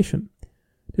population.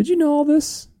 Did you know all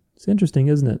this? It's interesting,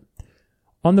 isn't it?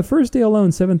 On the first day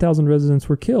alone, 7,000 residents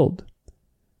were killed.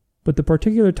 But the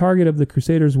particular target of the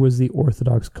Crusaders was the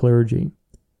Orthodox clergy.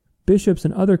 Bishops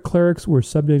and other clerics were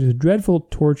subjected to dreadful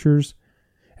tortures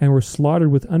and were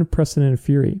slaughtered with unprecedented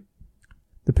fury.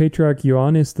 The Patriarch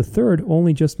Ioannis III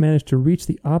only just managed to reach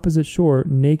the opposite shore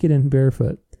naked and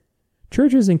barefoot.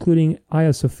 Churches, including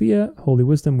Hagia Sophia, Holy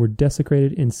Wisdom, were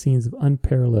desecrated in scenes of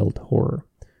unparalleled horror.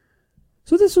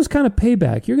 So this was kind of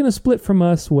payback. You're going to split from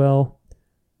us. Well,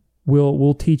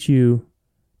 we'll teach you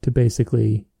to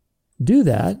basically do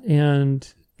that,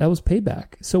 and that was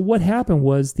payback. So what happened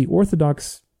was the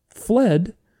Orthodox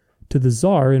fled to the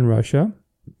Tsar in Russia.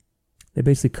 They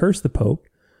basically cursed the Pope.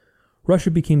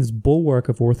 Russia became this bulwark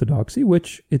of orthodoxy,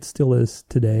 which it still is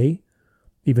today,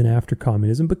 even after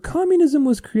communism. But communism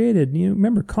was created.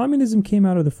 Remember, communism came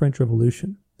out of the French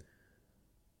Revolution.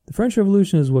 The French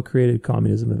Revolution is what created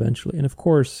communism eventually. And of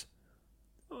course,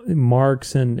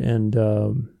 Marx and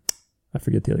I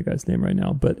forget the other guy's name right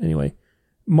now, but anyway,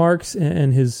 Marx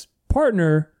and his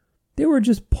partner, they were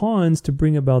just pawns to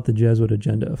bring about the Jesuit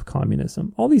agenda of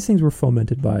communism. All these things were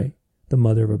fomented by the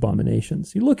mother of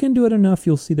abominations. You look into it enough,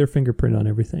 you'll see their fingerprint on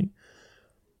everything.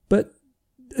 But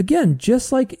again,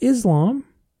 just like Islam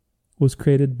was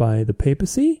created by the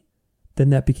papacy, then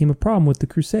that became a problem with the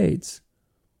Crusades.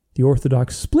 The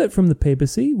Orthodox split from the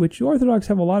papacy, which the Orthodox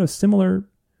have a lot of similar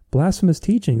blasphemous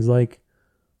teachings like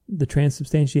the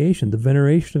transubstantiation, the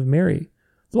veneration of Mary.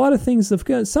 A lot of things,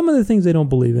 some of the things they don't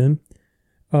believe in,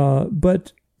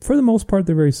 but for the most part,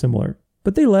 they're very similar.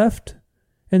 But they left,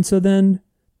 and so then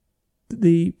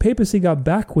the papacy got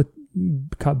back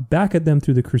at them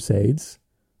through the Crusades.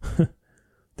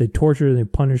 They tortured and they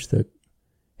punished the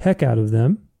heck out of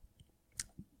them.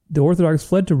 The Orthodox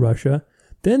fled to Russia.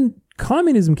 Then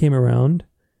communism came around,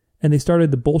 and they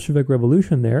started the Bolshevik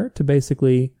Revolution there to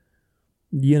basically,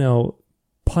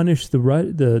 punish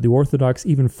the Orthodox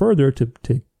even further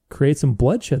to create some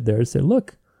bloodshed there. To say,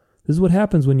 look, this is what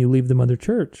happens when you leave the mother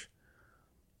church.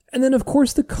 And then, of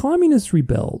course, the communists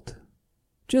rebelled.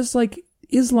 Just like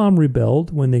Islam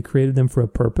rebelled when they created them for a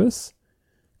purpose,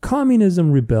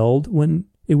 communism rebelled when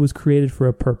it was created for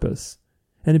a purpose.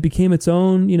 And it became its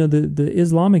own, the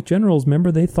Islamic generals,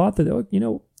 remember, they thought that,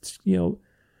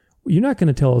 you're not going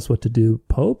to tell us what to do,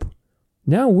 Pope.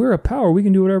 Now we're a power. We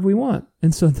can do whatever we want.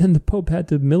 And so then the Pope had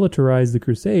to militarize the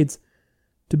Crusades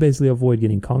to basically avoid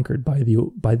getting conquered by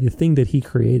the thing that he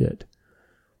created.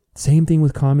 Same thing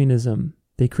with communism.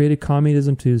 They created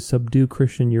communism to subdue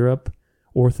Christian Europe,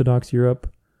 Orthodox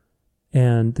Europe,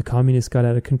 and the communists got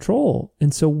out of control.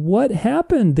 And so what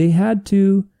happened? They had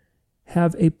to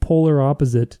have a polar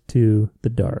opposite to the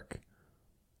dark,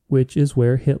 which is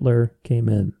where Hitler came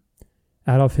in.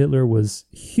 Adolf Hitler was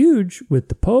huge with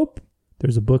the Pope.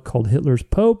 There's a book called Hitler's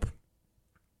Pope.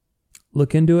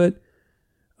 Look into it.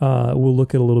 We'll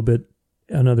look at a little bit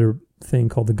another thing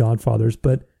called The Godfathers.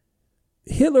 But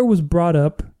Hitler was brought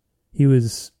up. He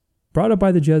was brought up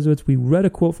by the Jesuits. We read a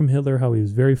quote from Hitler, how he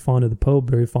was very fond of the Pope,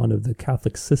 very fond of the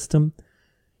Catholic system.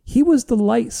 He was the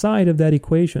light side of that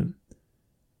equation.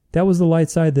 That was the light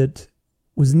side that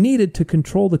was needed to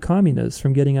control the communists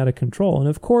from getting out of control. And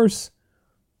of course,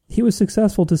 he was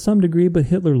successful to some degree, but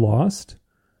Hitler lost.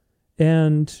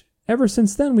 And ever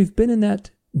since then, we've been in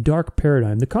that dark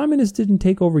paradigm. The communists didn't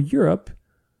take over Europe,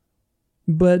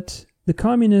 but the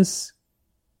communist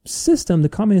system, the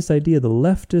communist idea, the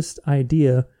leftist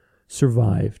idea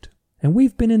survived. And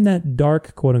we've been in that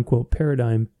dark, quote unquote,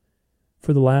 paradigm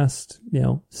for the last,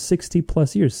 60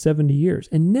 plus years, 70 years.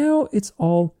 And now it's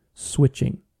all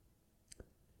switching.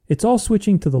 It's all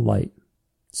switching to the light.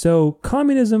 So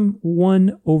communism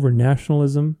won over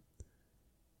nationalism,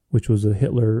 which was a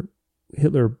Hitler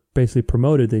basically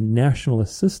promoted the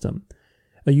nationalist system,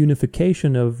 a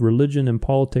unification of religion and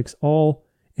politics all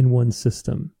in one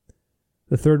system.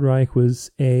 The Third Reich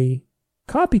was a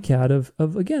copycat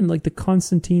of again, like the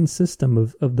Constantine system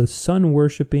of the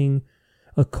sun-worshipping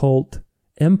occult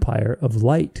empire of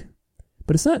light.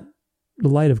 But it's not the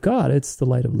light of God, it's the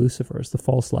light of Lucifer. It's the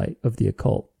false light of the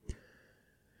occult.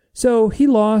 So he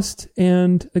lost,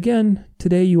 and again,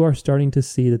 today you are starting to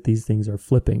see that these things are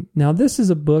flipping. Now, this is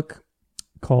a book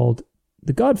called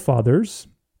The Godfathers,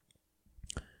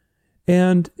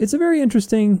 and it's a very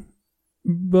interesting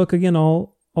book. Again,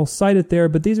 I'll cite it there,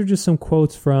 but these are just some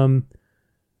quotes from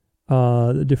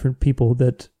the different people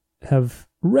that have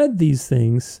read these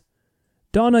things.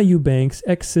 Donna Eubanks,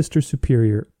 ex-Sister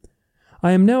Superior.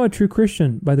 I am now a true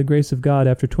Christian by the grace of God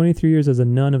after 23 years as a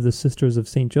nun of the Sisters of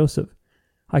St. Joseph.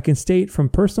 I can state from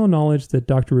personal knowledge that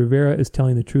Dr. Rivera is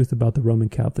telling the truth about the Roman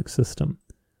Catholic system.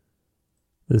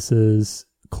 This is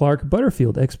Clark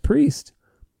Butterfield, ex-priest.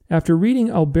 After reading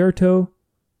Alberto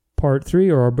Part 3,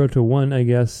 or Alberto 1, I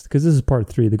guess, because this is Part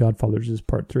 3, The Godfathers is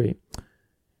Part 3.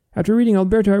 After reading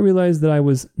Alberto, I realized that I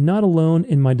was not alone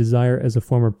in my desire as a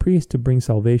former priest to bring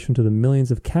salvation to the millions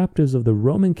of captives of the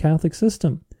Roman Catholic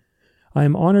system. I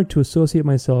am honored to associate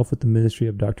myself with the ministry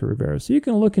of Dr. Rivera. So you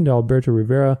can look into Alberto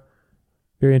Rivera,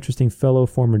 very interesting fellow,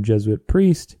 former Jesuit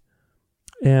priest,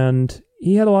 and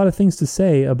he had a lot of things to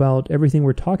say about everything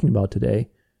we're talking about today.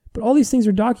 But all these things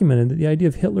are documented. The idea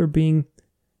of Hitler being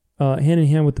hand in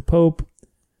hand with the Pope,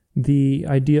 the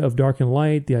idea of dark and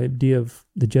light, the idea of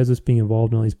the Jesuits being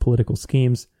involved in all these political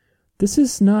schemes. This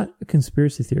is not a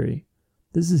conspiracy theory.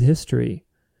 This is history.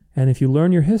 And if you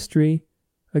learn your history,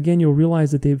 again, you'll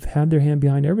realize that they've had their hand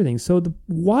behind everything. So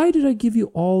why did I give you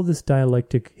all this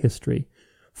dialectic history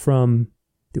from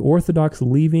the Orthodox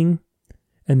leaving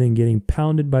and then getting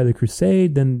pounded by the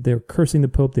crusade. Then they're cursing the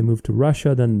Pope. They moved to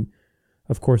Russia. Then,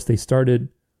 of course, they started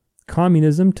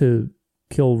communism to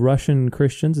kill Russian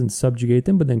Christians and subjugate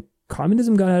them. But then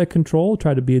communism got out of control,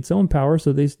 tried to be its own power.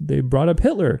 So they brought up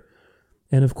Hitler.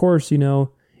 And of course,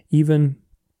 even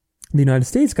the United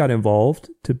States got involved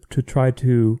to try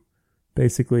to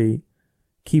basically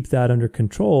keep that under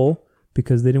control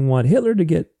because they didn't want Hitler to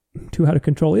get too out of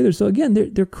control either. So again,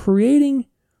 they're creating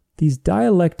these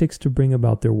dialectics to bring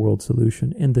about their world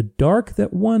solution. And the dark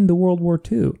that won the World War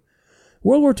II.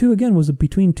 World War II, again, was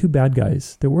between two bad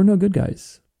guys. There were no good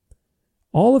guys.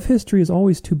 All of history is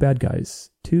always two bad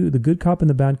guys. The good cop and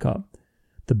the bad cop.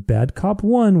 The bad cop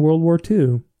won World War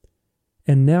II.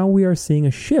 And now we are seeing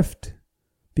a shift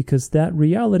because that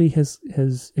reality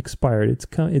has expired.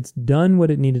 It's done what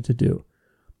it needed to do.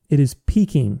 It is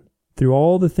peaking through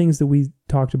all the things that we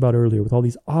talked about earlier, with all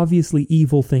these obviously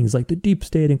evil things like the deep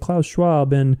state and Klaus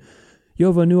Schwab and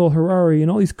Yuval Noah Harari and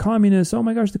all these communists. Oh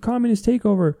my gosh, the communist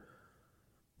takeover.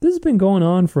 This has been going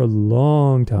on for a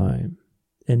long time.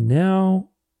 And now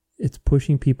it's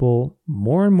pushing people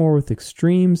more and more with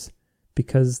extremes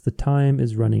because the time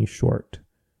is running short.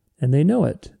 And they know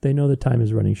it. They know the time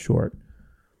is running short.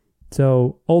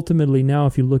 So ultimately now,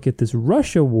 if you look at this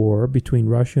Russia war between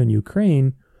Russia and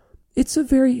Ukraine, it's a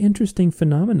very interesting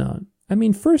phenomenon. I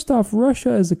mean, first off,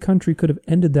 Russia as a country could have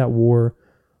ended that war,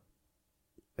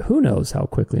 who knows how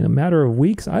quickly, in a matter of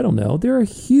weeks, I don't know. They're a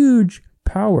huge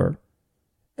power.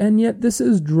 And yet this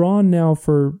is drawn now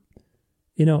for,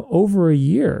 over a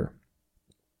year.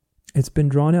 It's been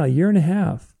drawn out, a year and a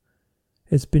half.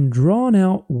 It's been drawn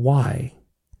out. Why?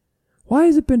 Why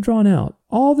has it been drawn out?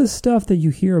 All this stuff that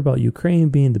you hear about Ukraine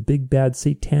being the big bad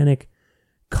satanic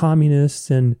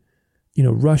communists and,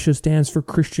 Russia stands for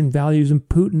Christian values and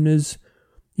Putin is,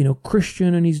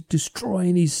 Christian and he's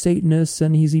destroying these Satanists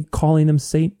and he's calling them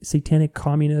satanic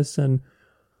communists and,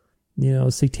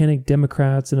 satanic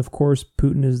Democrats. And of course,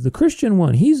 Putin is the Christian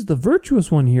one. He's the virtuous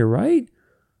one here, right?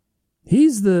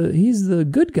 He's the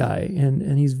good guy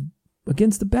and he's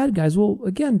against the bad guys. Well,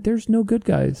 again, there's no good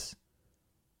guys.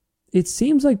 It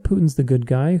seems like Putin's the good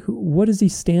guy. What does he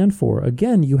stand for?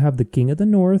 Again, you have the king of the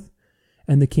north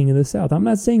and the king of the south. I'm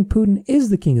not saying Putin is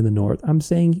the king of the north. I'm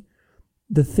saying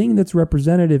the thing that's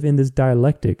representative in this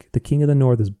dialectic, the king of the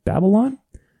north is Babylon,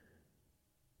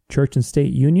 church and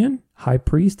state union, high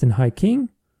priest and high king,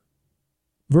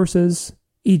 versus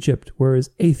Egypt, where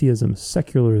is atheism,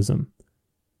 secularism.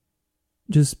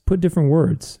 Just put different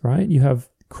words, right? You have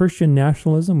Christian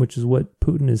nationalism, which is what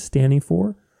Putin is standing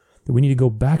for. That we need to go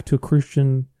back to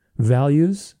Christian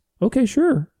values. Okay,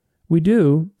 sure, we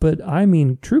do, but I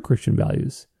mean true Christian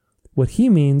values. What he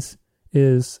means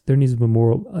is there needs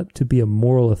to be a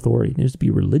moral authority. There needs to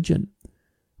be religion.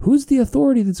 Who's the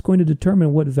authority that's going to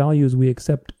determine what values we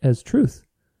accept as truth?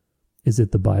 Is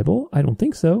it the Bible? I don't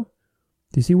think so.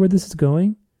 Do you see where this is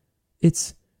going?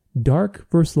 It's dark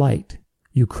versus light.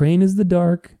 Ukraine is the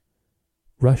dark,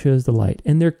 Russia is the light.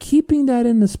 And they're keeping that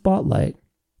in the spotlight.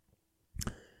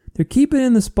 They're keeping it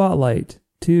in the spotlight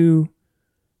to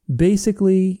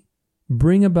basically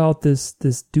bring about this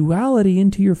duality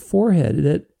into your forehead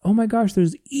that, oh my gosh,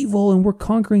 there's evil and we're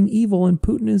conquering evil and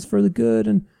Putin is for the good.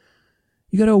 And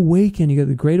you got to awaken. You got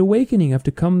the great awakening. You have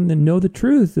to come and know the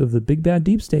truth of the big bad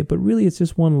deep state. But really, it's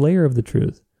just one layer of the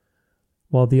truth,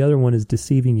 while the other one is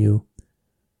deceiving you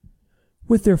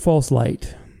with their false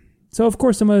light. So, of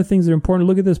course, some other things that are important.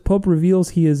 Look at this. Pope reveals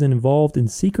he is involved in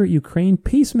secret Ukraine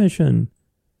peace mission.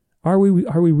 Are we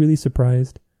really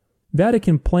surprised?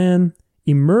 Vatican plan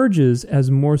emerges as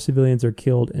more civilians are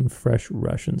killed in fresh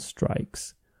Russian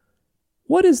strikes.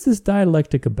 What is this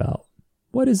dialectic about?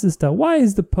 What is this? Why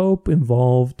is the Pope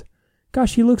involved?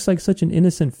 Gosh, he looks like such an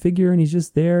innocent figure and he's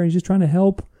just there. He's just trying to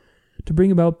help to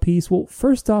bring about peace. Well,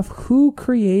 first off, who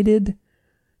created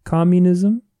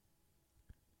communism?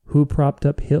 Who propped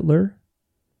up Hitler?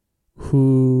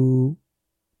 Who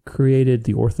created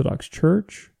the Orthodox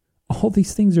Church? All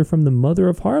these things are from the mother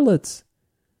of harlots.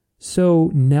 So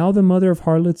now the mother of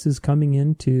harlots is coming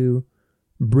in to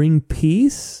bring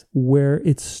peace where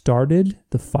it started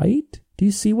the fight. Do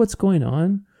you see what's going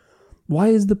on? Why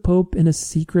is the Pope in a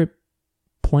secret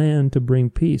plan to bring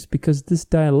peace? Because this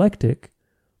dialectic,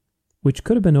 which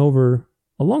could have been over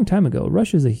a long time ago,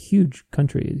 Russia is a huge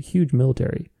country, a huge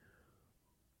military.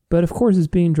 But of course it's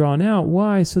being drawn out.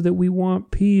 Why? So that we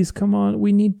want peace. Come on,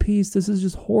 we need peace. This is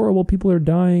just horrible. People are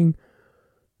dying.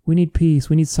 We need peace.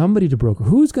 We need somebody to broker.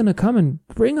 Who's going to come and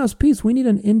bring us peace? We need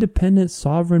an independent,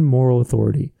 sovereign, moral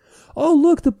authority. Oh,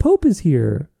 look, the Pope is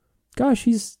here. Gosh,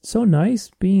 he's so nice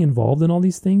being involved in all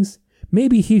these things.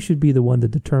 Maybe he should be the one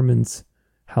that determines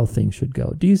how things should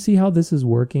go. Do you see how this is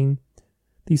working?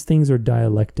 These things are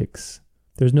dialectics.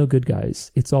 There's no good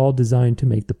guys. It's all designed to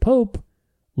make the Pope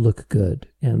look good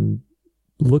and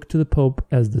look to the Pope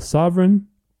as the sovereign,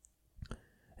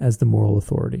 as the moral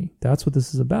authority. That's what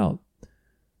this is about.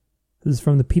 This is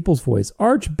from the People's Voice.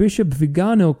 Archbishop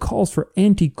Vigano calls for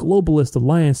anti-globalist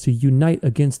alliance to unite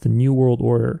against the New World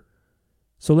Order.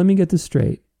 So let me get this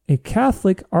straight. A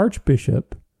Catholic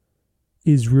archbishop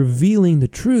is revealing the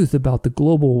truth about the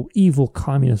global evil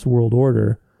communist world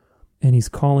order, and he's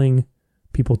calling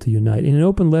people to unite. In an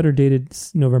open letter dated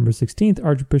November 16th,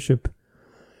 Archbishop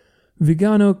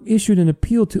Vigano issued an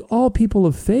appeal to all people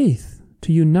of faith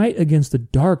to unite against the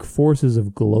dark forces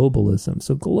of globalism.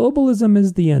 So globalism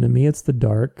is the enemy, it's the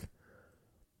dark.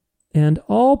 And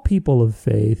all people of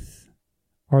faith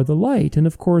are the light. And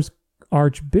of course,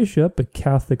 Archbishop, a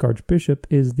Catholic archbishop,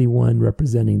 is the one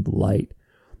representing the light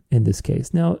in this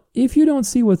case. Now, if you don't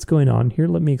see what's going on here,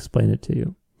 let me explain it to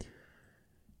you.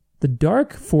 The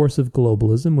dark force of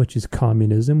globalism, which is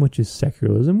communism, which is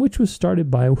secularism, which was started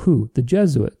by who? The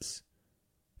Jesuits.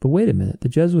 But wait a minute, the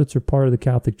Jesuits are part of the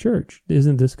Catholic Church.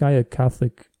 Isn't this guy a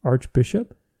Catholic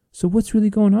archbishop? So what's really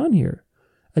going on here?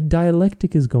 A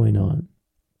dialectic is going on.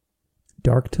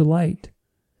 Dark to light.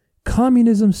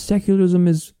 Communism, secularism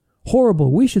is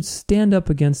horrible. We should stand up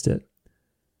against it.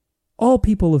 All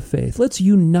people of faith, let's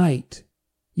unite.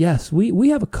 Yes, we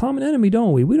have a common enemy,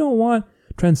 don't we? We don't want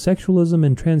transsexualism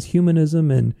and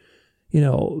transhumanism and,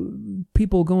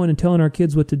 people going and telling our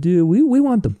kids what to do. We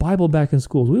want the Bible back in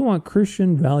schools. We want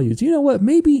Christian values. You know what?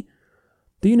 Maybe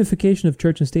the unification of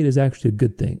church and state is actually a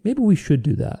good thing. Maybe we should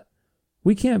do that.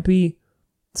 We can't be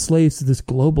slaves to this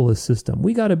globalist system.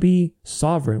 We got to be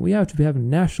sovereign. We have to have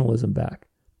nationalism back.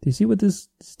 Do you see what this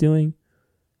is doing?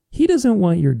 He doesn't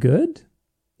want your good.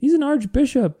 He's an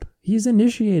archbishop. He's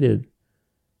initiated.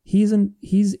 He's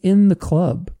in the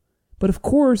club. But of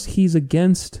course, he's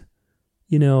against,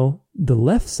 the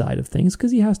left side of things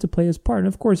because he has to play his part. And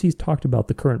of course, he's talked about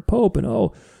the current pope and,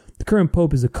 the current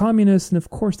pope is a communist. And of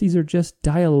course, these are just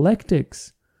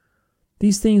dialectics.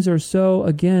 These things are so,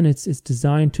 again, it's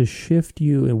designed to shift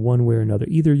you in one way or another.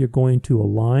 Either you're going to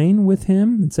align with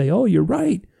him and say, oh, you're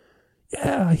right.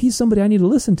 Yeah, he's somebody I need to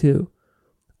listen to.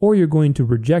 Or you're going to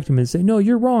reject him and say, no,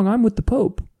 you're wrong. I'm with the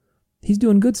Pope. He's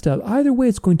doing good stuff. Either way,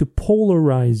 it's going to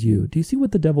polarize you. Do you see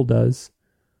what the devil does?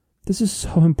 This is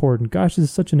so important. Gosh, this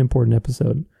is such an important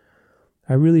episode.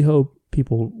 I really hope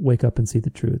people wake up and see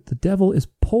the truth. The devil is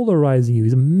polarizing you.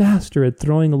 He's a master at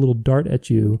throwing a little dart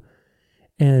at you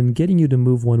and getting you to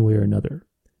move one way or another.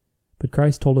 But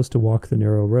Christ told us to walk the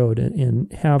narrow road,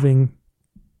 and having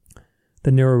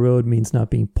the narrow road means not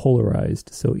being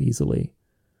polarized so easily.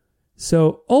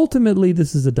 So ultimately,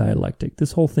 this is a dialectic.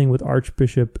 This whole thing with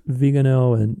Archbishop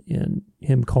Vigano and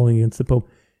him calling against the Pope.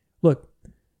 Look,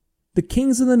 the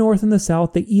kings of the north and the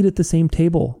south, they eat at the same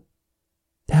table.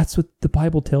 That's what the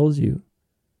Bible tells you.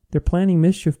 They're planning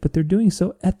mischief, but they're doing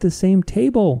so at the same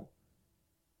table.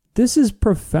 This is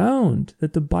profound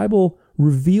that the Bible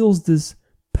reveals this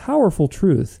powerful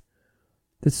truth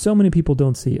that so many people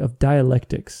don't see of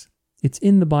dialectics. It's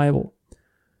in the Bible.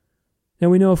 Now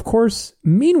we know, of course,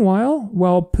 meanwhile,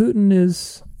 while Putin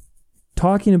is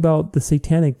talking about the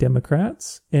satanic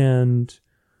Democrats and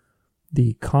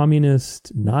the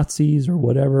communist Nazis or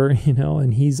whatever,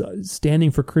 and he's standing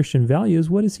for Christian values,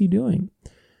 what is he doing?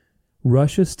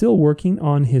 Russia's still working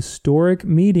on historic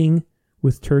meeting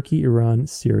with Turkey, Iran,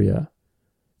 Syria.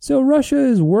 So Russia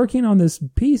is working on this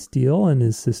peace deal and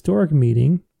this historic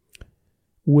meeting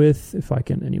with, if I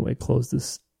can anyway close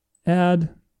this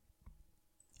ad.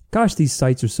 Gosh, these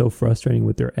sites are so frustrating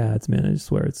with their ads, man. I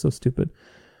swear, it's so stupid.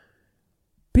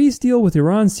 Peace deal with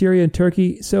Iran, Syria, and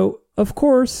Turkey. So, of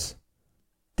course,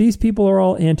 these people are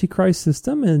all antichrist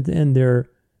system and their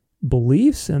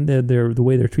beliefs and the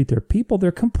way they treat their people,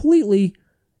 they're completely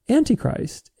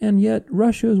antichrist. And yet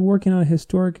Russia is working on a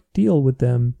historic deal with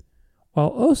them while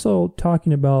also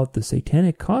talking about the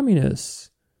satanic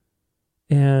communists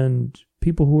and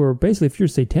people who are basically, if you're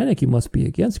satanic, you must be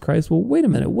against Christ. Well, wait a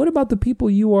minute. What about the people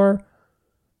you are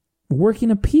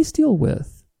working a peace deal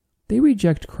with? They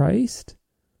reject Christ.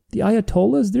 The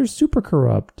Ayatollahs, they're super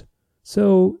corrupt.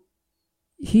 So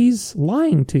he's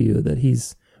lying to you that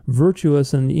he's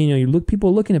virtuous, and people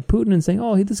are looking at Putin and saying,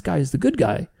 "Oh, this guy is the good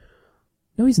guy."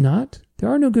 No, he's not. There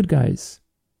are no good guys.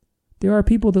 There are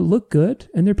people that look good,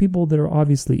 and there are people that are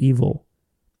obviously evil.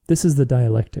 This is the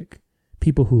dialectic.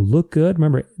 People who look good,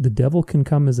 remember, the devil can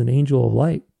come as an angel of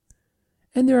light.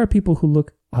 And there are people who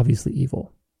look obviously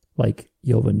evil, like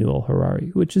Yuval Noah Harari,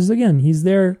 which is, again, he's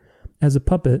there as a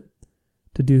puppet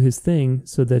to do his thing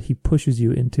so that he pushes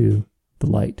you into the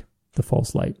light, the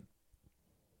false light.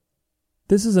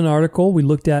 This is an article we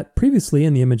looked at previously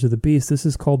in The Image of the Beast. This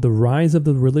is called The Rise of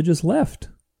the Religious Left.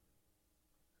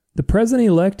 The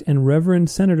president-elect and Reverend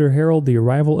Senator herald the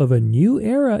arrival of a new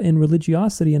era in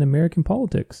religiosity in American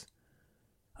politics.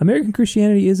 American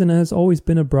Christianity is and has always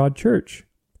been a broad church.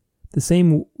 The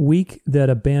same week that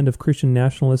a band of Christian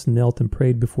nationalists knelt and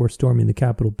prayed before storming the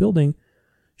Capitol building,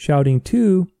 shouting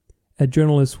too at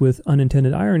journalists with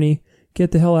unintended irony,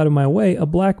 "Get the hell out of my way," a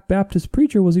black Baptist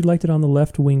preacher was elected on the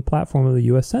left-wing platform of the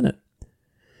U.S. Senate.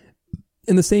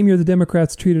 In the same year the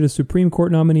Democrats treated a Supreme Court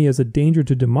nominee as a danger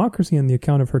to democracy on the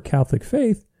account of her Catholic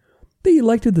faith, they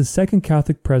elected the second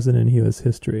Catholic president in U.S.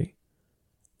 history.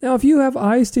 Now, if you have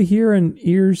eyes to hear and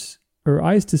ears, or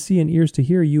eyes to see and ears to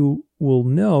hear, you will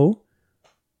know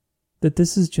that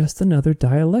this is just another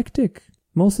dialectic.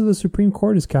 Most of the Supreme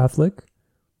Court is Catholic.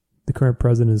 The current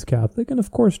president is Catholic. And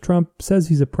of course, Trump says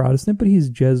he's a Protestant, but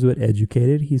he's Jesuit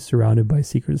educated. He's surrounded by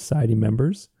secret society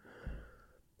members.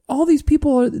 All these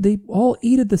people, they all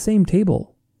eat at the same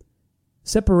table.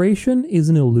 Separation is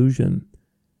an illusion.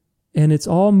 And it's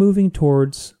all moving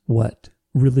towards what?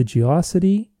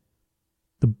 Religiosity,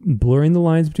 the blurring the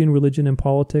lines between religion and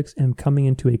politics, and coming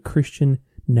into a Christian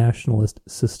nationalist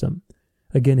system.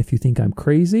 Again, if you think I'm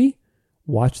crazy,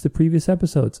 watch the previous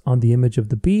episodes on The Image of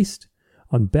the Beast,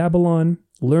 on Babylon,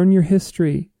 learn your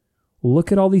history.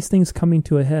 Look at all these things coming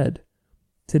to a head.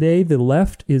 Today, the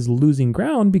left is losing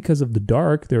ground because of the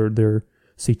dark. They're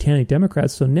satanic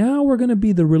Democrats. So now we're going to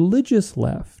be the religious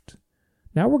left.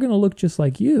 Now we're going to look just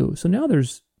like you. So now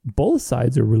there's both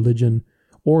sides are religion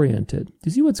oriented. Do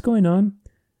you see what's going on?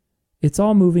 It's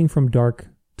all moving from dark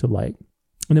to light.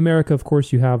 In America, of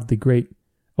course, you have the Great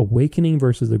Awakening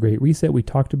versus the Great Reset. We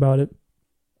talked about it.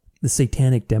 The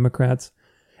satanic Democrats.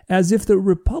 As if the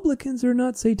Republicans are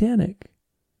not satanic.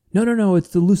 No, it's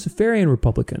the Luciferian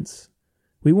Republicans.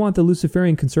 We want the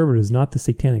Luciferian conservatives, not the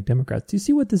satanic Democrats. Do you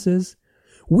see what this is?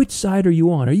 Which side are you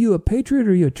on? Are you a patriot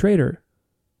or are you a traitor?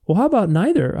 Well, how about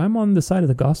neither? I'm on the side of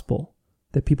the gospel,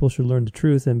 that people should learn the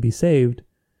truth and be saved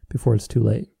before it's too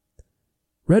late.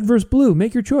 Red versus blue,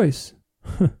 make your choice.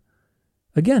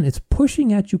 Again, it's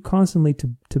pushing at you constantly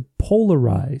to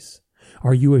polarize.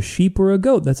 Are you a sheep or a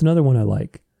goat? That's another one I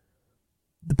like.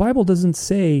 The Bible doesn't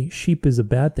say sheep is a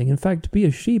bad thing. In fact, to be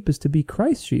a sheep is to be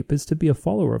Christ's sheep, is to be a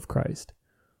follower of Christ.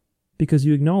 Because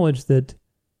you acknowledge that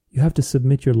you have to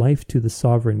submit your life to the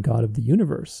sovereign God of the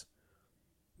universe.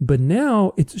 But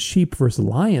now it's sheep versus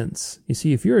lions. You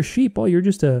see, if you're a sheep, you're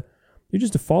just a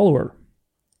follower.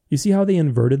 You see how they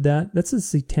inverted that? That's a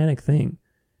satanic thing.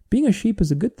 Being a sheep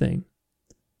is a good thing.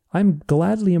 I'm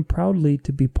gladly and proudly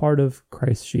to be part of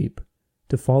Christ's sheep,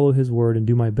 to follow his word and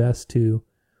do my best to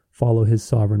follow his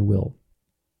sovereign will.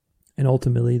 And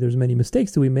ultimately, there's many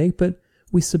mistakes that we make, but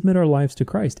we submit our lives to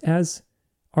Christ as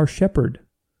our shepherd.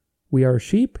 We are a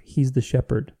sheep, he's the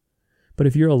shepherd. But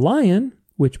if you're a lion,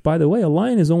 which, by the way, a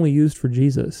lion is only used for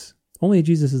Jesus. Only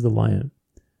Jesus is the lion.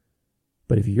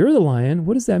 But if you're the lion,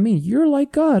 what does that mean? You're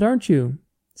like God, aren't you?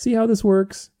 See how this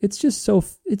works? It's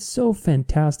so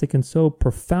fantastic and so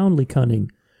profoundly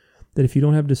cunning that if you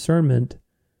don't have discernment,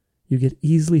 you get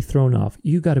easily thrown off.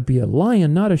 You got to be a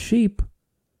lion, not a sheep.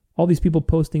 All these people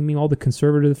posting me, all the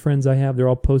conservative friends I have, they're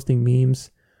all posting memes.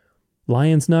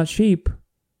 Lions, not sheep.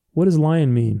 What does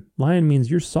lion mean? Lion means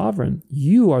you're sovereign.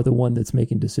 You are the one that's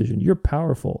making decisions. You're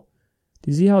powerful.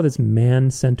 Do you see how that's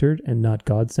man-centered and not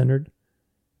God-centered?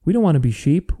 We don't want to be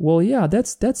sheep. Well, yeah,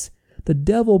 that's the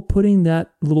devil planting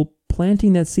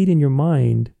that seed in your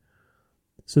mind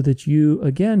so that you,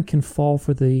 again, can fall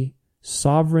for the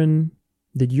sovereign,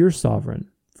 that you're sovereign,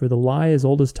 for the lie as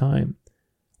old as time.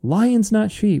 Lions,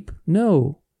 not sheep.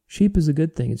 No, sheep is a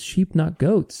good thing. It's sheep, not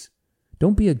goats.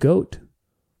 Don't be a goat,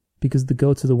 because the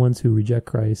goats are the ones who reject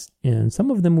Christ. And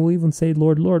some of them will even say,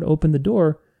 Lord, Lord, open the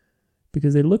door,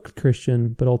 because they looked Christian,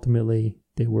 but ultimately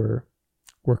they were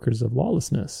workers of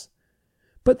lawlessness.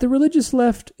 But the religious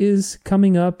left is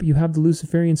coming up. You have the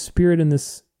Luciferian spirit in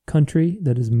this country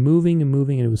that is moving, and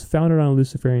it was founded on a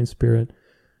Luciferian spirit.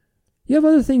 You have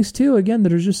other things too, again,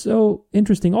 that are just so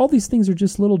interesting. All these things are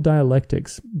just little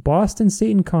dialectics. Boston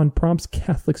SatanCon prompts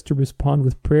Catholics to respond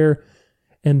with prayer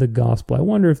and the gospel. I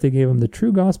wonder if they gave them the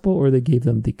true gospel or they gave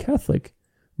them the Catholic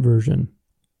version.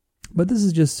 But this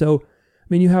is just so,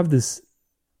 you have this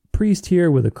priest here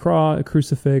with a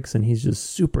crucifix, and he's just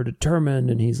super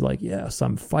determined, and he's like, yes,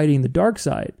 I'm fighting the dark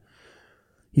side.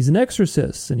 He's an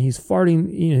exorcist, and he's fighting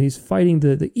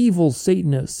the evil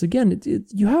Satanists. Again,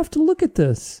 you have to look at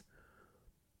this.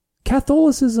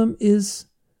 Catholicism is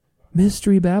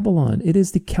Mystery Babylon. It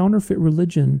is the counterfeit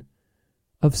religion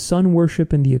of sun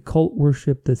worship and the occult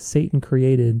worship that Satan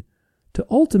created to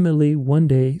ultimately one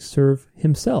day serve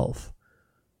himself.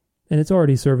 And it's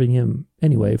already serving him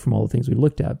anyway from all the things we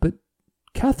looked at. But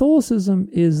Catholicism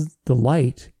is the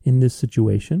light in this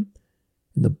situation.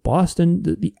 In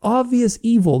the obvious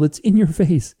evil that's in your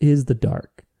face is the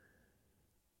dark.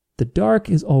 The dark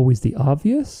is always the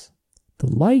obvious. The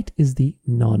light is the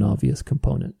non-obvious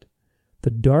component.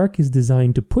 The dark is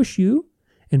designed to push you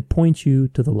and point you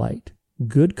to the light.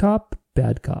 Good cop,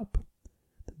 bad cop.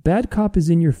 The bad cop is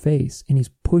in your face and he's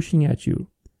pushing at you.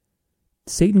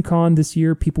 SatanCon this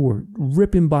year, people were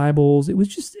ripping Bibles. It was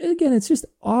just, again, it's just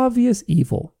obvious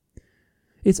evil.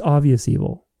 It's obvious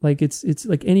evil. Like it's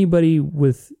like anybody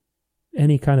with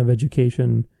any kind of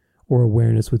education or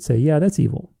awareness would say, yeah, that's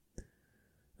evil.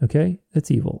 Okay,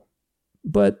 that's evil.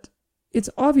 But it's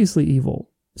obviously evil,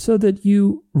 so that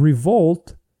you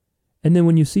revolt, and then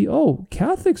when you see, oh,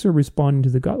 Catholics are responding to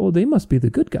the God, well, they must be the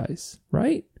good guys,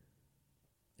 right?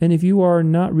 And if you are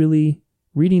not really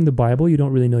reading the Bible, you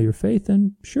don't really know your faith,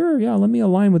 then sure, yeah, let me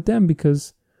align with them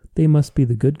because they must be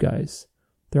the good guys.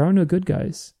 There are no good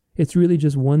guys. It's really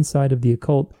just one side of the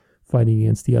occult fighting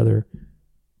against the other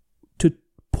to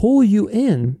pull you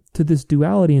in to this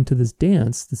duality, into this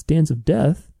dance of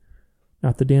death,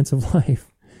 not the dance of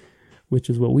life, which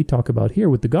is what we talk about here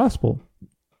with the gospel,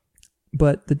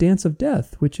 but the dance of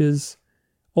death, which is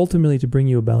ultimately to bring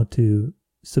you about to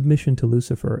submission to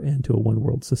Lucifer and to a one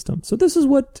world system. So this is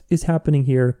what is happening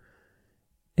here,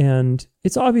 and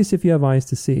it's obvious if you have eyes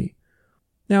to see.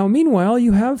 Now, meanwhile,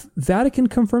 you have Vatican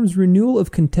confirms renewal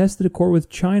of contested accord with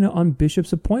China on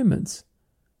bishops' appointments.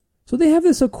 So they have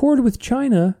this accord with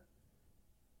China.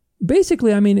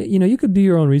 Basically, I mean, you could do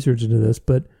your own research into this,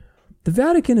 but the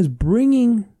Vatican is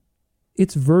bringing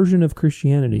its version of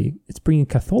Christianity, it's bringing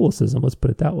Catholicism, let's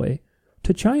put it that way,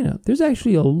 to China. There's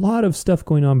actually a lot of stuff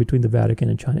going on between the Vatican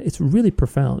and China. It's really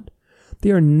profound.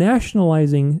 They are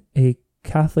nationalizing a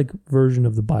Catholic version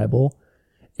of the Bible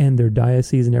and their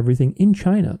diocese and everything in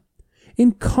China,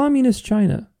 in communist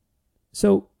China.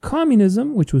 So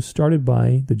communism, which was started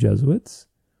by the Jesuits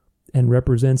and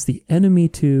represents the enemy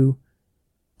to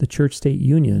the church-state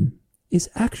union, is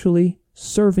actually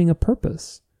serving a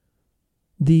purpose.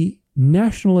 The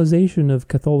nationalization of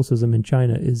Catholicism in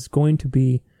China is going to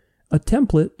be a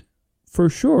template for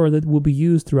sure that will be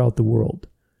used throughout the world.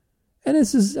 And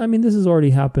this has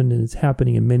already happened, and it's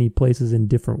happening in many places in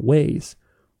different ways.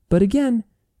 But again,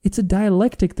 it's a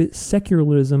dialectic that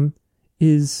secularism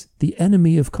is the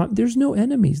enemy of... There's no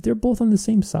enemies. They're both on the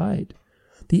same side.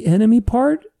 The enemy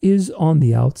part is on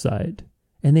the outside,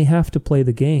 and they have to play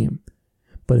the game.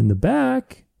 But in the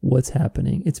back, what's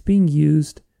happening? It's being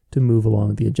used to move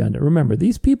along the agenda. Remember,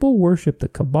 these people worship the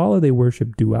Kabbalah. They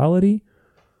worship duality.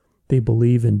 They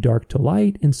believe in dark to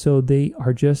light, and so they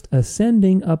are just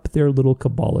ascending up their little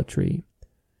Kabbalah tree.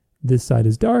 This side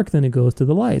is dark, then it goes to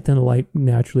the light. Then the light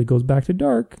naturally goes back to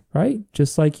dark, right?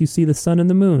 Just like you see the sun and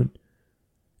the moon.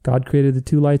 God created the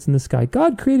two lights in the sky.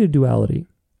 God created duality.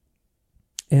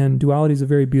 And duality is a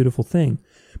very beautiful thing.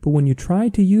 But when you try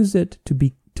to use it to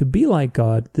be like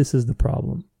God, this is the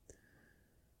problem.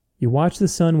 You watch the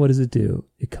sun, what does it do?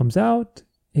 It comes out,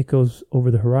 it goes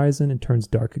over the horizon and turns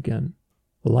dark again.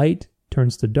 Light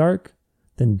turns to dark,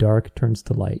 then dark turns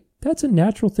to light. That's a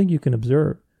natural thing you can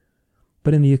observe.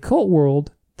 But in the occult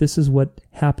world, this is what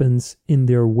happens in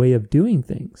their way of doing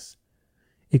things.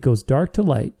 It goes dark to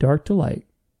light,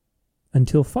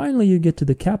 until finally you get to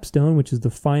the capstone, which is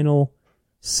the final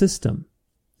system,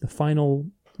 the final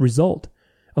result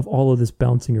of all of this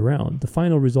bouncing around, the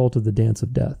final result of the dance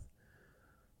of death.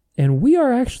 And we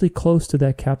are actually close to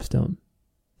that capstone.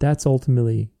 That's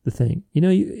ultimately the thing.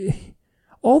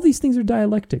 All these things are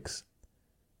dialectics.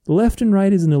 The left and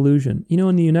right is an illusion.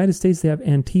 In the United States, they have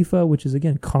Antifa, which is,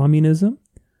 again, communism,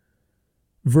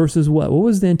 versus what? What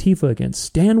was the Antifa against?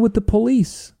 Stand with the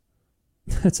police.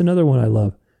 That's another one I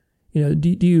love. Do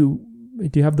you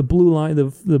have the blue line,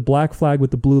 the black flag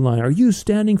with the blue line? Are you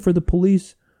standing for the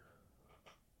police?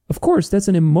 Of course, that's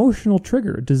an emotional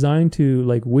trigger designed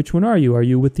to, which one are you? Are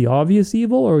you with the obvious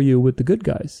evil or are you with the good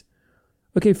guys?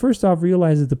 Okay, first off,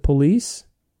 realize that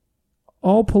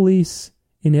all police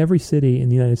in every city in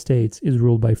the United States is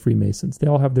ruled by Freemasons. They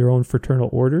all have their own fraternal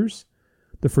orders.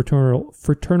 The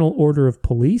Fraternal Order of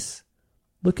Police.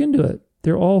 Look into it.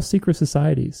 They're all secret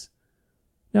societies.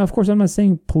 Now, of course, I'm not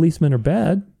saying policemen are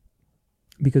bad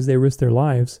because they risk their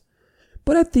lives.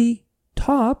 But at the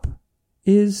top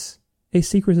is a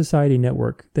secret society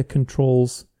network that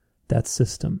controls that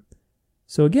system.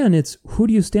 So again, it's who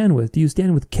do you stand with? Do you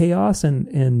stand with chaos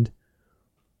and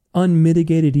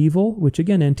unmitigated evil, which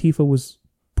again, Antifa was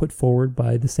put forward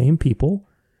by the same people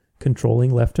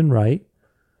controlling left and right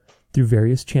through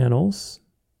various channels?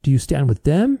 Do you stand with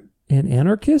them and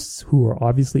anarchists who are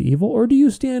obviously evil? Or do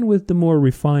you stand with the more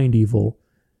refined evil,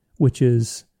 which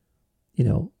is,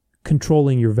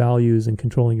 controlling your values and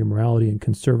controlling your morality and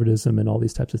conservatism and all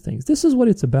these types of things? This is what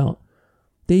it's about.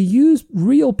 They use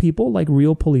real people like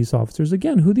real police officers.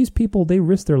 Again, who these people, they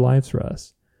risk their lives for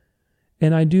us.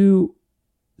 And I do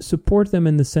support them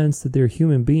in the sense that they're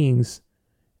human beings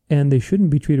and they shouldn't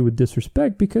be treated with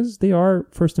disrespect because they are,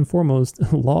 first and foremost,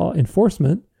 law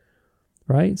enforcement,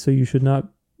 right? So you should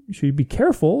be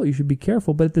careful. You should be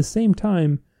careful. But at the same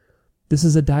time, this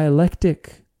is a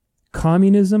dialectic.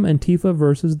 Communism, Antifa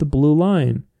versus the Blue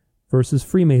Line versus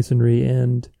Freemasonry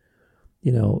and,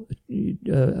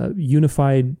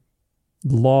 unified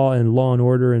law and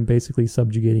order and basically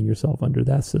subjugating yourself under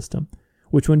that system.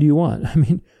 Which one do you want?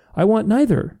 I want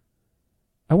neither.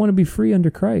 I want to be free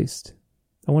under Christ.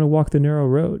 I want to walk the narrow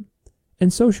road.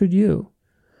 And so should you.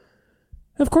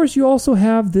 Of course, you also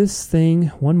have this thing,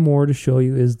 one more to show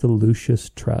you, is the Lucis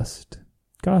Trust.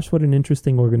 Gosh, what an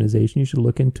interesting organization. You should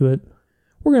look into it.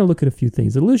 We're going to look at a few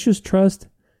things. The Lucis Trust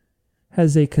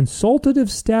has a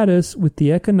consultative status with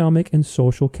the Economic and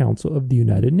Social Council of the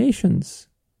United Nations.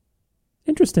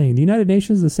 Interesting. The United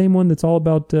Nations is the same one that's all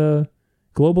about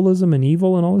globalism and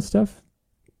evil and all this stuff.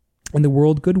 And the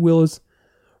World Goodwill is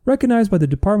recognized by the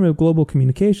Department of Global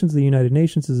Communications of the United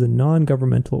Nations as a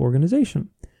non-governmental organization.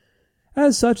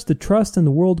 As such, the Trust and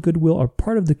the World Goodwill are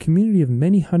part of the community of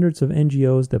many hundreds of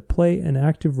NGOs that play an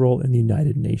active role in the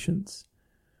United Nations.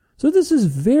 So this is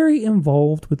very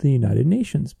involved with the United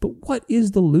Nations. But what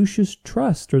is the Lucis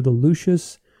Trust or the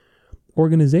Lucis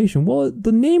organization? Well,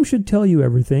 the name should tell you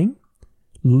everything.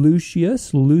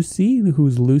 Lucius, Lucy,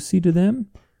 who's Lucy to them,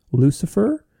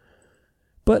 Lucifer.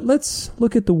 But let's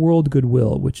look at the World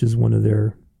Goodwill, which is one of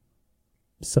their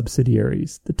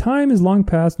subsidiaries. The time is long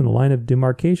past when a line of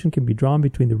demarcation can be drawn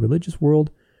between the religious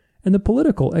world and the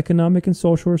political, economic, and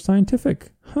social or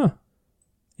scientific.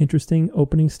 Interesting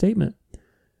opening statement.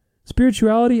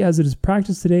 Spirituality, as it is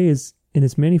practiced today, is in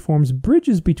its many forms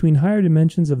bridges between higher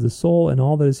dimensions of the soul and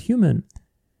all that is human.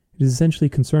 It is essentially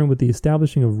concerned with the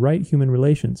establishing of right human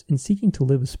relations. In seeking to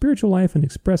live a spiritual life and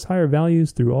express higher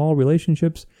values through all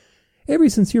relationships, every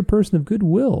sincere person of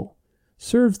goodwill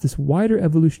serves this wider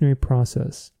evolutionary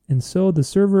process. And so the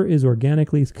server is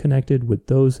organically connected with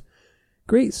those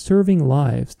great serving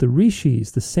lives, the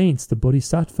rishis, the saints, the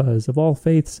bodhisattvas of all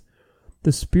faiths,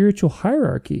 the spiritual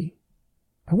hierarchy.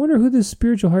 I wonder who this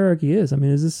spiritual hierarchy is.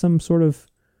 Is this some sort of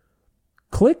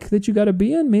clique that you got to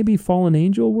be in? Maybe fallen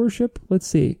angel worship? Let's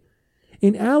see.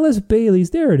 In Alice Bailey's,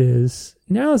 there it is.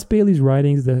 In Alice Bailey's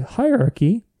writings, the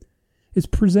hierarchy is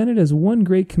presented as one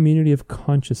great community of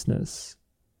consciousness.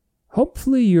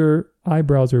 Hopefully your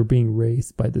eyebrows are being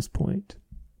raised by this point.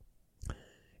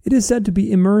 It is said to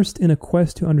be immersed in a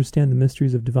quest to understand the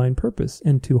mysteries of divine purpose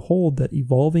and to hold that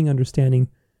evolving understanding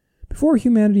before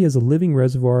humanity as a living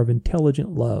reservoir of intelligent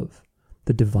love.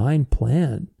 The divine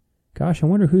plan. Gosh, I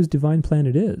wonder whose divine plan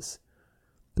it is.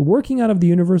 The working out of the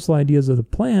universal ideas of the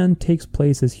plan takes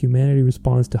place as humanity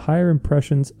responds to higher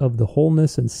impressions of the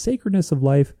wholeness and sacredness of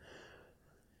life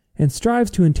and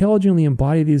strives to intelligently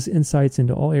embody these insights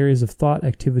into all areas of thought,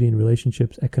 activity, and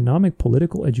relationships, economic,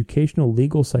 political, educational,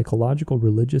 legal, psychological,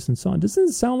 religious, and so on. Doesn't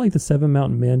it sound like the Seven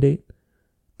Mountain Mandate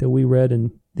that we read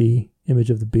in The Image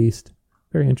of the Beast?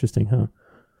 Very interesting, huh?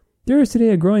 There is today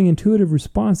a growing intuitive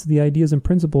response to the ideas and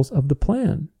principles of the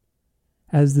plan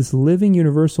as this living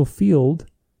universal field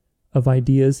of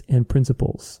ideas and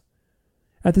principles.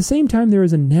 At the same time, there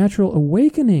is a natural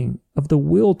awakening of the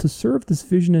will to serve this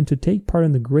vision and to take part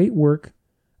in the great work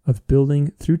of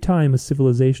building through time a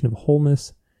civilization of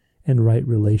wholeness and right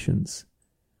relations.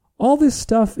 All this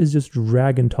stuff is just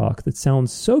dragon talk that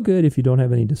sounds so good if you don't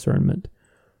have any discernment.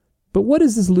 But what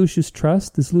is this Lucis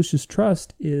Trust? This Lucis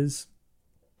Trust is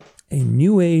a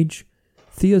New Age,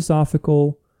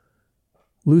 theosophical,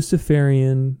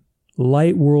 Luciferian,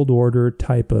 light world order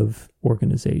type of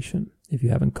organization, if you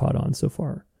haven't caught on so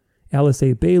far. Alice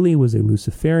A. Bailey was a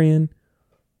Luciferian.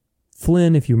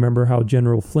 Flynn, if you remember how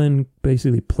General Flynn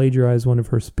basically plagiarized one of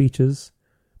her speeches,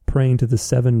 praying to the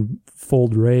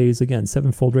sevenfold rays. Again,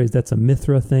 sevenfold rays, that's a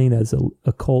Mithra thing, that's a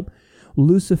occult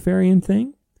Luciferian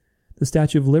thing. The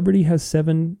Statue of Liberty has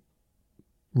 7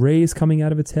 rays coming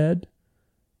out of its head,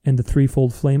 and the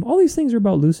threefold flame. All these things are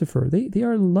about Lucifer. They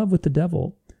are in love with the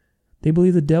devil. They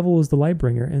believe the devil is the light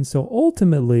bringer. And so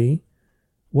ultimately,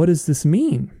 what does this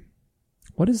mean?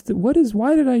 Why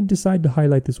did I decide to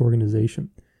highlight this organization?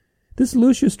 This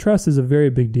Lucis Trust is a very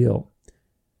big deal.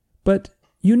 But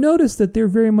you notice that they're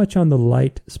very much on the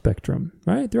light spectrum,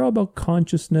 right? They're all about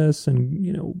consciousness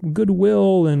and,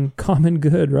 goodwill and common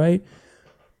good, right?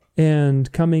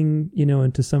 and coming,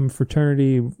 into some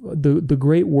fraternity, the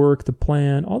great work, the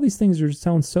plan, all these things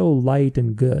sound so light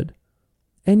and good.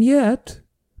 And yet,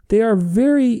 they are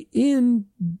very in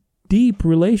deep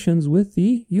relations with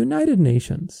the United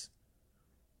Nations.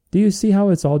 Do you see how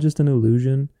it's all just an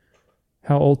illusion?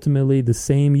 How ultimately the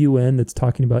same UN that's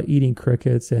talking about eating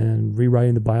crickets and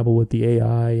rewriting the Bible with the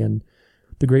AI and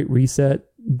the Great Reset,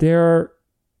 they're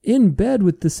in bed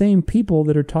with the same people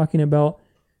that are talking about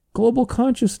global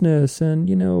consciousness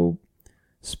and,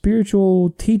 spiritual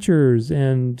teachers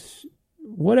and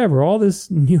whatever, all this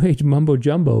New Age mumbo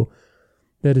jumbo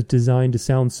that is designed to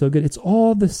sound so good. It's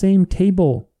all the same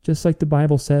table, just like the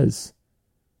Bible says.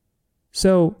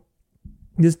 So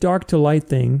this dark to light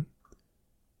thing,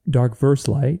 dark verse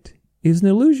light, is an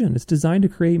illusion. It's designed to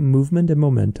create movement and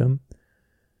momentum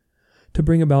to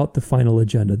bring about the final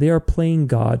agenda. They are playing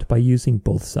God by using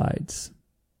both sides.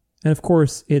 And of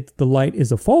course, the light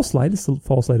is a false light. It's the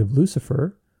false light of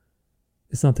Lucifer.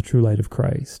 It's not the true light of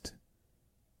Christ.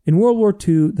 In World War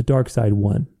II, the dark side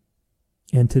won.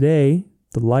 And today,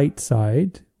 the light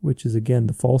side, which is again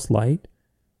the false light,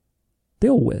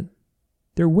 they'll win.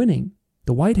 They're winning.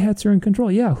 The white hats are in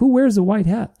control. Yeah, who wears a white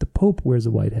hat? The Pope wears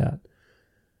a white hat.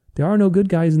 There are no good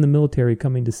guys in the military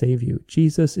coming to save you.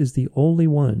 Jesus is the only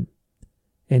one.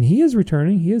 And he is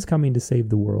returning. He is coming to save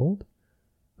the world.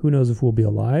 Who knows if we'll be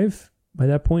alive by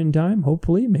that point in time?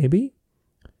 Hopefully, maybe.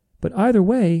 But either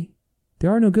way,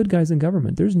 there are no good guys in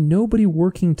government. There's nobody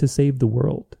working to save the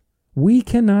world. We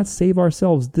cannot save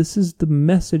ourselves. This is the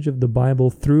message of the Bible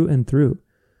through and through.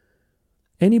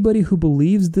 Anybody who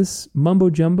believes this mumbo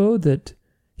jumbo that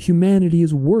humanity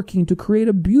is working to create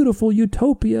a beautiful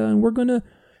utopia and we're going to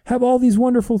have all these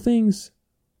wonderful things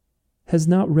has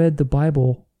not read the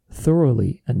Bible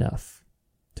thoroughly enough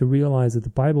to realize that the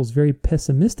Bible is very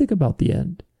pessimistic about the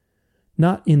end.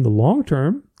 Not in the long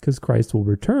term, because Christ will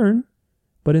return,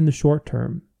 but in the short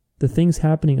term. The things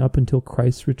happening up until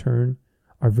Christ's return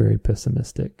are very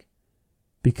pessimistic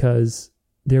because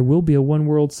there will be a one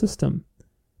world system.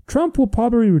 Trump will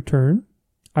probably return.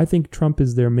 I think Trump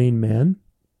is their main man.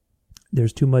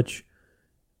 There's too much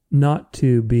not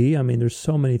to be. I mean, there's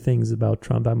so many things about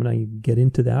Trump. I'm going to get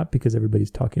into that because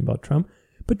everybody's talking about Trump.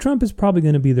 But Trump is probably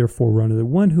going to be their forerunner, the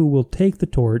one who will take the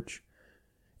torch.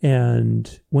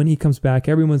 And when he comes back,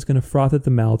 everyone's going to froth at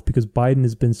the mouth because Biden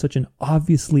has been such an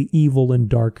obviously evil and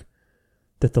dark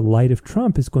that the light of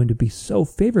Trump is going to be so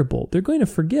favorable. They're going to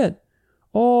forget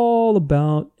all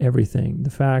about everything. The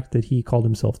fact that he called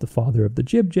himself the father of the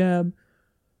jib jab.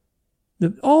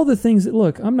 All the things that,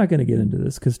 look, I'm not going to get into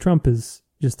this because Trump is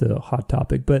just a hot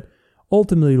topic. But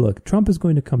ultimately, look, Trump is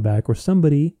going to come back, or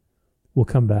somebody will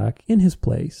come back in his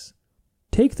place,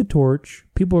 take the torch.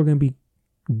 People are going to be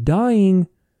dying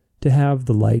to have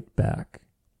the light back.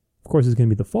 Of course, it's going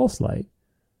to be the false light.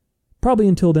 Probably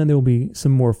until then, there will be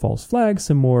some more false flags,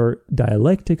 some more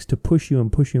dialectics to push you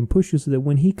and push you and push you so that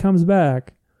when he comes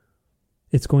back,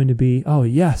 it's going to be, oh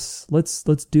yes, let's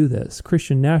do this.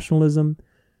 Christian nationalism,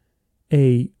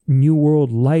 a new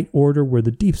world light order where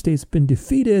the deep state's been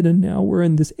defeated and now we're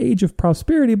in this age of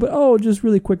prosperity, but just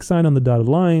really quick sign on the dotted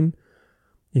line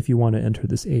if you want to enter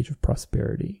this age of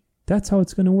prosperity. That's how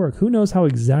it's going to work. Who knows how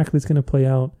exactly it's going to play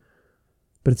out,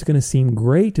 but it's going to seem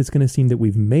great. It's going to seem that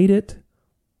we've made it.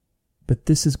 But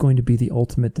this is going to be the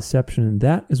ultimate deception, and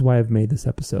that is why I've made this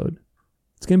episode.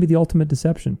 It's going to be the ultimate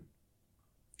deception.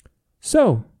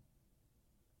 So,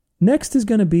 next is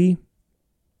going to be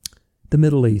the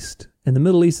Middle East. And the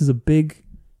Middle East is a big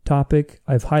topic.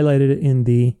 I've highlighted it in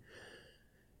the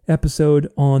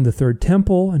episode on the Third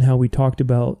Temple and how we talked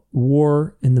about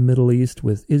war in the Middle East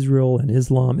with Israel and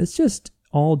Islam. It's just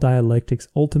all dialectics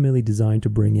ultimately designed to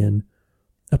bring in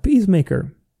a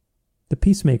peacemaker. The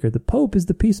peacemaker. The Pope is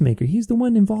the peacemaker. He's the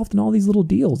one involved in all these little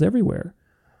deals everywhere.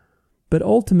 But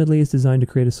ultimately it's designed to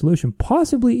create a solution,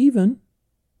 possibly even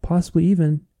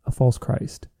a false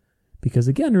Christ. Because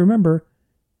again, remember,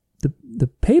 the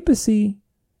papacy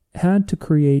had to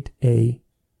create a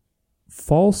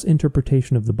false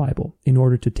interpretation of the Bible in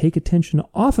order to take attention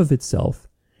off of itself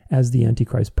as the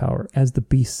Antichrist power, as the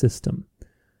beast system.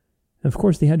 And of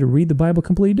course, they had to read the Bible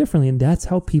completely differently, and that's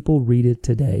how people read it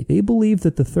today. They believe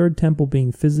that the third temple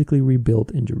being physically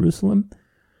rebuilt in Jerusalem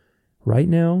right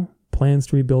now, plans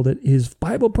to rebuild it, is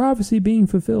Bible prophecy being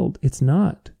fulfilled. It's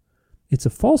not. It's a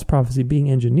false prophecy being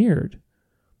engineered.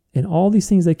 And all these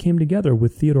things that came together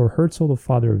with Theodor Herzl, the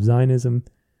father of Zionism,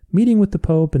 meeting with the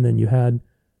Pope, and then you had,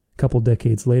 a couple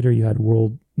decades later, you had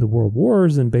the world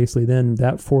wars, and basically then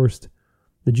that forced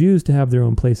the Jews to have their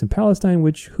own place in Palestine,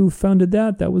 which, who founded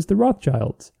that? That was the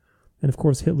Rothschilds. And of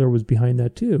course, Hitler was behind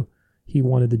that too. He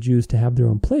wanted the Jews to have their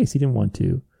own place. He didn't want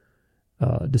to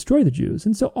destroy the Jews.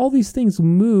 And so all these things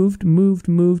moved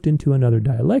into another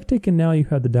dialectic, and now you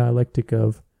have the dialectic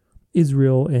of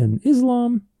Israel and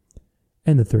Islam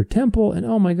and the Third Temple, and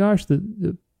oh my gosh,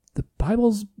 the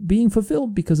Bible's being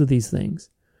fulfilled because of these things.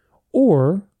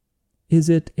 Or is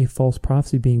it a false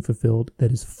prophecy being fulfilled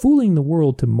that is fooling the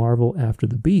world to marvel after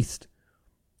the beast?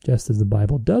 Just as the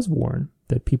Bible does warn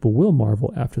that people will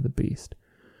marvel after the beast.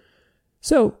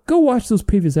 So go watch those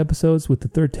previous episodes with the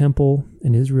Third Temple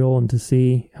and Israel and to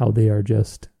see how they are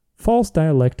just false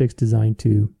dialectics designed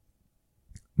to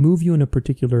move you in a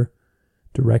particular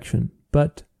direction.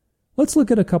 But let's look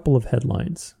at a couple of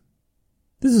headlines.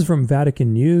 This is from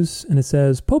Vatican News, and it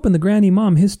says, Pope and the Grand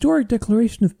Imam, historic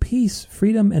declaration of peace,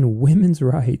 freedom, and women's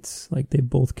rights. Like they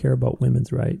both care about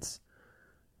women's rights.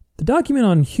 The document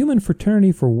on human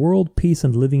fraternity for world peace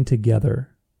and living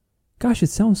together. Gosh,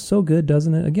 it sounds so good,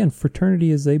 doesn't it? Again,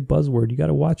 fraternity is a buzzword. You got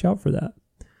to watch out for that.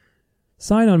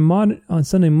 Signed on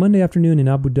Sunday, Monday afternoon in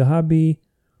Abu Dhabi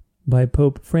by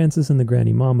Pope Francis and the Grand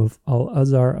Imam of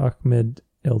Al-Azhar Ahmed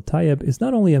El-Tayeb is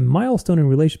not only a milestone in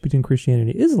relations between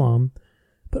Christianity and Islam,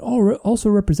 but also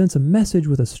represents a message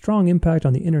with a strong impact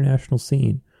on the international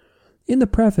scene. In the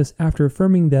preface, after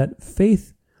affirming that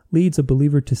faith leads a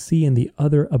believer to see in the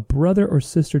other a brother or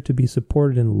sister to be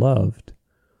supported and loved,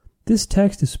 this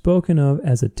text is spoken of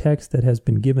as a text that has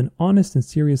been given honest and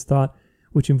serious thought,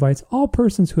 which invites all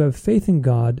persons who have faith in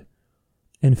God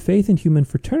and faith in human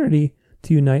fraternity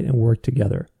to unite and work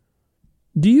together.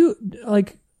 Do you,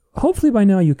 hopefully by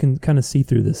now you can kind of see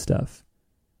through this stuff.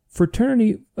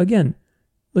 Fraternity, again,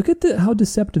 look at how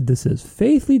deceptive this is.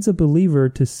 Faith leads a believer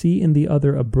to see in the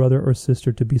other a brother or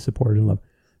sister to be supported and loved.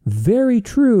 Very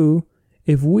true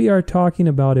if we are talking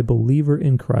about a believer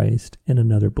in Christ and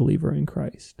another believer in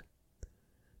Christ.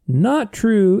 Not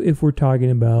true if we're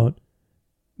talking about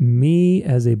me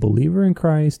as a believer in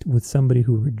Christ with somebody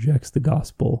who rejects the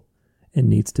gospel and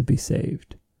needs to be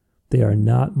saved. They are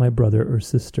not my brother or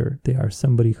sister. They are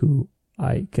somebody who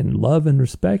I can love and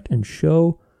respect and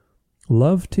show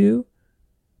love to,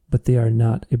 but they are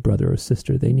not a brother or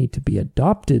sister. They need to be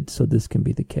adopted so this can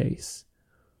be the case.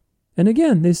 And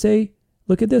again, they say,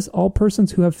 look at this, all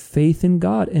persons who have faith in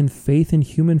God and faith in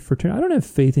human fraternity. I don't have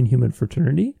faith in human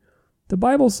fraternity. The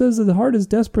Bible says that the heart is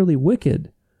desperately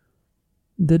wicked,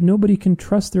 that nobody can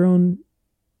trust their own,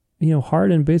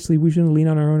 heart, and basically we shouldn't lean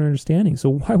on our own understanding. So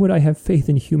why would I have faith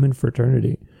in human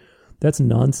fraternity? That's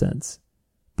nonsense.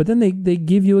 But then they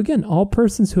give you, again, all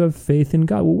persons who have faith in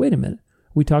God. Well, wait a minute.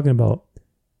 Are we talking about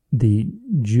the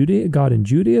God in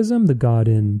Judaism, the God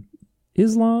in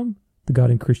Islam, the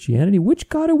God in Christianity? Which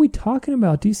God are we talking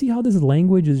about? Do you see how this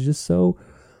language is just so,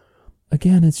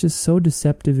 again, it's just so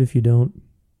deceptive if you don't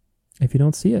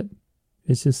see it.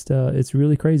 It's just, it's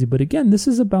really crazy. But again, this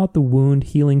is about the wound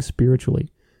healing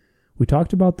spiritually. We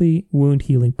talked about the wound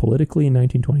healing politically in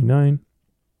 1929.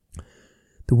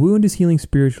 The wound is healing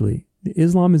spiritually.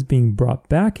 Islam is being brought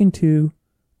back into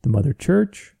the Mother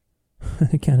Church.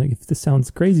 Again, if this sounds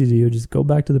crazy to you, just go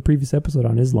back to the previous episode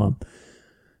on Islam.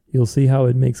 You'll see how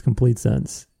it makes complete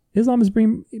sense. Islam is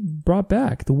being brought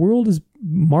back. The world is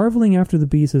marveling after the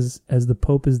beast as the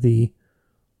Pope is the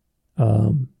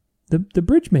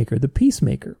bridge maker, the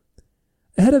peacemaker.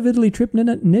 Ahead of Italy trip,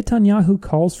 Netanyahu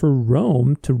calls for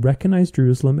Rome to recognize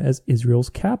Jerusalem as Israel's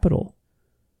capital.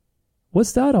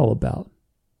 What's that all about?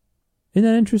 Isn't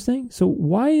that interesting? So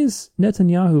why is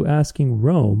Netanyahu asking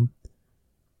Rome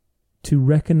to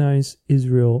recognize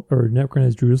Israel or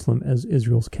recognize Jerusalem as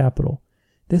Israel's capital?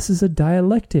 This is a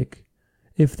dialectic.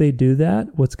 If they do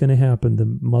that, what's going to happen?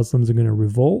 The Muslims are going to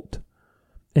revolt,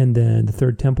 and then the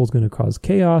Third Temple is going to cause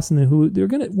chaos, and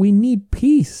then we need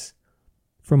peace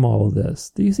from all of this.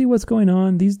 Do you see what's going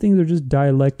on? These things are just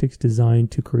dialectics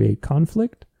designed to create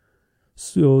conflict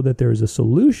so that there is a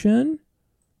solution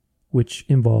which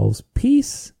involves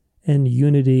peace and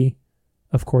unity.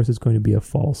 Of course, it's going to be a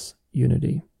false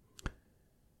unity.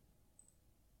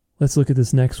 Let's look at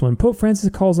this next one. Pope Francis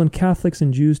calls on Catholics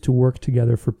and Jews to work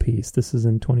together for peace. This is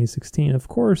in 2016. Of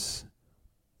course,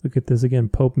 look at this again.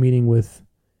 Pope meeting with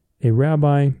a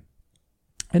rabbi.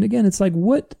 And again, it's like,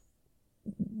 what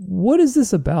is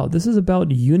this about? This is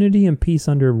about unity and peace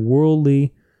under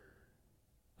worldly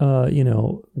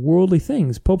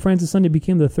things. Pope Francis Sunday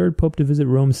became the third pope to visit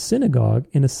Rome's synagogue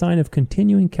in a sign of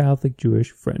continuing Catholic-Jewish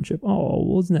friendship. Oh,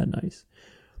 well, isn't that nice?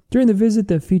 During the visit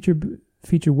that featured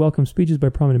welcome speeches by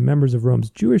prominent members of Rome's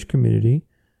Jewish community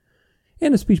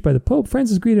and a speech by the Pope,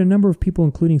 Francis greeted a number of people,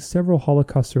 including several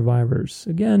Holocaust survivors.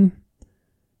 Again,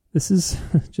 this is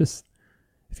just,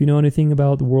 if you know anything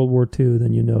about World War II,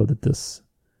 then you know that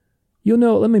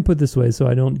let me put it this way so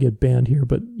I don't get banned here,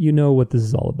 but you know what this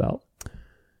is all about.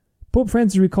 Pope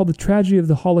Francis recalled the tragedy of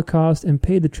the Holocaust and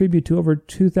paid the tribute to over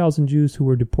 2,000 Jews who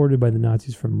were deported by the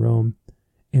Nazis from Rome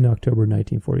in October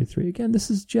 1943. Again,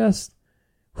 this is just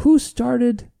who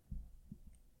started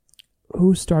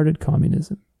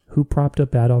communism? Who propped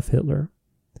up Adolf Hitler?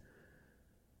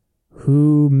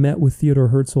 Who met with Theodor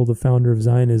Herzl, the founder of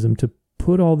Zionism, to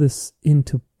put all this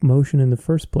into motion in the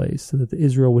first place so that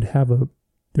Israel would have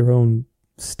their own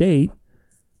state,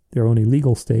 their own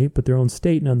illegal state, but their own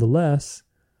state nonetheless,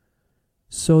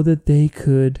 so that they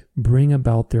could bring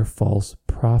about their false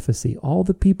prophecy. All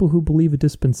the people who believe in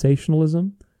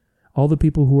dispensationalism, all the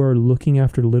people who are looking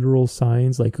after literal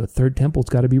signs like a third temple's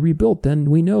got to be rebuilt, then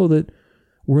we know that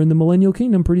we're in the millennial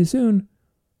kingdom pretty soon.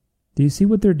 Do you see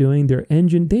what they're doing?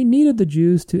 They needed the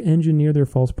Jews to engineer their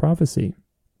false prophecy.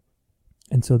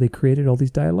 And so they created all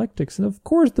these dialectics. And of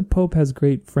course the Pope has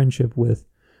great friendship with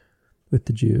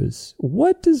the Jews.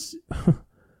 What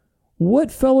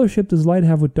fellowship does light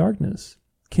have with darkness?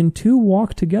 Can two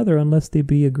walk together unless they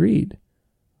be agreed?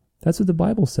 That's what the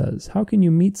Bible says. How can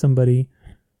you meet somebody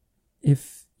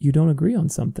if you don't agree on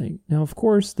something? Now, of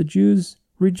course, the Jews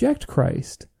reject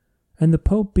Christ, and the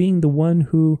Pope, being the one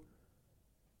who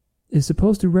is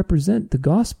supposed to represent the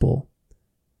gospel,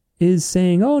 is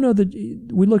saying, oh no,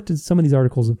 we looked at some of these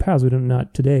articles of past, we don't,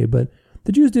 not today, but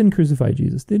the Jews didn't crucify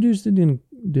Jesus. The Jews didn't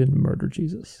murder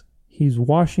Jesus. He's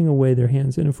washing away their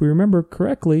hands. And if we remember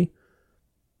correctly,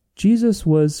 Jesus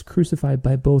was crucified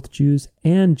by both Jews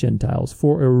and Gentiles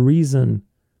for a reason.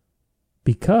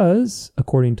 Because,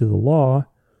 according to the law,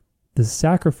 the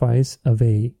sacrifice of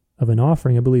an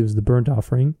offering, I believe it was the burnt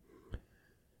offering,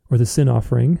 or the sin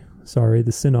offering,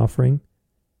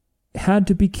 had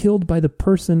to be killed by the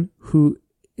person who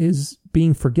is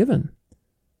being forgiven.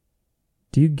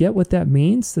 Do you get what that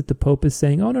means? That the Pope is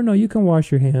saying, oh, no, you can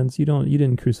wash your hands. You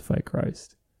didn't crucify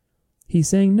Christ. He's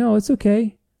saying, no, it's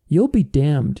okay. You'll be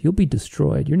damned. You'll be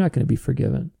destroyed. You're not going to be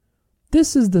forgiven.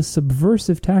 This is the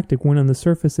subversive tactic when on the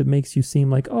surface it makes you seem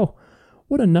like, oh,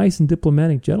 what a nice and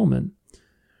diplomatic gentleman.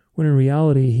 When in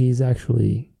reality, he's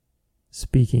actually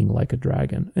speaking like a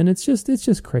dragon. And it's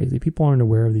just crazy. People aren't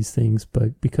aware of these things,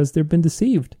 but because they've been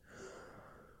deceived.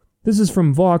 This is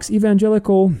from Vox.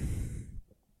 Evangelical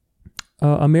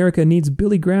America needs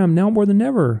Billy Graham now more than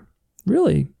ever.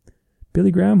 Really?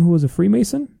 Billy Graham, who was a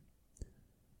Freemason?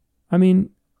 I mean,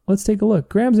 let's take a look.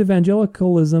 Graham's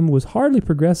evangelicalism was hardly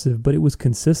progressive, but it was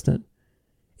consistent.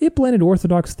 It blended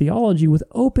Orthodox theology with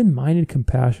open-minded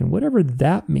compassion, whatever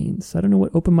that means. I don't know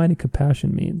what open-minded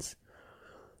compassion means.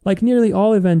 Like nearly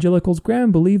all evangelicals,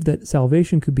 Graham believed that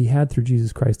salvation could be had through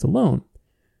Jesus Christ alone.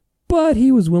 But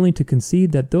he was willing to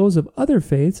concede that those of other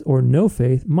faiths or no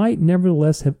faith might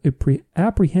nevertheless have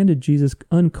apprehended Jesus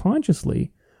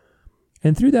unconsciously,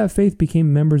 and through that faith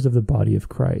became members of the body of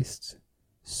Christ.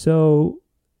 So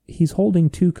he's holding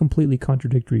two completely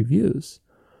contradictory views.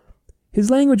 His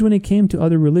language when it came to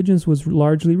other religions was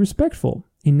largely respectful.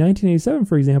 In 1987,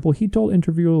 for example, he told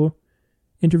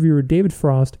interviewer David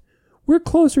Frost, "We're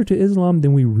closer to Islam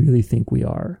than we really think we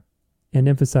are," and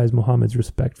emphasized Muhammad's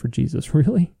respect for Jesus.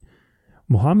 Really?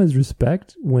 Muhammad's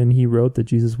respect when he wrote that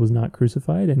Jesus was not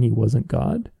crucified and he wasn't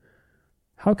God?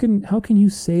 How can you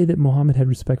say that Muhammad had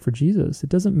respect for Jesus? It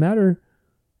doesn't matter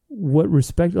what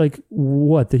respect, like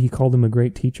what, that he called him a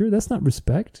great teacher? That's not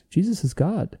respect. Jesus is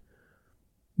God.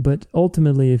 But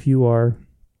ultimately, if you are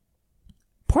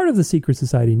part of the Secret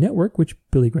Society network, which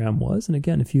Billy Graham was, and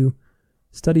again, if you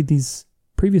studied these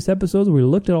previous episodes where we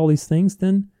looked at all these things,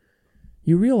 then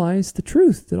you realize the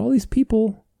truth, that all these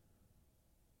people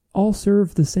all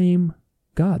serve the same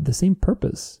God, the same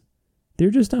purpose. They're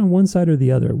just on one side or the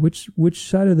other. Which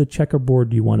side of the checkerboard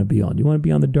do you want to be on? Do you want to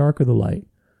be on the dark or the light?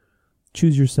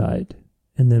 Choose your side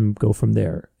and then go from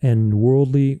there. And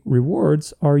worldly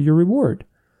rewards are your reward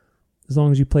as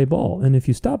long as you play ball. And if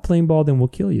you stop playing ball, then we'll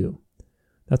kill you.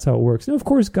 That's how it works. Now, of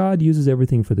course, God uses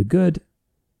everything for the good.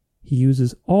 He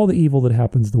uses all the evil that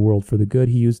happens in the world for the good.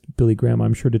 He used Billy Graham,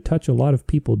 I'm sure, to touch a lot of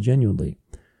people genuinely.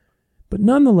 But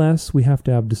nonetheless, we have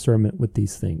to have discernment with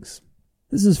these things.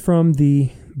 This is from the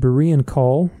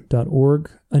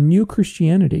BereanCall.org, A New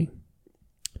Christianity.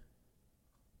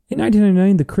 In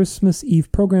 1999, the Christmas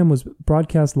Eve program was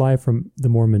broadcast live from the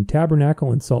Mormon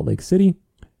Tabernacle in Salt Lake City.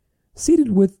 Seated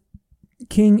with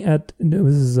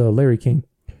Larry King.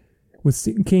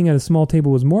 With King at a small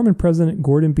table was Mormon President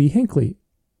Gordon B. Hinckley,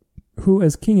 who,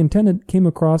 as King intended, came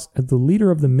across as the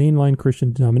leader of the mainline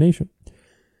Christian denomination.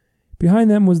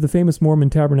 Behind them was the famous Mormon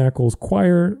Tabernacle's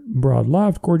choir, broad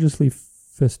loft, gorgeously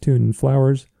festooned in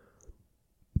flowers,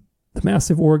 the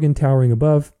massive organ towering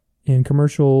above, and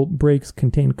commercial breaks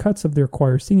contained cuts of their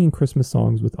choir singing Christmas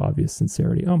songs with obvious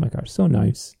sincerity. Oh my gosh, so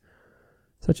nice.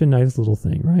 Such a nice little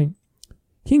thing, right?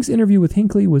 King's interview with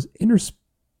Hinckley was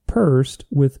interspersed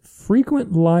with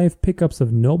frequent live pickups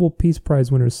of Nobel Peace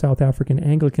Prize winner South African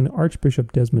Anglican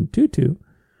Archbishop Desmond Tutu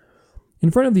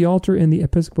in front of the altar in the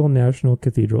Episcopal National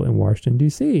Cathedral in Washington,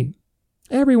 D.C.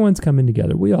 Everyone's coming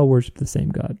together. We all worship the same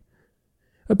God.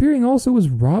 Appearing also was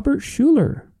Robert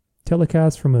Schuller,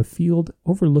 telecast from a field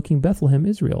overlooking Bethlehem,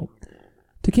 Israel.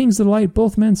 To King's delight,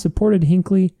 both men supported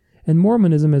Hinckley and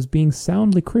Mormonism as being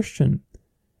soundly Christian,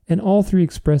 and all three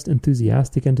expressed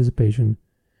enthusiastic anticipation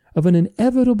of an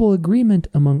inevitable agreement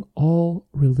among all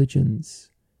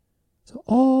religions. So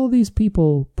all these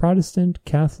people, Protestant,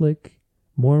 Catholic,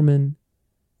 Mormon,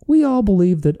 we all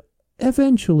believe that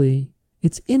eventually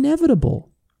it's inevitable.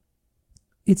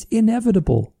 It's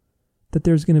inevitable that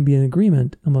there's going to be an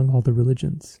agreement among all the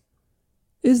religions.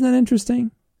 Isn't that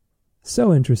interesting?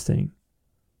 So interesting.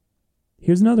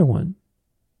 Here's another one.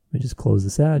 Let me just close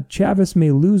this ad. Chavis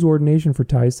may lose ordination for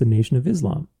ties to the Nation of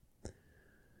Islam.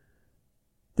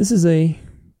 This is a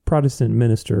Protestant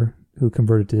minister who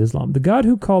converted to Islam. The God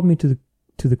who called me to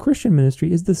the Christian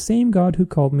ministry is the same God who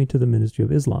called me to the ministry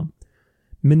of Islam.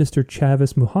 Minister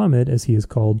Chavis Muhammad, as he is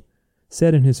called,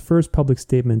 said in his first public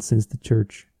statement since the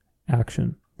church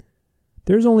action.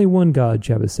 There's only one God,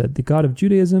 Chavis said. The God of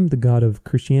Judaism, the God of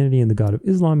Christianity, and the God of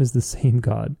Islam is the same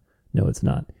God. No, it's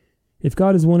not. If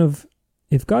God is one,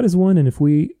 and if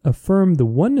we affirm the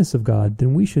oneness of God,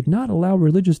 then we should not allow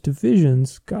religious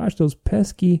divisions, gosh, those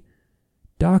pesky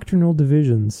doctrinal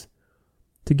divisions,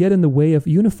 to get in the way of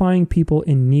unifying people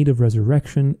in need of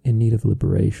resurrection, in need of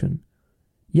liberation.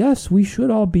 Yes, we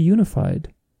should all be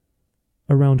unified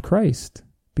around Christ,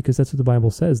 because that's what the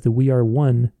Bible says, that we are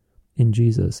one in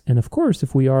Jesus. And of course,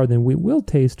 if we are, then we will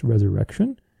taste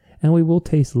resurrection, and we will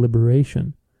taste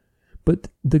liberation. But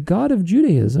the God of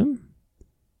Judaism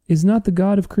is not the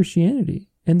God of Christianity,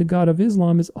 and the God of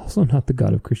Islam is also not the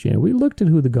God of Christianity. We looked at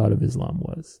who the God of Islam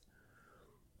was.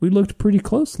 We looked pretty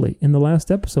closely in the last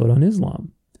episode on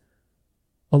Islam.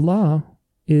 Allah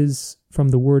is from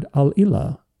the word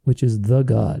Al-Ilah, which is the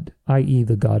God, i.e.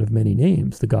 the God of many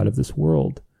names, the God of this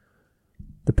world.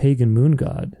 The pagan moon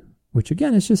god, which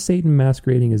again is just Satan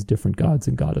masquerading as different gods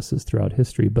and goddesses throughout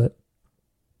history, but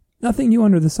nothing new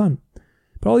under the sun.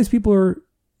 But all these people are,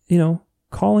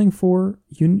 calling for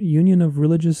union of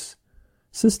religious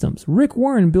systems. Rick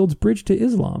Warren builds bridge to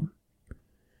Islam.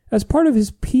 As part of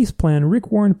his peace plan,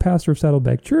 Rick Warren, pastor of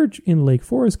Saddleback Church in Lake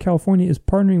Forest, California, is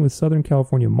partnering with Southern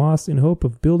California mosques in hope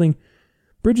of building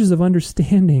bridges of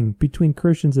understanding between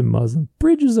Christians and Muslims.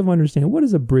 Bridges of understanding. What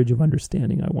is a bridge of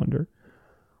understanding, I wonder?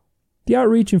 The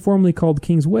outreach, informally called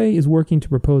King's Way, is working to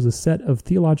propose a set of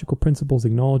theological principles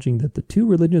acknowledging that the two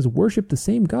religions worship the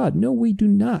same God. No, we do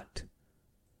not.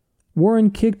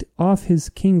 Warren kicked off his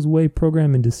King's Way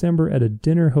program in December at a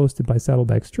dinner hosted by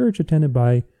Saddleback's Church, attended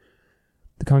by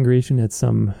the congregation at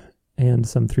some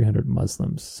 300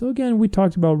 Muslims. So again, we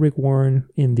talked about Rick Warren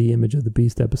in the Image of the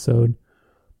Beast episode.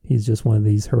 He's just one of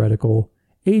these heretical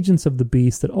agents of the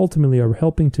beast that ultimately are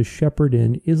helping to shepherd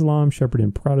in Islam, shepherd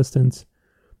in Protestants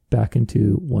back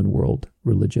into one world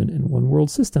religion and one world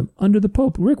system under the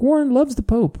Pope. Rick Warren loves the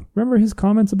Pope. Remember his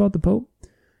comments about the Pope?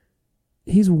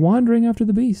 He's wandering after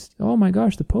the beast. Oh my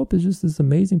gosh, the Pope is just this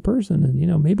amazing person,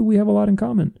 and maybe we have a lot in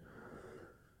common.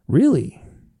 Really?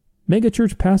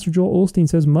 Megachurch pastor Joel Osteen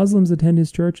says Muslims attend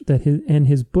his church and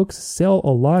his books sell a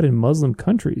lot in Muslim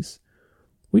countries.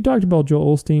 We talked about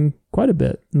Joel Osteen quite a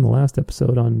bit in the last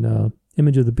episode on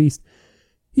Image of the Beast.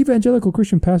 Evangelical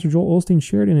Christian pastor Joel Osteen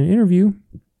shared in an interview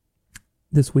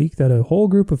this week that a whole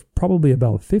group of probably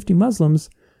about 50 Muslims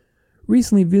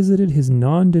recently visited his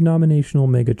non-denominational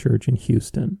megachurch in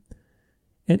Houston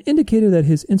and indicated that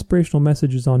his inspirational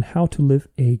messages on how to live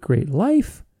a great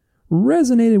life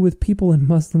resonated with people in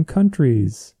Muslim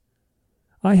countries.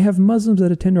 I have Muslims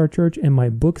that attend our church, and my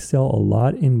books sell a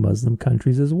lot in Muslim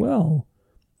countries as well,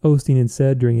 Osteen had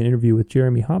said during an interview with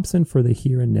Jeremy Hobson for the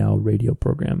Here and Now radio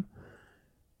program.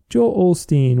 Joel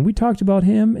Osteen, we talked about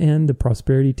him and the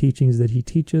prosperity teachings that he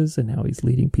teaches and how he's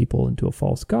leading people into a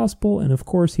false gospel. And of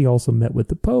course, he also met with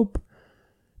the Pope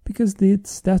because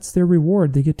that's their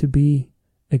reward. They get to be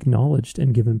acknowledged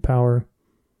and given power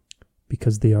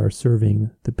because they are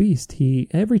serving the beast.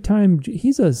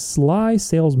 He's a sly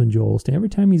salesman, Joel Osteen. Every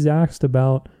time he's asked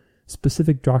about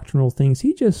specific doctrinal things,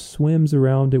 he just swims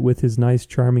around it with his nice,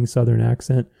 charming Southern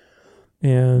accent.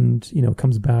 And,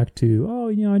 comes back to,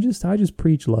 I just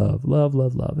preach love, love,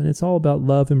 love, love. And it's all about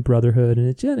love and brotherhood.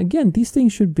 And again, these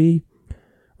things should be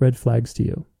red flags to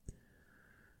you.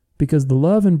 Because the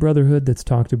love and brotherhood that's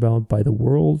talked about by the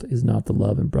world is not the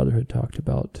love and brotherhood talked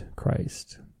about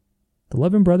Christ. The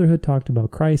love and brotherhood talked about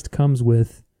Christ comes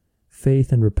with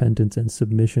faith and repentance and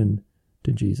submission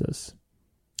to Jesus.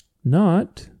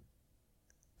 not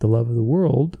the love of the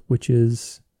world, which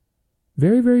is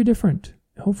very, very different.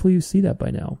 Hopefully you see that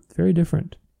by now. Very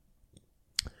different.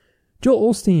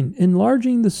 Joel Osteen,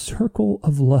 enlarging the circle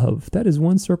of love. That is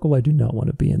one circle I do not want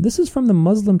to be in. This is from the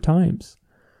Muslim Times.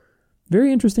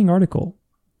 Very interesting article.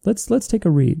 Let's take a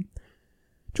read.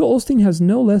 Joel Osteen has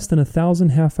no less than 1,000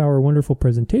 half-hour wonderful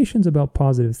presentations about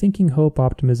positive thinking, hope,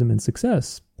 optimism, and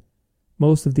success.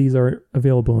 Most of these are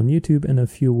available on YouTube, and a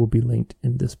few will be linked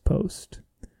in this post.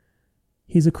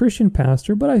 He's a Christian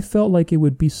pastor, but I felt like it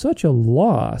would be such a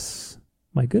loss,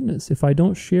 my goodness, if I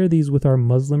don't share these with our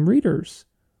Muslim readers.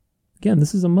 Again,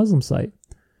 this is a Muslim site.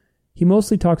 He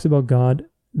mostly talks about God,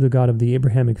 the God of the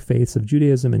Abrahamic faiths of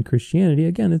Judaism and Christianity.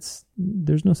 Again,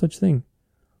 there's no such thing.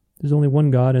 There's only one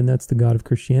God, and that's the God of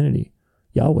Christianity,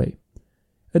 Yahweh.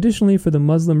 Additionally, for the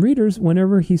Muslim readers,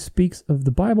 whenever he speaks of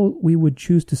the Bible, we would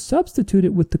choose to substitute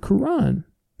it with the Quran.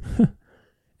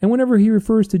 And whenever he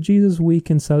refers to Jesus, we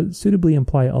can suitably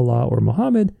imply Allah or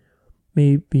Muhammad,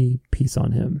 may be peace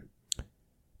on him.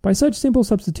 By such simple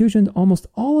substitutions, almost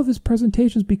all of his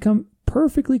presentations become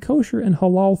perfectly kosher and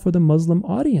halal for the Muslim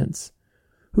audience,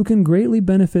 who can greatly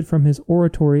benefit from his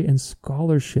oratory and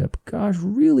scholarship. Gosh,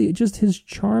 really, just his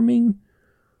charming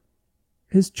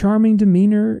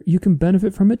demeanor, you can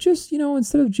benefit from it. Just,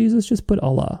 instead of Jesus, just put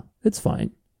Allah. It's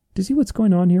fine. Do you see what's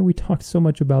going on here? We talked so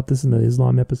much about this in the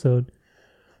Islam episode,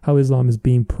 how Islam is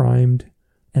being primed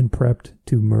and prepped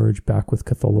to merge back with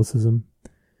Catholicism.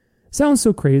 Sounds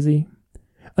so crazy.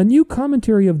 A new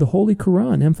commentary of the Holy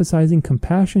Quran emphasizing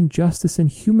compassion, justice, and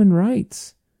human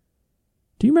rights.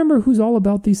 Do you remember who's all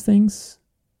about these things?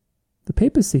 The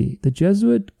papacy, the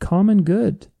Jesuit common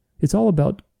good. It's all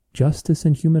about justice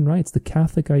and human rights, the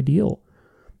Catholic ideal,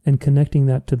 and connecting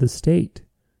that to the state,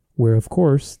 where, of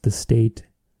course, the state,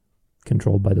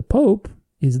 controlled by the Pope,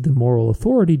 is the moral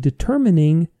authority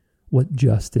determining what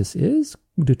justice is,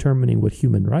 determining what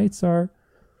human rights are.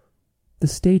 The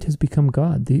state has become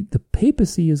God. The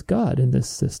papacy is God in this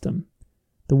system.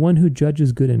 The one who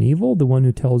judges good and evil, the one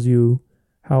who tells you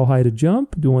how high to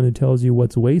jump, the one who tells you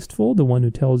what's wasteful, the one who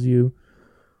tells you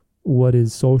what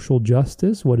is social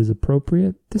justice, what is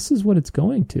appropriate. This is what it's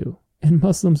going to. And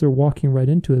Muslims are walking right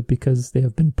into it because they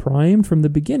have been primed from the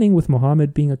beginning with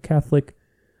Muhammad being a Catholic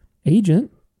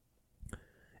agent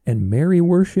and Mary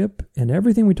worship and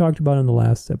everything we talked about in the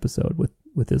last episode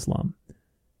with Islam.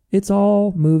 It's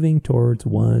all moving towards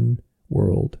one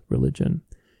world religion.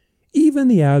 Even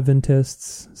the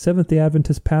Adventists, Seventh-day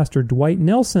Adventist pastor Dwight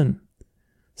Nelson,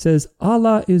 says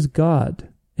Allah is God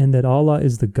and that Allah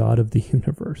is the God of the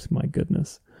universe. My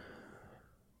goodness.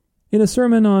 In a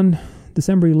sermon on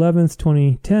December 11th,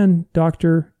 2010,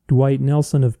 Dr. Dwight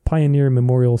Nelson of Pioneer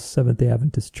Memorial Seventh-day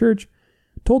Adventist Church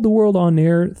told the world on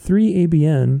air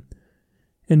 3ABN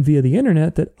and via the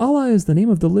internet that Allah is the name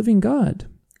of the living God.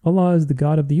 Allah is the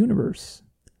God of the universe.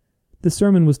 The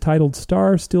sermon was titled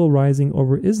Star Still Rising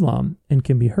Over Islam and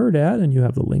can be heard at, and you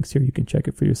have the links here, you can check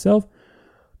it for yourself.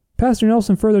 Pastor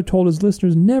Nelson further told his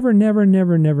listeners, never, it's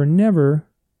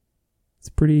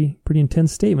a pretty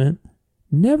intense statement,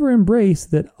 never embrace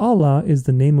that Allah is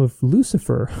the name of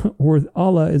Lucifer or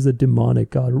Allah is a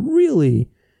demonic God. Really,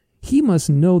 he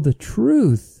must know the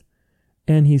truth,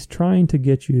 and he's trying to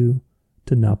get you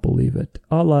to not believe it.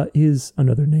 Allah is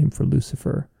another name for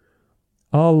Lucifer.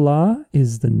 Allah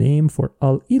is the name for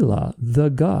Al-Ilah, the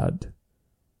God.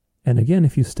 And again,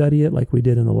 if you study it like we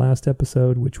did in the last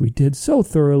episode, which we did so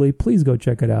thoroughly, please go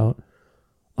check it out.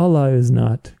 Allah is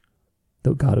not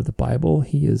the God of the Bible.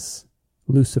 He is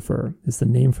Lucifer. It's the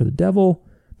name for the devil,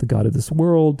 the God of this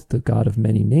world, the God of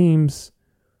many names.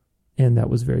 And that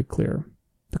was very clear.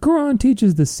 The Quran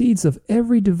teaches the seeds of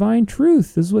every divine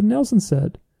truth. This is what Nelson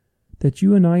said, that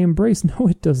you and I embrace. No,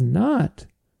 it does not.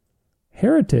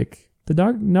 Heretic.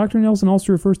 Dr. Nelson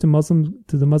also refers to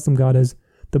the Muslim God as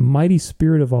the mighty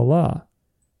spirit of Allah,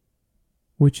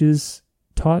 which is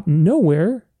taught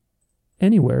nowhere,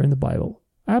 anywhere in the Bible.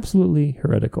 Absolutely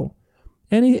heretical.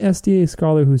 Any SDA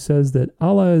scholar who says that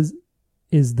Allah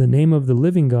is the name of the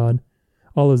living God,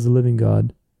 Allah is the living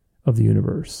God of the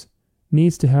universe,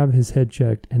 needs to have his head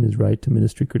checked and his right to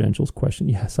ministry credentials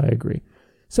questioned. Yes, I agree.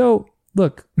 So,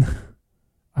 look,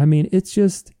 I mean, it's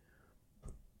just,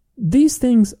 these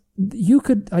things, you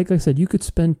could, like I said, you could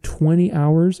spend 20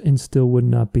 hours and still would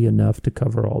not be enough to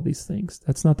cover all these things.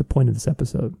 That's not the point of this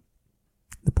episode.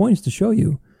 The point is to show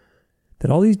you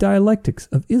that all these dialectics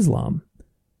of Islam,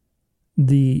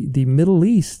 the Middle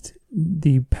East,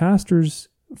 the pastors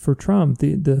for Trump,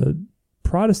 the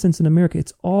Protestants in America,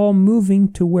 it's all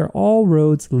moving to where all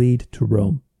roads lead to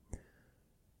Rome.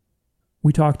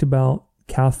 We talked about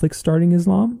Catholics starting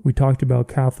Islam. We talked about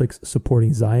Catholics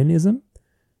supporting Zionism.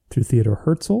 through Theodor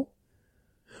Herzl.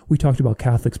 We talked about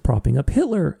Catholics propping up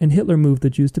Hitler, and Hitler moved the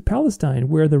Jews to Palestine,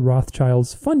 where the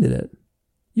Rothschilds funded it.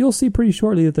 You'll see pretty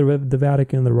shortly that the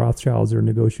Vatican and the Rothschilds are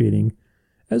negotiating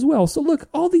as well. So look,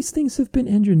 all these things have been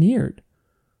engineered.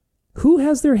 Who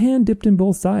has their hand dipped in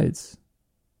both sides?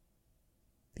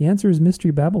 The answer is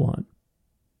Mystery Babylon.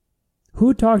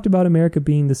 Who talked about America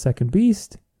being the second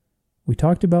beast? We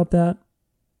talked about that.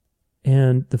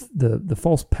 And the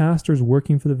false pastors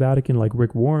working for the Vatican like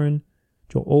Rick Warren,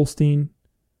 Joel Osteen.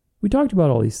 We talked about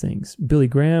all these things. Billy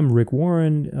Graham, Rick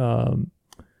Warren.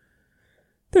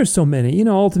 There's so many.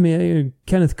 Ultimately,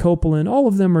 Kenneth Copeland. All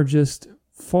of them are just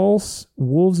false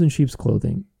wolves in sheep's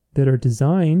clothing that are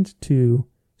designed to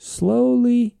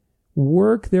slowly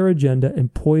work their agenda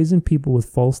and poison people with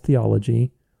false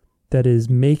theology that is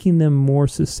making them more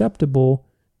susceptible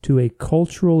to a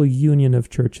cultural union of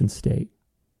church and state.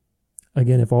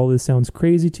 Again, if all this sounds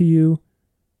crazy to you,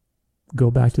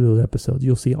 go back to those episodes.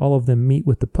 You'll see all of them meet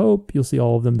with the Pope. You'll see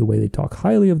all of them the way they talk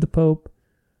highly of the Pope.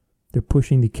 They're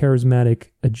pushing the charismatic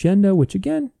agenda, which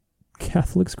again,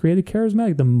 Catholics created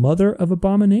charismatic, the mother of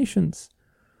abominations.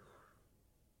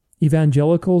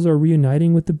 Evangelicals are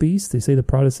reuniting with the beast. They say the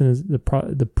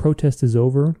protest is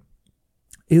over.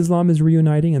 Islam is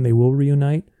reuniting, and they will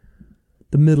reunite.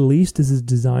 The Middle East is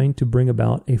designed to bring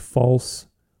about a false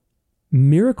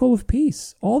miracle of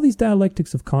peace. All these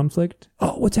dialectics of conflict.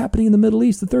 Oh, what's happening in the Middle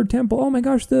East? The Third Temple. Oh my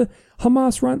gosh, the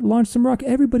Hamas launched some rocket.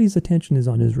 Everybody's attention is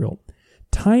on Israel.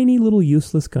 Tiny little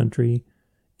useless country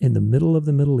in the middle of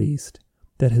the Middle East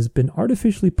that has been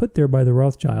artificially put there by the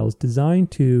Rothschilds,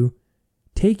 designed to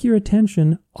take your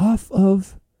attention off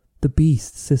of the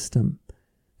beast system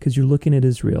because you're looking at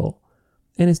Israel.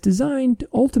 And it's designed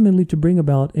ultimately to bring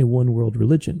about a one world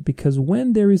religion, because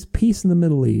when there is peace in the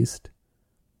Middle East,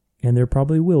 and there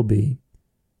probably will be,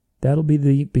 that'll be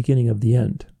the beginning of the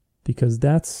end, because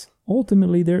that's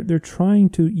ultimately they're trying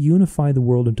to unify the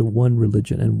world into one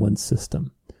religion and one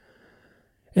system.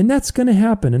 And that's going to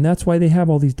happen, and that's why they have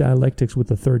all these dialectics with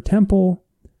the Third Temple.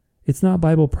 It's not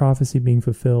Bible prophecy being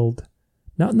fulfilled.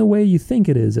 Not in the way you think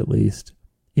it is, at least.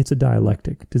 It's a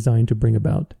dialectic designed to bring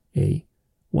about a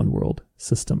one-world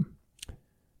system.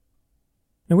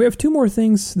 Now, we have two more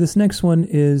things. This next one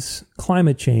is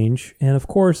climate change. And of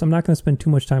course, I'm not going to spend too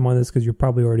much time on this because you're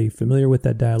probably already familiar with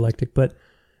that dialectic. But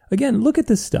again, look at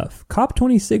this stuff.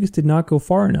 COP26 did not go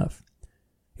far enough.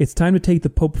 It's time to take the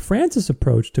Pope Francis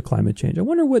approach to climate change. I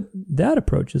wonder what that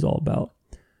approach is all about.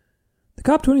 The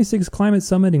COP26 climate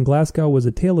summit in Glasgow was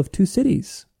a tale of two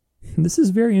cities. This is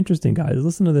very interesting, guys.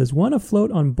 Listen to this. One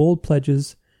afloat on bold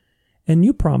pledges and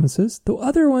new promises, the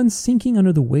other one sinking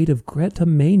under the weight of Greta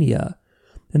mania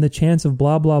and the chants of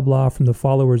blah, blah, blah from the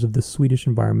followers of the Swedish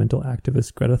environmental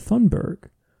activist Greta Thunberg.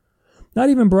 Not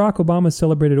even Barack Obama's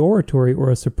celebrated oratory or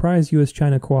a surprise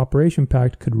U.S.-China cooperation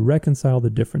pact could reconcile the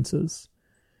differences.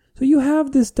 So you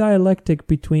have this dialectic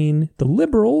between the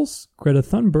liberals, Greta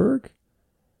Thunberg,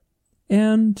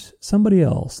 and somebody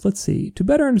else. Let's see. To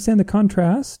better understand the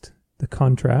contrast,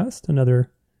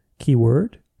 another key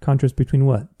word, contrast between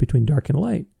what? Between dark and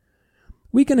light.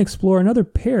 We can explore another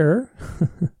pair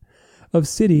of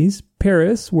cities,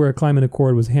 Paris, where a climate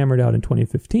accord was hammered out in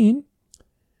 2015,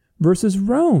 versus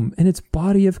Rome and its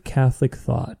body of Catholic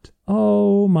thought.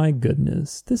 Oh my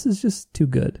goodness, this is just too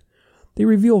good. They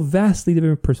reveal vastly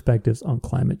different perspectives on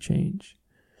climate change.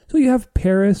 So you have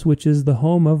Paris, which is the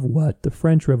home of what? The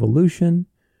French Revolution,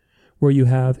 where you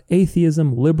have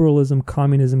atheism, liberalism,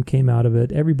 communism came out of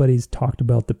it. Everybody's talked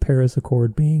about the Paris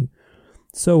Accord being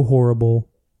so horrible.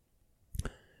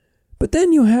 But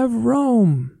then you have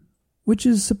Rome, which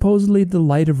is supposedly the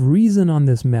light of reason on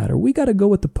this matter. We got to go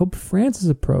with the Pope Francis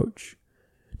approach.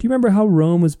 Do you remember how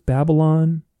Rome was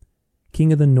Babylon,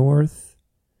 king of the north?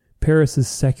 Paris is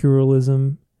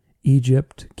secularism,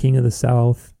 Egypt, king of the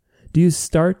south. Do you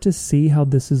start to see how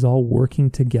this is all working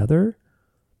together?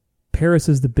 Paris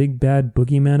is the big bad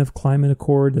boogeyman of climate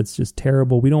accord that's just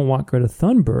terrible. We don't want Greta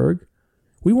Thunberg.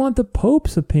 We want the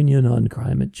Pope's opinion on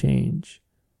climate change.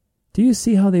 Do you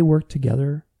see how they work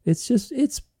together? It's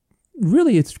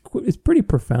pretty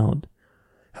profound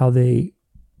how they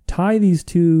tie these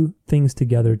two things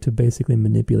together to basically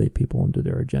manipulate people into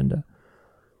their agenda.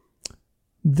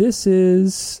 This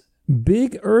is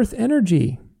Big Earth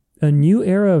Energy. A new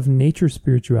era of nature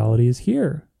spirituality is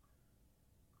here.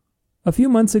 A few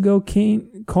months ago,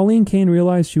 Colleen Kane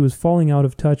realized she was falling out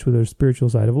of touch with her spiritual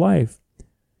side of life.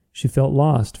 She felt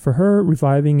lost. For her,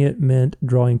 reviving it meant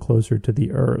drawing closer to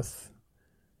the earth.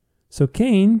 So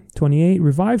Kane, 28,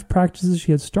 revived practices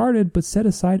she had started but set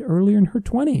aside earlier in her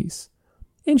 20s.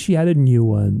 And she added new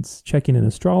ones, checking an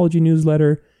astrology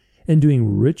newsletter And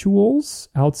doing rituals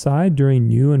outside during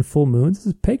new and full moons, this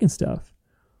is pagan stuff.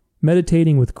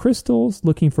 Meditating with crystals,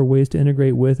 looking for ways to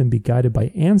integrate with and be guided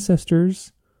by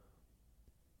ancestors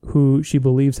who she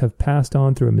believes have passed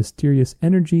on through a mysterious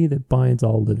energy that binds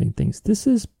all living things. This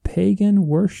is pagan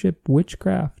worship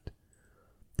witchcraft.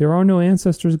 There are no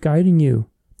ancestors guiding you.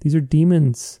 These are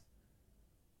demons.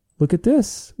 Look at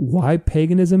this. Why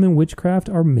paganism and witchcraft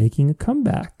are making a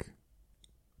comeback.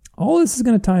 All this is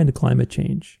going to tie into climate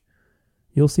change.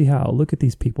 You'll see how. Look at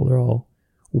these people. They're all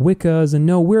Wiccas, and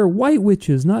no, we're white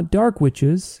witches, not dark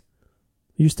witches.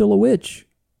 You're still a witch.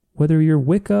 Whether you're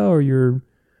Wicca or you're,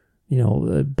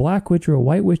 a black witch or a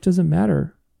white witch, doesn't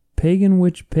matter.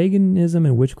 Paganism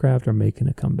and witchcraft are making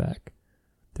a comeback.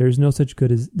 There's no such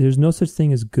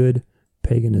thing as good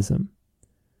paganism.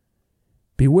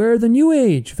 Beware the New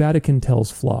Age, Vatican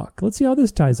tells flock. Let's see how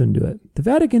this ties into it. The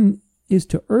Vatican is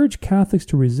to urge Catholics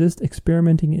to resist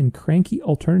experimenting in cranky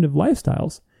alternative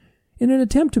lifestyles in an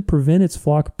attempt to prevent its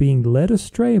flock being led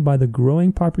astray by the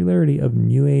growing popularity of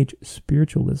New Age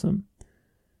spiritualism.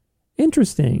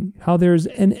 Interesting how there's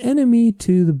an enemy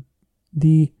to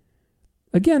the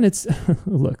again, it's,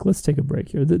 look, let's take a break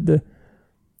here. The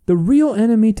real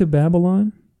enemy to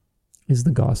Babylon is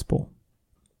the gospel.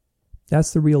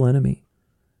 That's the real enemy.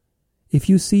 If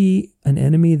you see an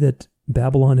enemy that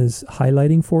Babylon is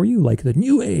highlighting for you, like the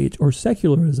New Age or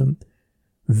secularism,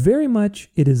 very much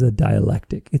it is a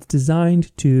dialectic. It's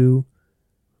designed to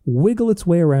wiggle its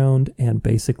way around and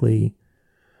basically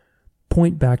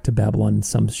point back to Babylon in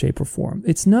some shape or form.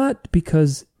 It's not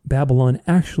because Babylon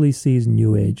actually sees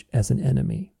New Age as an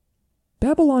enemy.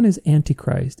 Babylon is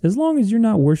Antichrist. As long as you're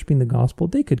not worshiping the gospel,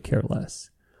 they could care less.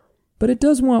 But it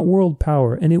does want world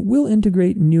power, and it will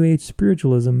integrate New Age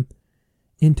spiritualism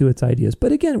into its ideas.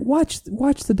 But again, watch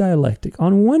the dialectic.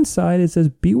 On one side, it says,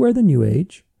 beware the New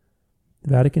Age.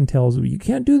 The Vatican tells you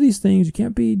can't do these things. You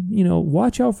can't be,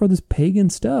 watch out for this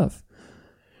pagan stuff.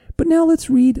 But now let's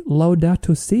read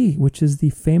Laudato Si, which is the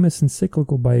famous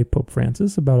encyclical by Pope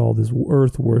Francis about all this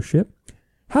earth worship.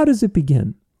 How does it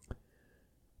begin?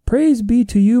 Praise be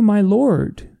to you, my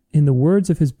Lord. In the words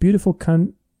of his beautiful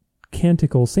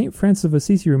canticle, St. Francis of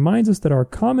Assisi reminds us that our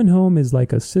common home is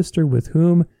like a sister with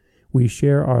whom we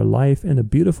share our life and a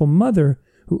beautiful mother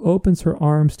who opens her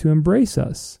arms to embrace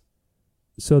us.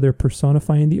 So they're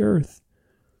personifying the earth.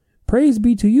 Praise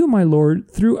be to you, my Lord,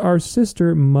 through our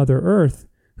sister, Mother Earth,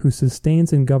 who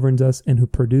sustains and governs us and who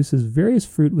produces various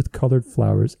fruit with colored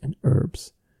flowers and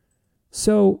herbs.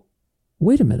 So,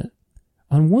 wait a minute.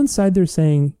 On one side, they're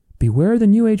saying, beware the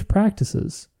New Age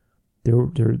practices.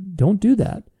 Don't do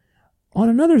that. On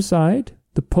another side,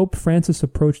 the Pope Francis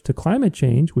approach to climate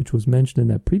change, which was mentioned in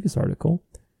that previous article,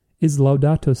 is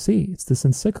Laudato Si. It's this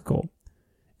encyclical.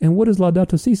 And what does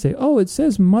Laudato Si say? Oh, it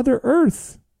says Mother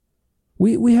Earth.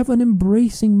 We have an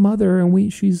embracing mother,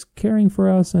 and she's caring for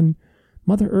us, and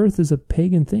Mother Earth is a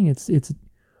pagan thing.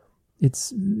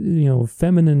 It's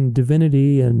feminine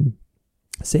divinity and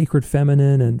sacred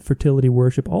feminine and fertility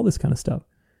worship, all this kind of stuff.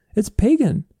 It's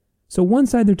pagan. So one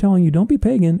side they're telling you don't be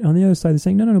pagan. On the other side they're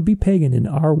saying no, be pagan in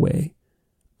our way.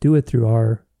 Do it through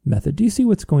our method. Do you see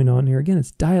what's going on here? Again,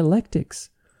 it's dialectics.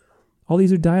 All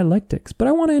these are dialectics. But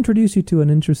I want to introduce you to an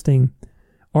interesting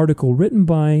article written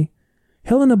by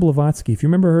Helena Blavatsky. If you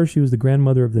remember her, she was the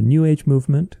grandmother of the New Age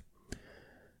movement.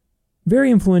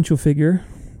 Very influential figure,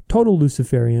 total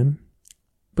Luciferian.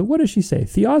 But what does she say?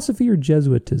 Theosophy or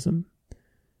Jesuitism?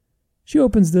 She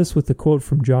opens this with the quote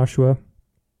from Joshua.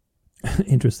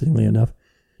 Interestingly enough,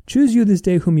 choose you this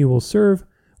day whom you will serve,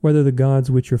 whether the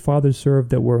gods which your fathers served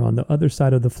that were on the other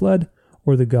side of the flood,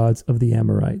 or the gods of the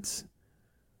Amorites.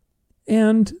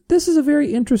 And this is a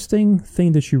very interesting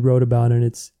thing that she wrote about, and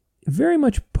it's very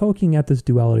much poking at this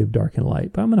duality of dark and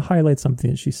light. But I'm going to highlight something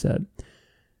that she said.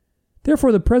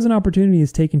 Therefore, the present opportunity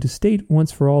is taken to state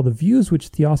once for all the views which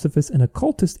theosophists and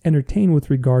occultists entertain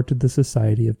with regard to the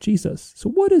Society of Jesus.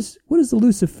 So what does the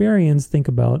Luciferians think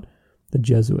about the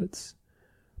Jesuits?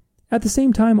 At the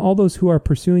same time, all those who are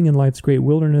pursuing in life's great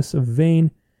wilderness of vain,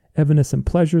 evanescent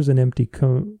pleasures and empty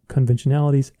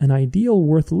conventionalities an ideal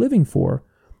worth living for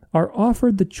are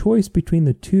offered the choice between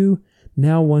the two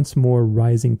now once more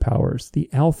rising powers, the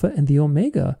Alpha and the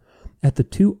Omega, at the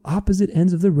two opposite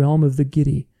ends of the realm of the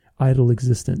giddy, idle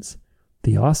existence,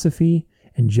 Theosophy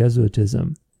and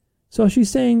Jesuitism. So she's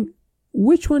saying,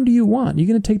 which one do you want? Are you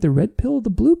going to take the red pill or the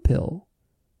blue pill?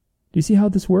 Do you see how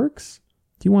this works?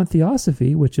 Do you want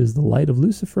Theosophy, which is the light of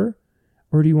Lucifer,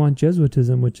 or do you want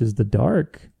Jesuitism, which is the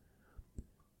dark?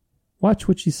 Watch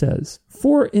what she says.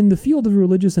 For in the field of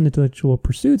religious and intellectual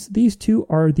pursuits, these two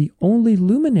are the only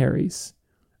luminaries,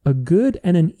 a good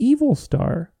and an evil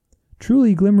star,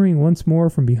 truly glimmering once more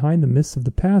from behind the mists of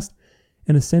the past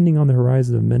and ascending on the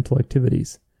horizon of mental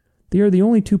activities. They are the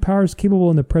only two powers capable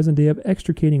in the present day of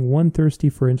extricating one thirsty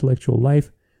for intellectual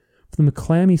life from the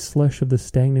clammy slush of the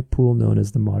stagnant pool known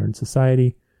as the modern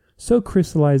society, so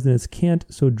crystallized in its cant,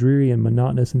 so dreary and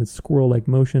monotonous in its squirrel-like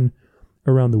motion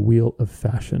around the wheel of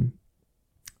fashion.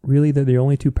 Really, they're the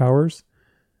only two powers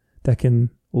that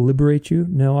can liberate you?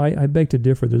 No, I beg to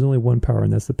differ. There's only one power,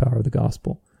 and that's the power of the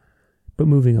gospel. But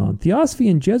moving on. Theosophy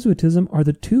and Jesuitism are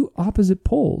the two opposite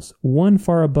poles, one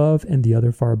far above and the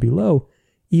other far below,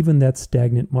 even that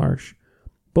stagnant marsh.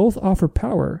 Both offer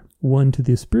power, one to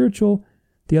the spiritual,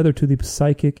 the other to the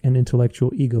psychic and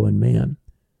intellectual ego in man.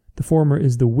 The former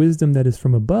is the wisdom that is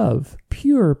from above,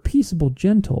 pure, peaceable,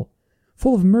 gentle,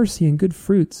 full of mercy and good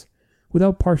fruits,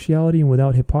 without partiality and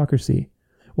without hypocrisy,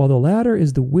 while the latter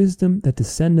is the wisdom that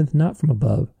descendeth not from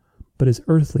above, but is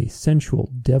earthly,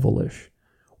 sensual, devilish.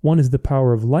 One is the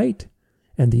power of light,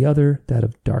 and the other that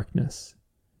of darkness.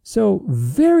 So,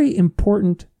 very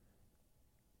important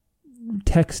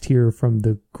text here from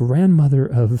the grandmother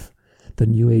of the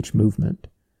New Age movement.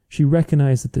 She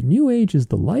recognized that the New Age is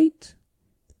the light,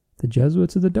 the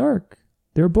Jesuits are the dark.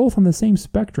 They're both on the same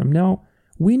spectrum. Now,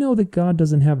 we know that God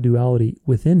doesn't have duality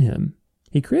within him.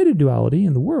 He created duality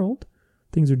in the world.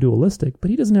 Things are dualistic,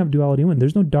 but he doesn't have duality in him.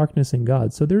 There's no darkness in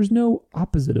God, so there's no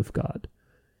opposite of God.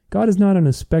 God is not on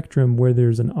a spectrum where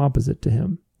there's an opposite to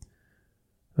him.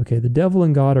 Okay, the devil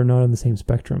and God are not on the same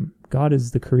spectrum. God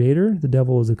is the creator, the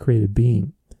devil is a created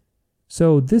being.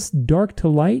 So this dark to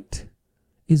light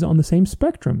is on the same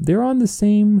spectrum. They're on the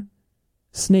same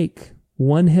snake.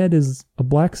 One head is a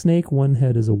black snake, one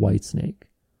head is a white snake.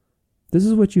 This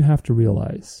is what you have to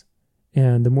realize.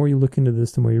 And the more you look into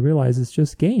this, the more you realize it's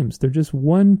just games. They're just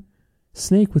one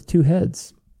snake with two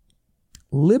heads.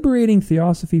 Liberating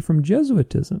Theosophy from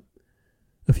Jesuitism.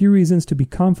 A Few Reasons to be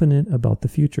Confident About the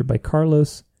Future by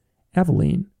Carlos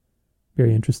Aveline.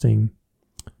 Very interesting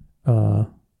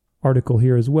article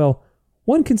here as well.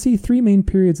 One can see three main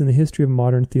periods in the history of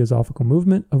modern theosophical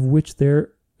movement, of which the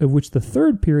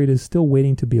third period is still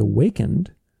waiting to be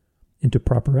awakened into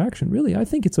proper action. Really, I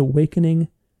think it's awakening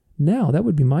now. That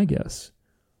would be my guess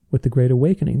with the Great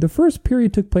Awakening. The first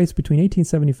period took place between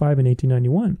 1875 and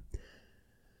 1891.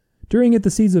 During it,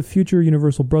 the seeds of future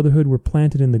universal brotherhood were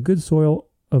planted in the good soil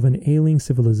of an ailing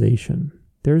civilization.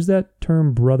 There's that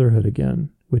term brotherhood again,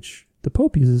 which the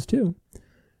Pope uses too.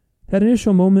 That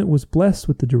initial moment was blessed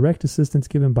with the direct assistance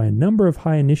given by a number of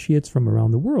high initiates from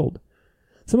around the world.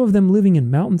 Some of them living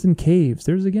in mountains and caves.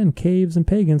 There's again caves and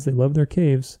pagans. They love their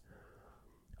caves.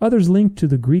 Others linked to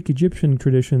the Greek-Egyptian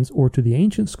traditions or to the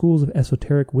ancient schools of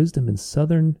esoteric wisdom in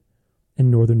Southern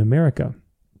and Northern America.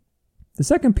 The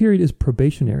second period is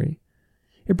probationary.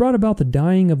 It brought about the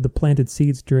dying of the planted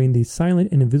seeds during the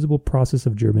silent and invisible process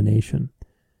of germination.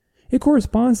 It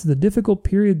corresponds to the difficult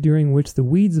period during which the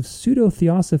weeds of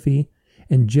pseudo-theosophy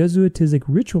and Jesuitic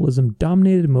ritualism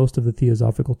dominated most of the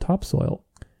theosophical topsoil.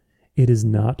 It is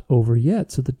not over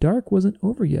yet, so the dark wasn't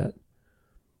over yet.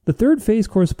 The third phase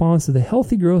corresponds to the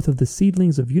healthy growth of the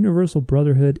seedlings of universal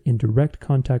brotherhood in direct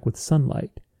contact with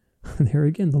sunlight. There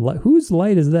again, the light. Whose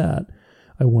light is that?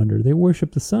 I wonder. They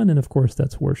worship the sun, and of course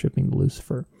that's worshiping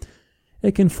Lucifer.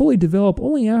 It can fully develop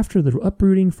only after the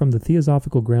uprooting from the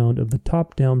theosophical ground of the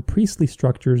top-down priestly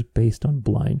structures based on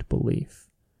blind belief.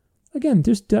 Again,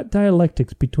 there's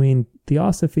dialectics between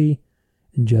theosophy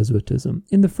and Jesuitism.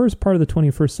 In the first part of the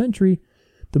 21st century,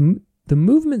 the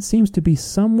movement seems to be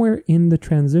somewhere in the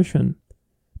transition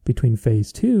between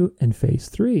phase 2 and phase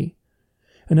 3.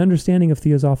 An understanding of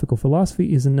theosophical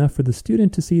philosophy is enough for the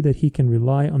student to see that he can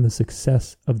rely on the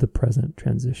success of the present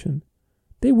transition.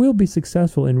 They will be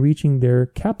successful in reaching their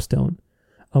capstone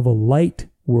of a light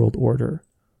world order.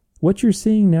 What you're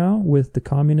seeing now with the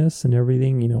communists and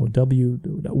everything,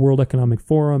 World Economic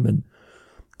Forum and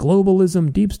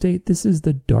globalism, deep state, this is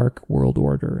the dark world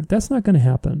order. That's not going to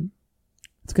happen.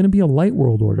 It's going to be a light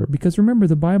world order because remember,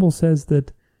 the Bible says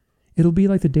that it'll be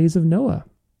like the days of Noah.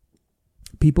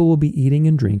 People will be eating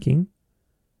and drinking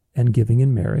and giving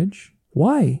in marriage.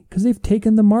 Why? Because they've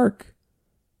taken the mark.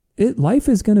 Life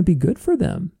is going to be good for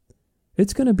them.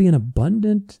 It's going to be an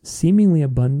abundant, seemingly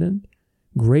abundant,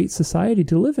 great society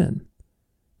to live in.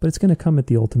 But it's going to come at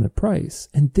the ultimate price.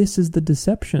 And this is the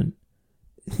deception.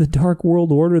 The dark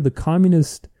world order, the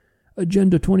communist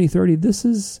agenda 2030, this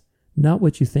is not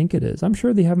what you think it is. I'm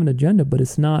sure they have an agenda, but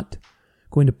it's not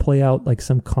going to play out like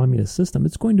some communist system.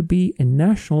 It's going to be a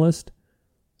nationalist,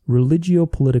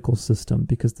 religio-political system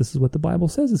because this is what the Bible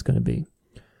says it's going to be.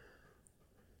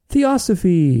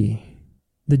 Theosophy,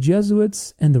 the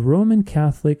Jesuits and the Roman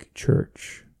Catholic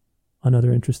Church.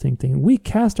 another interesting thing. We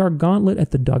cast our gauntlet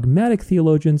at the dogmatic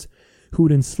theologians who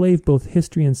would enslave both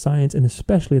history and science, and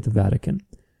especially at the Vatican,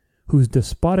 whose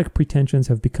despotic pretensions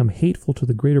have become hateful to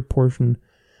the greater portion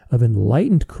of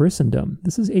enlightened Christendom.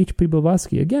 This is H.P.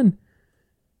 Blavatsky. Again,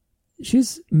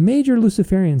 she's major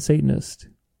Luciferian Satanist.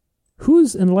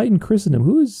 Who's enlightened Christendom?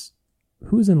 Who's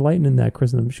enlightened in that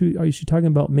Christendom? Is she talking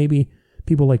about maybe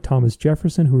people like Thomas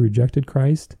Jefferson who rejected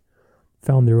Christ,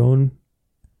 found their own,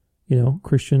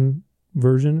 Christian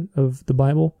version of the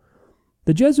Bible?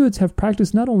 The Jesuits have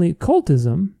practiced not only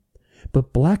occultism,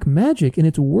 but black magic in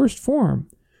its worst form,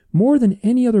 more than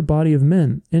any other body of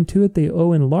men, and to it they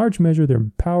owe in large measure their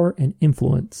power and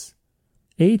influence.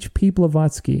 H.P.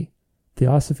 Blavatsky,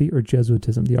 Theosophy or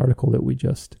Jesuitism, the article that we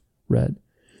just read.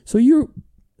 So you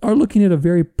are looking at a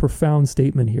very profound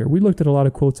statement here. We looked at a lot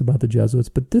of quotes about the Jesuits,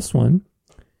 but this one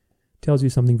tells you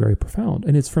something very profound.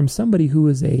 And it's from somebody who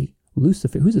is a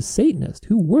Lucifer, who's a Satanist,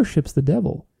 who worships the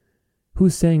devil,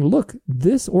 who's saying, look,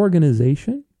 this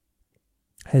organization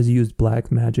has used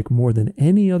black magic more than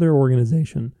any other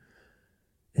organization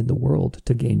in the world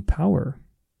to gain power.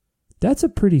 That's a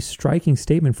pretty striking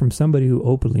statement from somebody who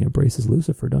openly embraces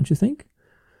Lucifer, don't you think?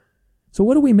 So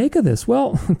what do we make of this?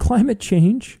 Well, climate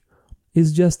change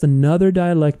is just another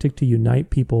dialectic to unite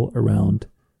people around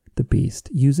the beast,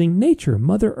 using nature,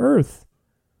 Mother Earth.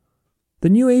 The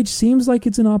New Age seems like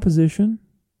it's in opposition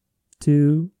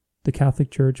to the Catholic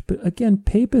Church, but again,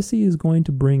 papacy is going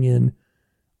to bring in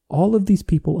all of these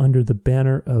people under the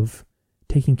banner of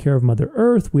taking care of Mother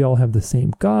Earth. We all have the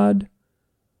same God.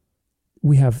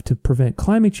 We have to prevent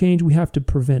climate change. We have to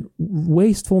prevent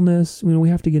wastefulness. We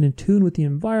have to get in tune with the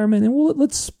environment. And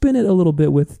let's spin it a little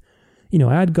bit with,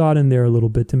 add God in there a little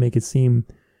bit to make it seem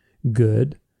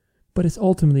good. But it's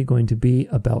ultimately going to be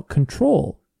about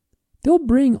control. They'll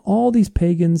bring all these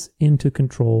pagans into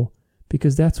control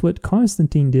because that's what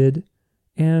Constantine did.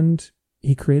 And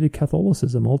he created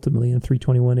Catholicism ultimately in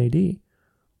 321 AD.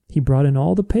 He brought in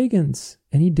all the pagans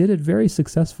and he did it very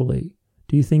successfully.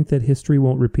 Do you think that history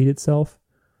won't repeat itself?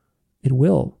 It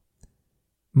will.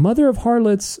 Mother of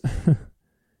Harlots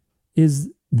is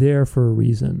there for a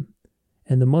reason.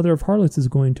 And the Mother of Harlots is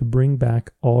going to bring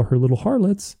back all her little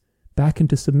harlots back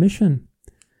into submission.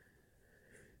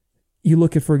 You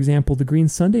look at, for example, the Green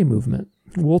Sunday movement.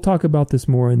 We'll talk about this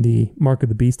more in the Mark of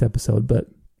the Beast episode, but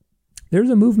there's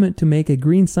a movement to make a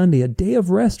Green Sunday a day of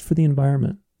rest for the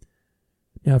environment.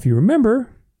 Now, if you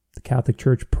remember, the Catholic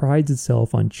Church prides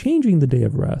itself on changing the day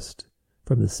of rest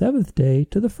from the seventh day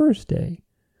to the first day.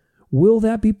 Will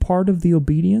that be part of the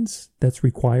obedience that's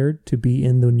required to be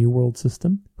in the New World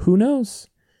system? Who knows?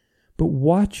 But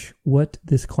watch what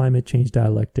this climate change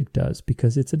dialectic does,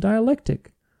 because it's a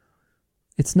dialectic.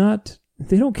 It's not,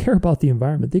 they don't care about the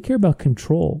environment. They care about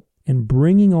control and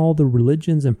bringing all the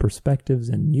religions and perspectives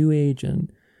and New Age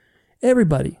and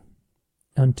everybody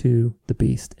unto the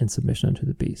beast and submission unto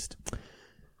the beast.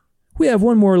 We have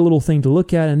one more little thing to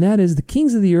look at, and that is the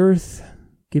kings of the earth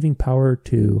giving power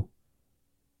to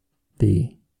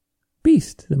the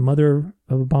beast, the mother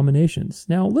of abominations.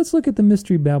 Now, let's look at the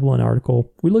Mystery Babylon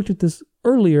article. We looked at this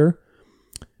earlier,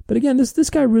 but again, this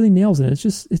guy really nails it.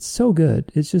 It's so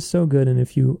good. It's just so good, and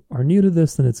if you are new to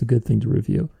this, then it's a good thing to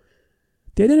review.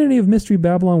 The identity of Mystery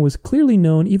Babylon was clearly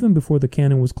known even before the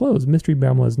canon was closed. Mystery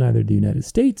Babylon is neither the United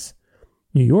States,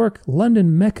 New York,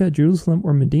 London, Mecca, Jerusalem,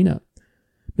 or Medina.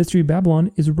 Mystery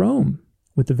Babylon is Rome,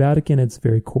 with the Vatican at its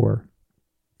very core.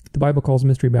 The Bible calls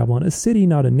Mystery Babylon a city,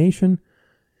 not a nation.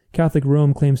 Catholic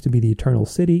Rome claims to be the eternal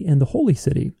city and the holy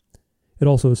city. It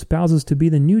also espouses to be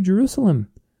the New Jerusalem.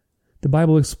 The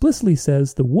Bible explicitly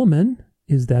says the woman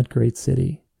is that great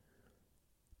city.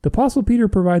 The Apostle Peter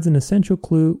provides an essential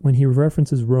clue when he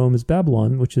references Rome as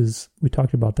Babylon, which is, we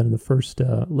talked about that in the first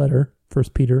letter, 1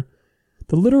 Peter.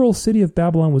 The literal city of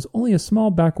Babylon was only a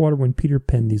small backwater when Peter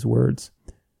penned these words.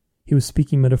 He was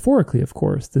speaking metaphorically, of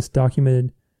course. This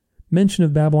documented mention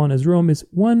of Babylon as Rome is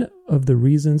one of the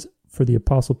reasons for the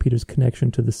Apostle Peter's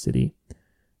connection to the city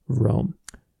of Rome.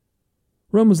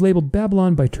 Rome was labeled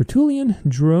Babylon by Tertullian,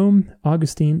 Jerome,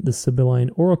 Augustine, the Sibylline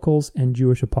oracles, and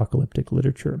Jewish apocalyptic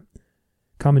literature.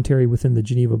 Commentary within the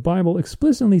Geneva Bible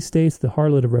explicitly states the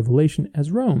harlot of Revelation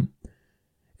as Rome.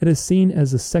 It is seen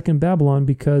as a second Babylon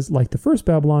because, like the first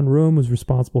Babylon, Rome was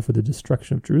responsible for the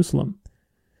destruction of Jerusalem.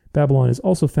 Babylon is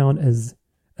also found as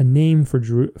a name for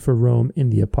Rome in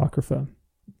the Apocrypha.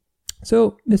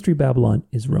 So, Mystery Babylon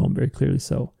is Rome, very clearly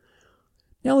so.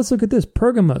 Now let's look at this.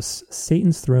 Pergamos,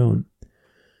 Satan's throne.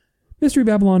 Mystery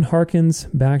Babylon harkens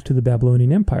back to the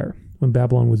Babylonian Empire. When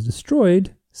Babylon was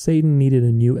destroyed, Satan needed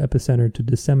a new epicenter to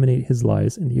disseminate his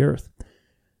lies in the earth.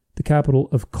 The capital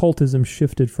of cultism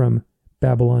shifted from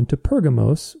Babylon to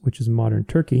Pergamos, which is modern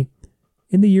Turkey,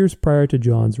 in the years prior to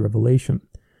John's revelation.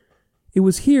 It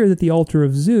was here that the altar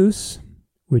of Zeus,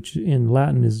 which in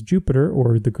Latin is Jupiter,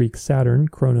 or the Greek Saturn,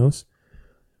 Kronos,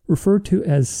 referred to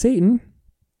as Satan,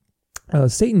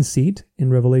 Satan's seat in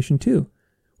Revelation 2,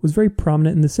 was very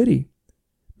prominent in the city.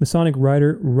 Masonic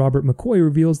writer Robert McCoy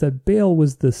reveals that Baal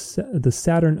was the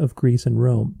Saturn of Greece and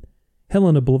Rome.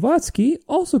 Helena Blavatsky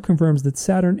also confirms that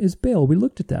Saturn is Baal. We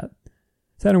looked at that.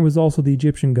 Saturn was also the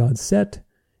Egyptian god Set,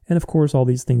 and of course all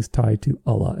these things tied to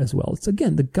Allah as well. It's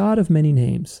again the god of many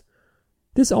names.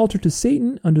 This altar to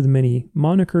Satan, under the many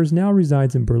monikers, now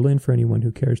resides in Berlin for anyone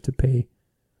who cares to pay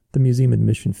the museum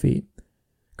admission fee.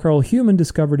 Carl Humann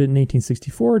discovered it in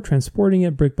 1864, transporting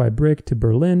it brick by brick to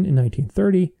Berlin in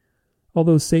 1930.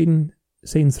 Although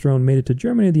Satan's throne made it to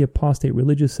Germany, the apostate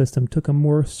religious system took a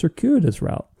more circuitous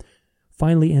route,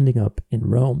 finally ending up in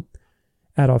Rome.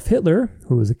 Adolf Hitler,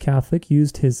 who was a Catholic,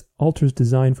 used his altar's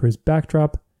design for his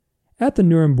backdrop at the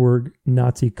Nuremberg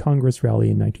Nazi Congress rally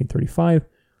in 1935.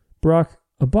 Barack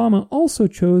Obama also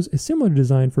chose a similar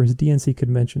design for his DNC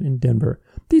convention in Denver.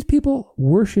 These people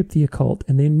worship the occult,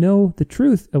 and they know the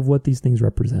truth of what these things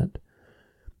represent.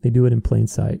 They do it in plain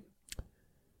sight.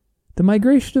 The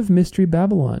migration of Mystery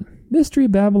Babylon. Mystery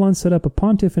Babylon set up a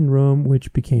pontiff in Rome,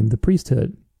 which became the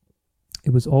priesthood.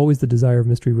 It was always the desire of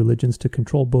mystery religions to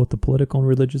control both the political and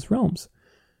religious realms.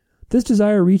 This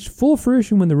desire reached full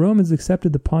fruition when the Romans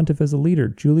accepted the pontiff as a leader.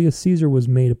 Julius Caesar was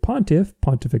made a pontiff,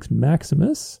 Pontifex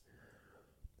Maximus,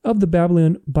 of the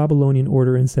Babylonian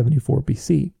order in 74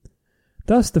 BC.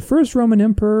 Thus, the first Roman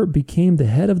emperor became the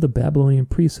head of the Babylonian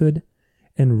priesthood,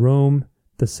 and Rome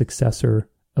the successor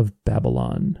of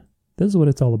Babylon. This is what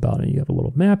it's all about. And you have a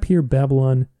little map here,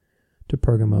 Babylon to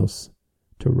Pergamos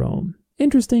to Rome.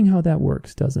 Interesting how that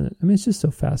works, doesn't it? I mean, it's just so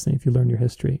fascinating if you learn your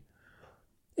history.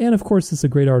 And of course, it's a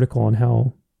great article on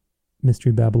how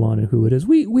Mystery Babylon and who it is.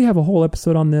 We have a whole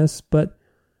episode on this, but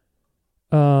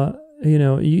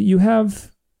you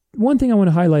have one thing I want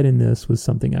to highlight in this was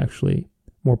something actually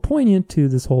more poignant to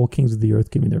this whole kings of the earth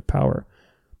giving their power.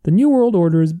 The New World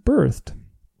Order is birthed.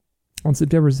 On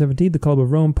September 17th, the Club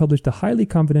of Rome published a highly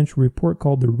confidential report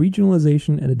called The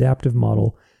Regionalization and Adaptive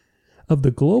Model of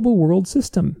the Global World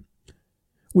System,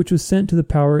 which was sent to the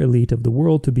power elite of the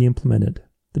world to be implemented.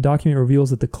 The document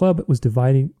reveals that the club was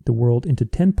dividing the world into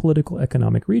 10 political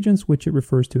economic regions, which it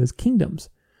refers to as kingdoms,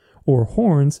 or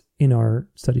horns in our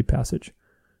study passage.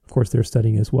 Of course, they're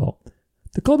studying as well.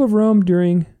 The Club of Rome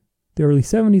during the early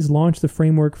 70s launched the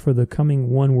framework for the coming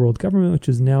one world government, which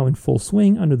is now in full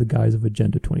swing under the guise of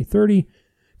Agenda 2030,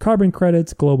 carbon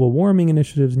credits, global warming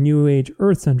initiatives, New Age,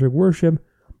 Earth-centric worship,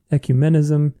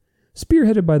 ecumenism,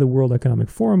 spearheaded by the World Economic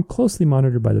Forum, closely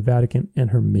monitored by the Vatican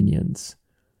and her minions.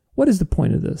 What is the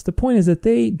point of this? The point is that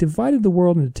they divided the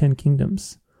world into 10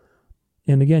 kingdoms.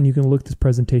 And again, you can look this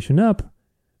presentation up,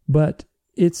 but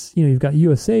it's, you've got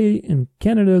USA and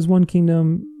Canada as one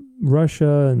kingdom,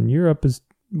 Russia and Europe is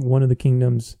one of the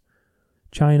kingdoms,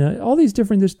 China, all these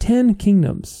different, there's 10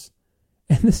 kingdoms.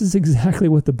 And this is exactly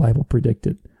what the Bible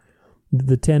predicted.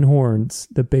 The 10 horns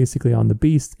that basically on the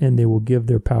beast, and they will give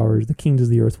their powers, the kings of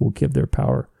the earth will give their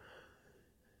power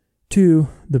to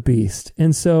the beast.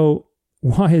 And so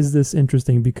why is this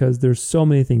interesting? Because there's so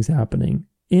many things happening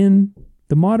in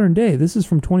the modern day. This is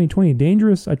from 2020.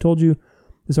 Dangerous. I told you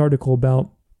this article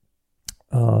about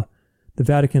the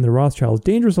Vatican, the Rothschilds.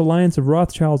 Dangerous alliance of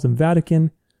Rothschilds and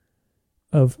Vatican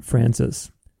of Francis.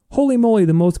 Holy moly,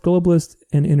 the most globalist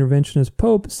and interventionist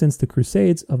pope since the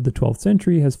Crusades of the 12th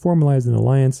century has formalized an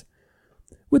alliance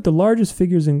with the largest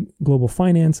figures in global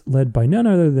finance, led by none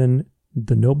other than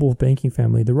the noble banking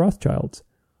family, the Rothschilds.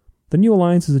 The new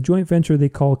alliance is a joint venture they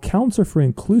call Council for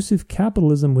Inclusive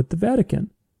Capitalism with the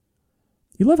Vatican.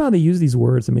 You love how they use these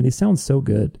words. I mean, they sound so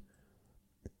good.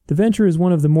 The venture is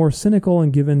one of the more cynical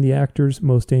and, given the actors,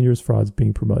 most dangerous frauds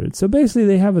being promoted. So basically,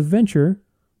 they have a venture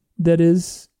that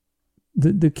is,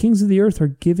 the kings of the earth are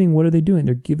giving, what are they doing?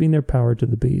 They're giving their power to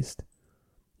the beast.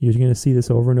 You're going to see this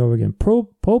over and over again.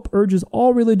 Pope urges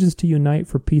all religions to unite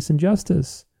for peace and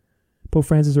justice. Pope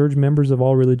Francis urged members of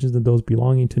all religions and those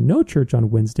belonging to no church on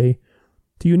Wednesday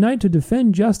to unite to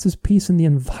defend justice, peace, and the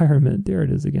environment. There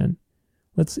it is again.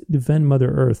 Let's defend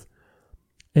Mother Earth.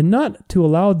 And not to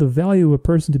allow the value of a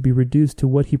person to be reduced to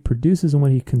what he produces and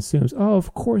what he consumes. Oh,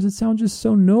 of course, it sounds just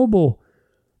so noble,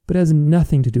 but it has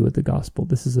nothing to do with the gospel.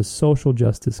 This is a social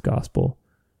justice gospel.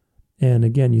 And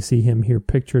again, you see him here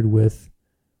pictured with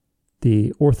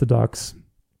the Orthodox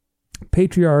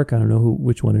patriarch. I don't know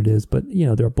which one it is, but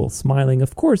they're both smiling.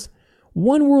 Of course,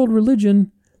 one world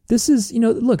religion. This is,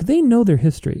 look, they know their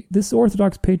history. This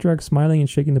Orthodox patriarch smiling and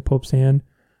shaking the Pope's hand.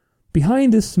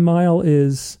 Behind this smile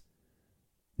is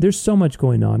There's so much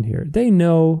going on here. They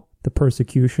know the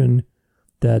persecution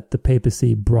that the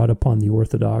papacy brought upon the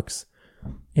Orthodox.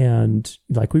 And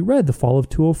like we read, the fall of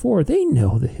 204, they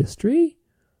know the history.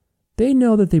 They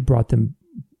know that they brought them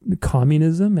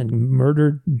communism and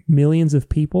murdered millions of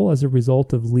people as a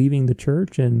result of leaving the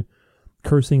church and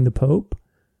cursing the Pope.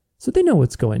 So they know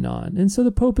what's going on. And so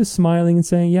the Pope is smiling and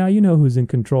saying, yeah, you know who's in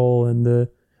control. And the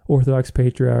Orthodox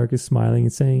Patriarch is smiling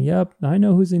and saying, yep, I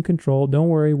know who's in control. Don't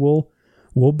worry, we'll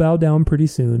bow down pretty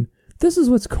soon. This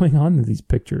is what's going on in these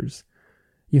pictures.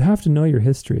 You have to know your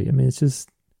history. I mean, it's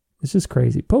just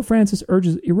crazy. Pope Francis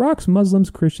urges Iraq's Muslims,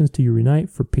 Christians to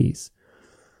unite for peace.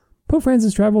 Pope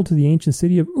Francis traveled to the ancient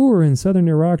city of Ur in southern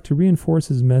Iraq to reinforce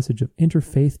his message of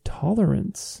interfaith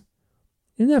tolerance.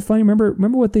 Isn't that funny?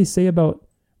 Remember what they say about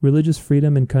religious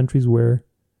freedom in countries where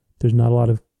there's not a lot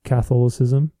of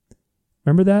Catholicism?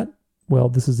 Remember that? Well,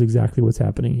 this is exactly what's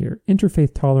happening here.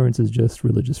 Interfaith tolerance is just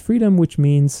religious freedom, which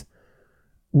means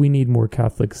we need more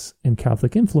Catholics and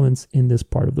Catholic influence in this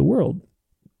part of the world.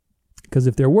 Because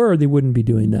if there were, they wouldn't be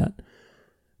doing that.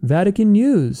 Vatican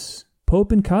News.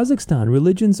 Pope in Kazakhstan.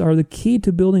 Religions are the key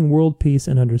to building world peace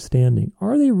and understanding.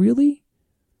 Are they really?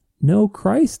 No,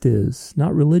 Christ is,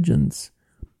 not religions.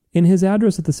 In his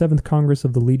address at the 7th Congress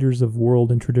of the Leaders of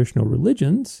World and Traditional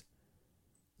Religions,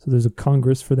 so there's a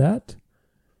congress for that,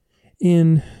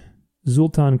 in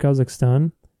Zultan,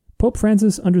 Kazakhstan, Pope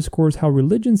Francis underscores how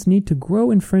religions need to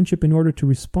grow in friendship in order to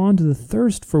respond to the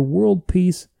thirst for world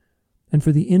peace and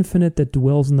for the infinite that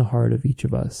dwells in the heart of each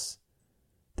of us.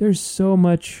 There's so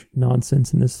much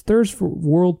nonsense in this thirst for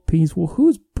world peace. Well,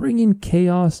 who's bringing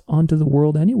chaos onto the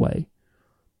world anyway?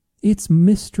 It's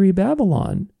Mystery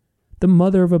Babylon, the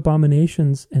mother of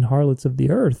abominations and harlots of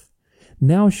the earth.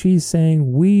 Now she's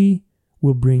saying, we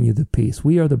will bring you the peace.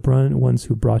 We are the ones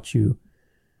who brought you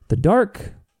the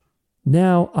dark.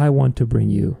 Now I want to bring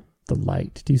you the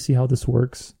light. Do you see how this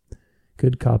works?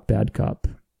 Good cop, bad cop.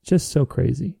 Just so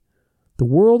crazy. The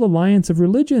World Alliance of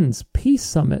Religions Peace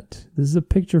Summit. This is a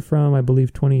picture from, I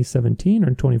believe, 2017 or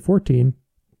 2014.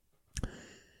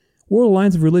 World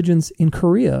Alliance of Religions in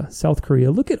Korea, South Korea.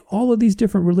 Look at all of these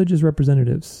different religious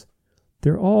representatives.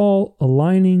 They're all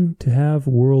aligning to have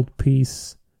world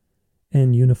peace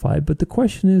and unified. But the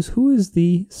question is, who is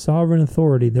the sovereign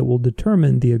authority that will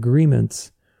determine the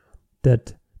agreements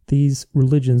that these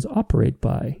religions operate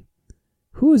by?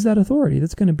 Who is that authority?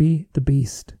 That's going to be the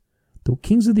beast. The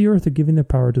kings of the earth are giving their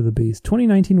power to the beast.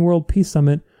 2019 World Peace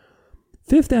Summit,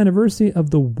 5th anniversary of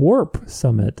the WARP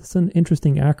Summit. It's an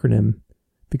interesting acronym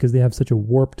because they have such a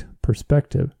warped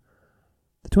perspective.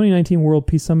 The 2019 World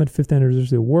Peace Summit, 5th anniversary of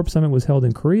the WARP Summit, was held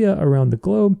in Korea around the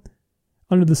globe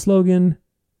under the slogan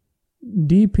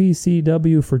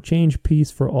DPCW for Change,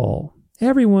 Peace for All.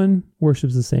 Everyone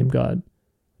worships the same God.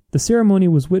 The ceremony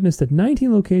was witnessed at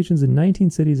 19 locations in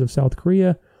 19 cities of South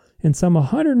Korea and some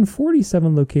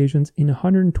 147 locations in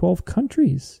 112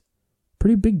 countries.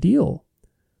 Pretty big deal.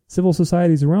 Civil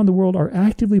societies around the world are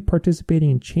actively participating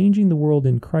in changing the world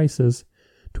in crisis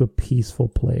to a peaceful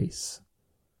place.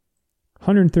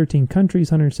 113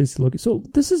 countries, 160 locations. So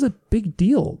this is a big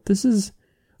deal. This is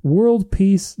world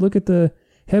peace. Look at the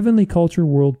heavenly culture,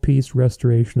 world peace,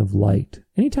 restoration of light.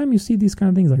 Anytime you see these kind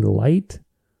of things like light,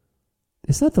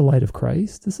 it's not the light of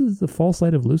Christ. This is the false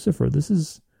light of Lucifer. This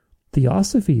is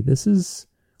Theosophy. This is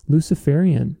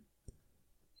Luciferian.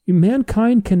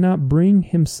 Mankind cannot bring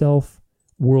himself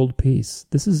world peace.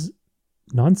 This is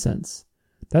nonsense.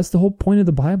 That's the whole point of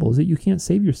the Bible, is that you can't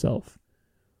save yourself.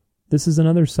 This is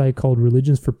another site called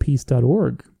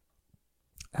religionsforpeace.org.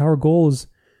 Our goal is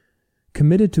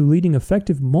committed to leading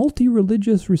effective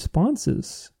multi-religious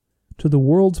responses to the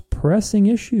world's pressing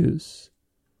issues.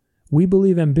 We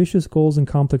believe ambitious goals and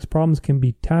complex problems can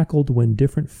be tackled when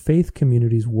different faith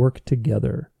communities work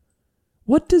together.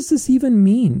 What does this even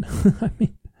mean? I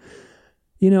mean,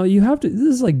 you have to,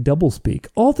 this is like doublespeak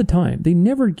all the time. They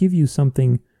never give you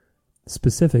something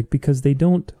specific because they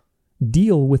don't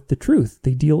deal with the truth.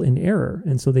 They deal in error.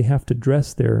 And so they have to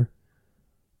dress their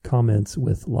comments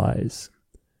with lies.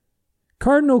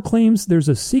 Cardinal claims there's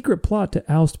a secret plot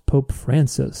to oust Pope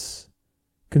Francis.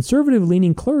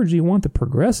 Conservative-leaning clergy want the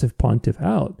progressive pontiff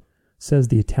out, says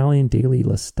the Italian daily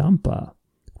La Stampa.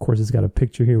 Of course, it's got a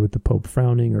picture here with the Pope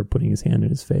frowning or putting his hand in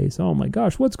his face. Oh my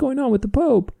gosh, what's going on with the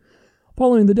Pope?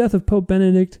 Following the death of Pope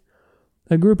Benedict,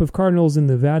 a group of cardinals in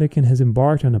the Vatican has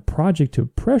embarked on a project to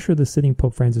pressure the sitting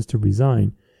Pope Francis to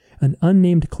resign, an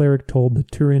unnamed cleric told the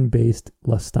Turin-based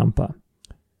La Stampa.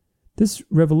 This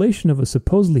revelation of a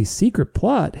supposedly secret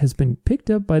plot has been picked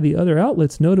up by the other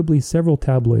outlets, notably several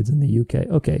tabloids in the UK.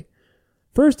 Okay,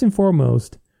 first and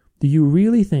foremost, do you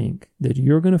really think that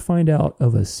you're going to find out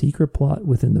of a secret plot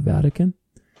within the Vatican?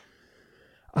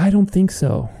 I don't think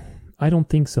so. I don't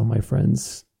think so, my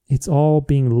friends. It's all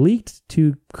being leaked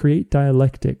to create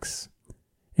dialectics.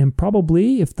 And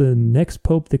probably if the next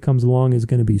pope that comes along is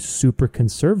going to be super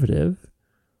conservative,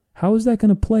 how is that going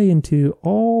to play into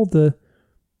all the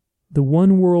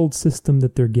one world system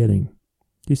that they're getting?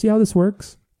 Do you see how this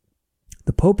works?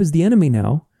 The pope is the enemy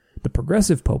now, the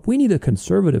progressive pope. We need a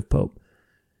conservative pope.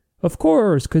 Of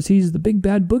course, because he's the big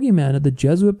bad boogeyman of the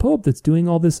Jesuit pope that's doing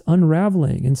all this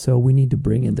unraveling. And so we need to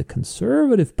bring in the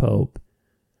conservative pope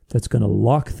that's going to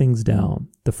lock things down.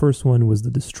 The first one was the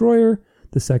destroyer.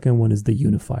 The second one is the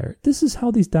unifier. This is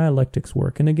how these dialectics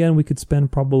work. And again, we could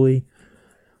spend probably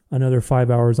another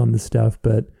 5 hours on this stuff,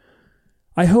 but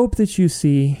I hope that you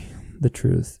see the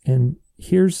truth. And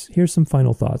here's some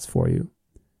final thoughts for you.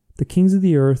 The kings of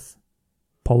the earth,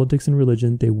 politics and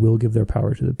religion, they will give their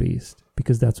power to the beast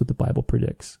because that's what the Bible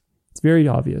predicts. It's very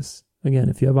obvious. Again,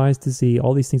 if you have eyes to see,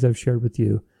 all these things I've shared with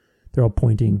you, they're all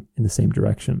pointing in the same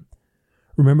direction.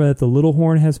 Remember that the little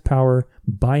horn has power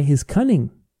by his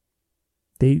cunning.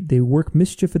 They work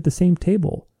mischief at the same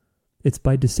table. It's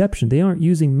by deception. They aren't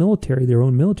using military, their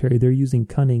own military. They're using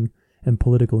cunning and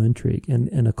political intrigue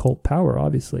and occult power,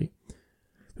 obviously.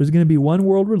 There's going to be one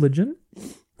world religion,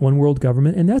 one world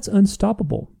government, and that's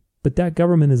unstoppable. But that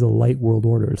government is a light world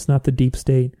order. It's not the deep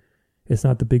state. It's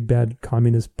not the big bad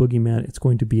communist boogeyman. It's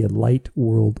going to be a light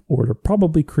world order,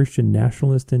 probably Christian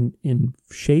nationalist in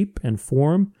shape and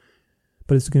form,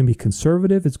 but it's going to be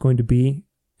conservative. It's going to be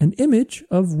an image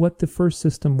of what the first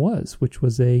system was, which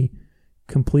was a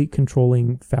complete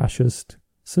controlling fascist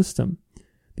system.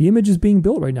 The image is being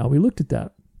built right now. We looked at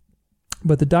that.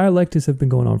 But the dialectics have been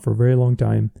going on for a very long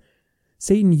time.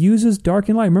 Satan uses dark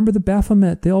and light. Remember the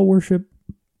Baphomet. They all worship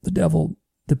the devil.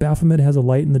 The Baphomet has a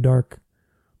light in the dark.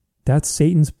 That's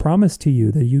Satan's promise to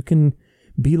you, that you can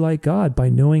be like God by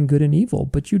knowing good and evil.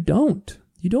 But you don't.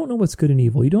 You don't know what's good and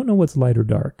evil. You don't know what's light or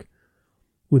dark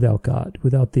without God,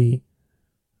 without the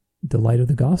light of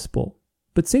the gospel.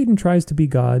 But Satan tries to be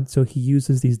God, so he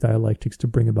uses these dialectics to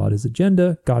bring about his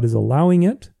agenda. God is allowing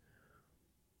it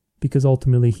because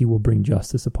ultimately he will bring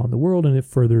justice upon the world, and it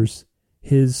furthers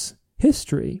his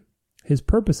history, his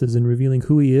purposes in revealing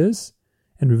who he is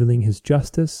and revealing his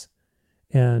justice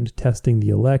and testing the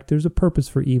elect. There's a purpose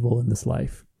for evil in this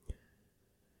life.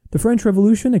 The French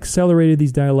Revolution accelerated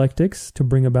these dialectics to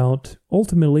bring about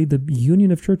ultimately the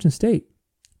union of church and state.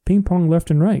 Ping pong left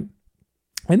and right.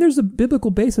 And there's a biblical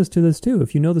basis to this too.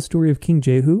 If you know the story of King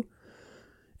Jehu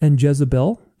and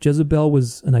Jezebel, Jezebel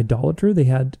was an idolater. They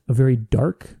had a very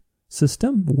dark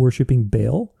system, worshiping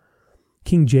Baal.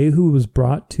 King Jehu was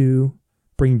brought to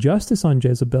bring justice on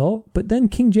Jezebel, but then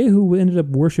King Jehu ended up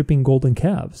worshiping golden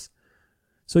calves.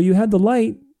 So you had the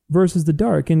light versus the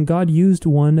dark, and God used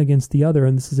one against the other,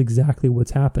 and this is exactly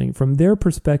what's happening. From their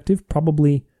perspective,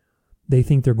 probably they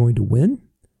think they're going to win.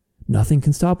 Nothing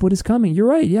can stop what is coming. You're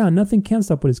right. Yeah, nothing can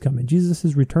stop what is coming. Jesus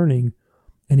is returning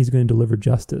and he's going to deliver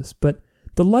justice. But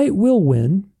the light will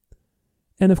win.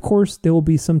 And of course, there will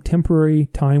be some temporary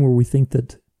time where we think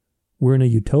that we're in a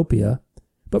utopia.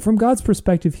 But from God's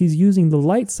perspective, he's using the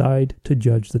light side to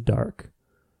judge the dark,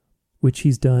 which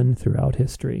he's done throughout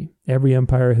history. Every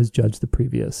empire has judged the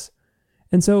previous.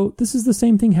 And so this is the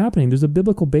same thing happening. There's a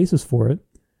biblical basis for it.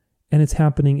 And it's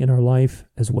happening in our life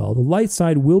as well. The light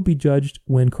side will be judged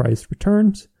when Christ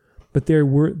returns, but they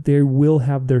will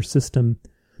have their system,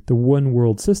 the one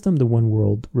world system, the one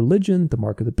world religion, the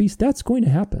mark of the beast. That's going to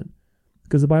happen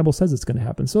because the Bible says it's going to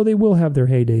happen. So they will have their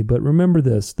heyday. But remember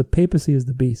this, the papacy is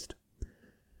the beast.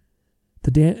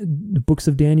 The book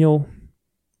of Daniel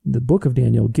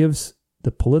gives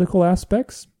the political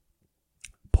aspects.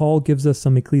 Paul gives us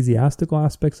some ecclesiastical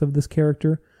aspects of this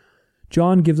character.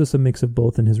 John gives us a mix of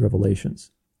both in his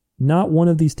revelations. Not one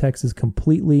of these texts is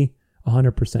completely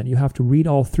 100%. You have to read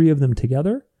all three of them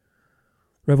together.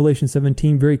 Revelation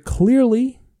 17, very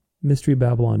clearly, Mystery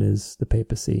Babylon is the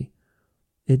papacy.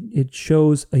 It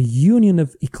shows a union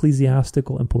of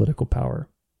ecclesiastical and political power.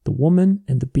 The woman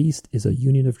and the beast is a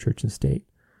union of church and state.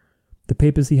 The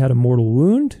papacy had a mortal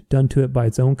wound done to it by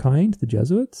its own kind, the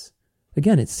Jesuits.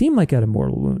 Again, it seemed like it had a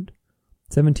mortal wound.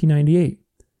 1798.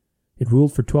 It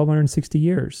ruled for 1260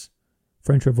 years.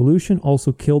 French Revolution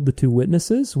also killed the two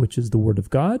witnesses, which is the Word of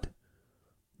God.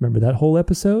 Remember that whole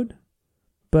episode?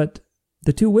 But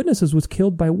the two witnesses was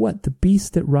killed by what? The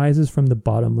beast that rises from the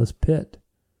bottomless pit.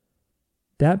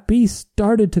 That beast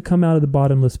started to come out of the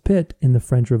bottomless pit in the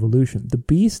French Revolution. The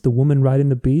beast, the woman riding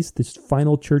the beast, this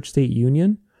final church-state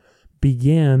union,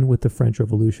 began with the French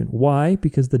Revolution. Why?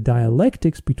 Because the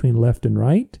dialectics between left and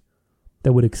right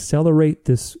that would accelerate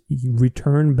this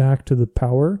return back to the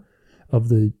power of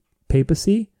the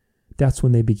papacy, that's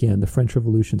when they began. The French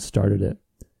Revolution started it.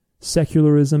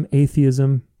 secularism,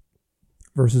 atheism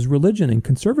versus religion and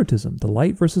conservatism, the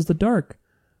light versus the dark.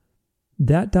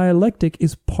 That dialectic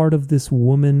is part of this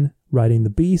woman riding the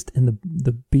beast and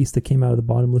the beast that came out of the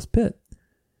bottomless pit.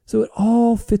 So it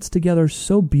all fits together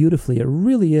so beautifully. It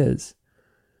really is.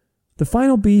 The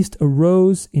final beast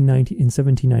arose in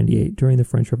 1798 during the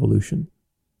French Revolution.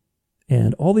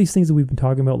 And all these things that we've been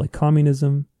talking about, like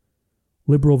communism,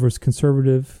 liberal versus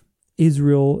conservative,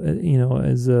 Israel,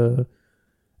 as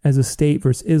a state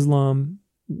versus Islam,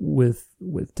 with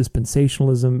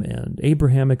dispensationalism and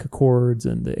Abrahamic Accords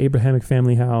and the Abrahamic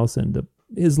family house and the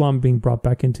Islam being brought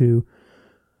back into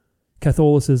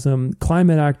Catholicism,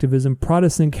 climate activism,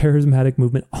 Protestant charismatic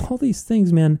movement, all these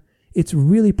things, man, it's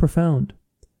really profound.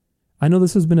 I know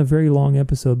this has been a very long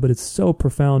episode, but it's so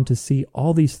profound to see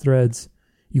all these threads.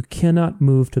 You cannot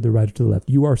move to the right or to the left.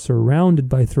 You are surrounded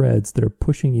by threads that are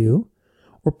pushing you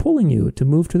or pulling you to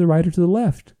move to the right or to the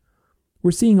left. We're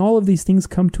seeing all of these things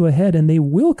come to a head, and they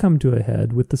will come to a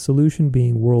head with the solution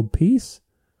being world peace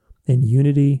and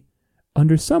unity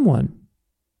under someone.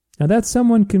 Now that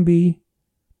someone can be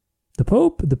the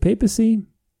Pope, the papacy,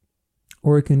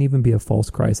 or it can even be a false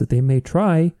Christ that they may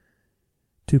try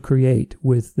to create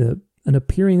with an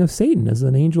appearing of Satan as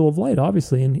an angel of light,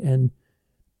 obviously, and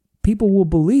people will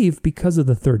believe, because of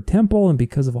the third temple and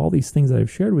because of all these things that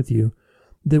I've shared with you,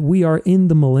 that we are in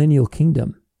the millennial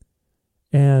kingdom.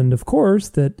 And of course,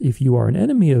 that if you are an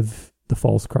enemy of the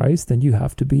false Christ, then you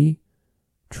have to be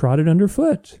trodden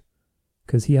underfoot,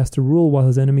 because he has to rule while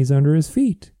his enemies are under his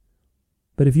feet.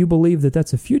 But if you believe that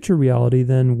that's a future reality,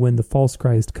 then when the false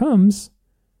Christ comes,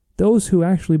 those who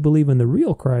actually believe in the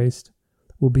real Christ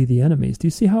will be the enemies. Do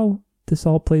you see how this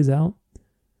all plays out?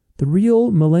 The real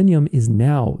millennium is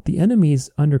now. The enemies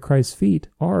under Christ's feet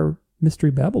are Mystery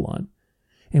Babylon.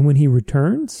 And when he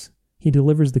returns, he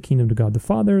delivers the kingdom to God the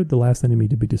Father. The last enemy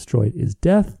to be destroyed is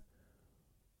death.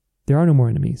 There are no more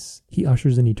enemies. He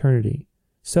ushers in eternity.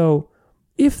 So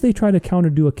if they try to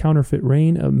do a counterfeit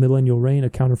reign, a millennial reign, a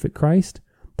counterfeit Christ,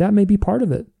 that may be part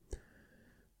of it.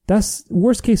 That's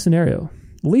worst case scenario.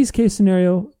 Least case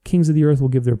scenario, kings of the earth will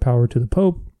give their power to the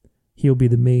Pope. He'll be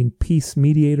the main peace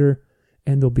mediator,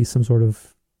 and there'll be some sort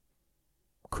of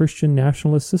Christian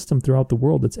nationalist system throughout the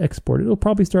world that's exported. It'll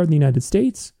probably start in the United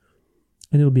States,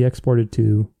 and it'll be exported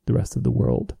to the rest of the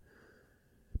world.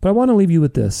 But I want to leave you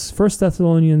with this. 1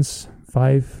 Thessalonians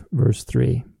 5, verse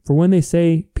 3. For when they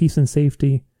say peace and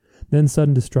safety, then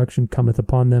sudden destruction cometh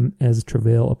upon them as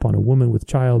travail upon a woman with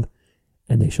child,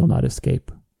 and they shall not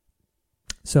escape.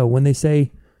 So when they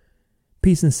say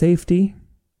peace and safety,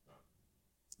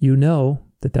 you know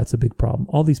that that's a big problem.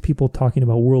 All these people talking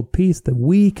about world peace, that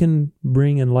we can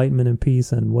bring enlightenment and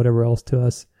peace and whatever else to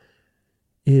us,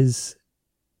 is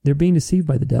they're being deceived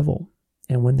by the devil.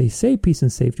 And when they say peace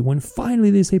and safety, when finally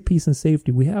they say peace and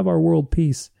safety, we have our world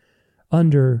peace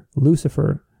under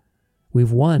Lucifer,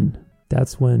 we've won.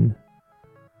 That's when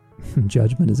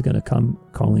judgment is going to come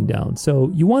calling down. So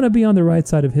you want to be on the right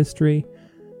side of history.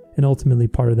 And ultimately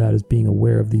part of that is being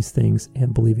aware of these things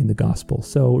and believing the gospel.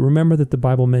 So remember that the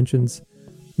Bible mentions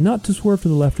not to swerve to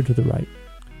the left or to the right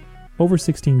over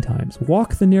 16 times.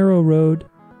 Walk the narrow road.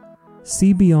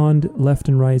 See beyond left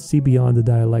and right. See beyond the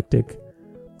dialectic.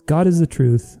 God is the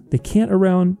truth. They can't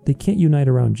unite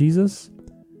around Jesus.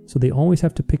 So they always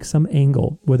have to pick some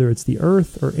angle, whether it's the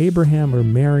earth or Abraham or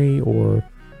Mary or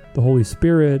the Holy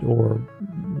Spirit or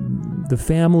the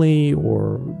family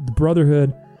or the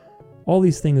brotherhood. All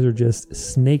these things are just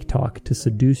snake talk to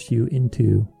seduce you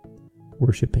into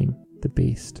worshiping the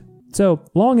beast. So,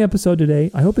 long episode today.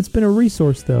 I hope it's been a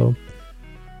resource, though.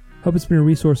 Hope it's been a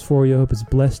resource for you. I hope it's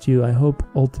blessed you. I hope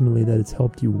ultimately that it's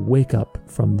helped you wake up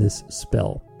from this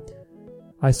spell.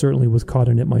 I certainly was caught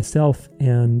in it myself,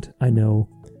 and I know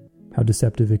how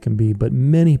deceptive it can be, but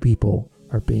many people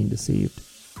are being deceived.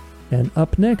 And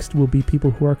up next will be people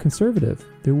who are conservative.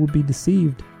 They will be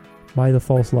deceived by the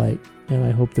false light. And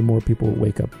I hope that more people will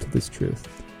wake up to this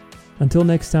truth. Until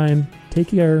next time, take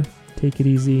care, take it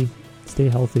easy, stay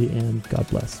healthy, and God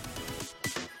bless.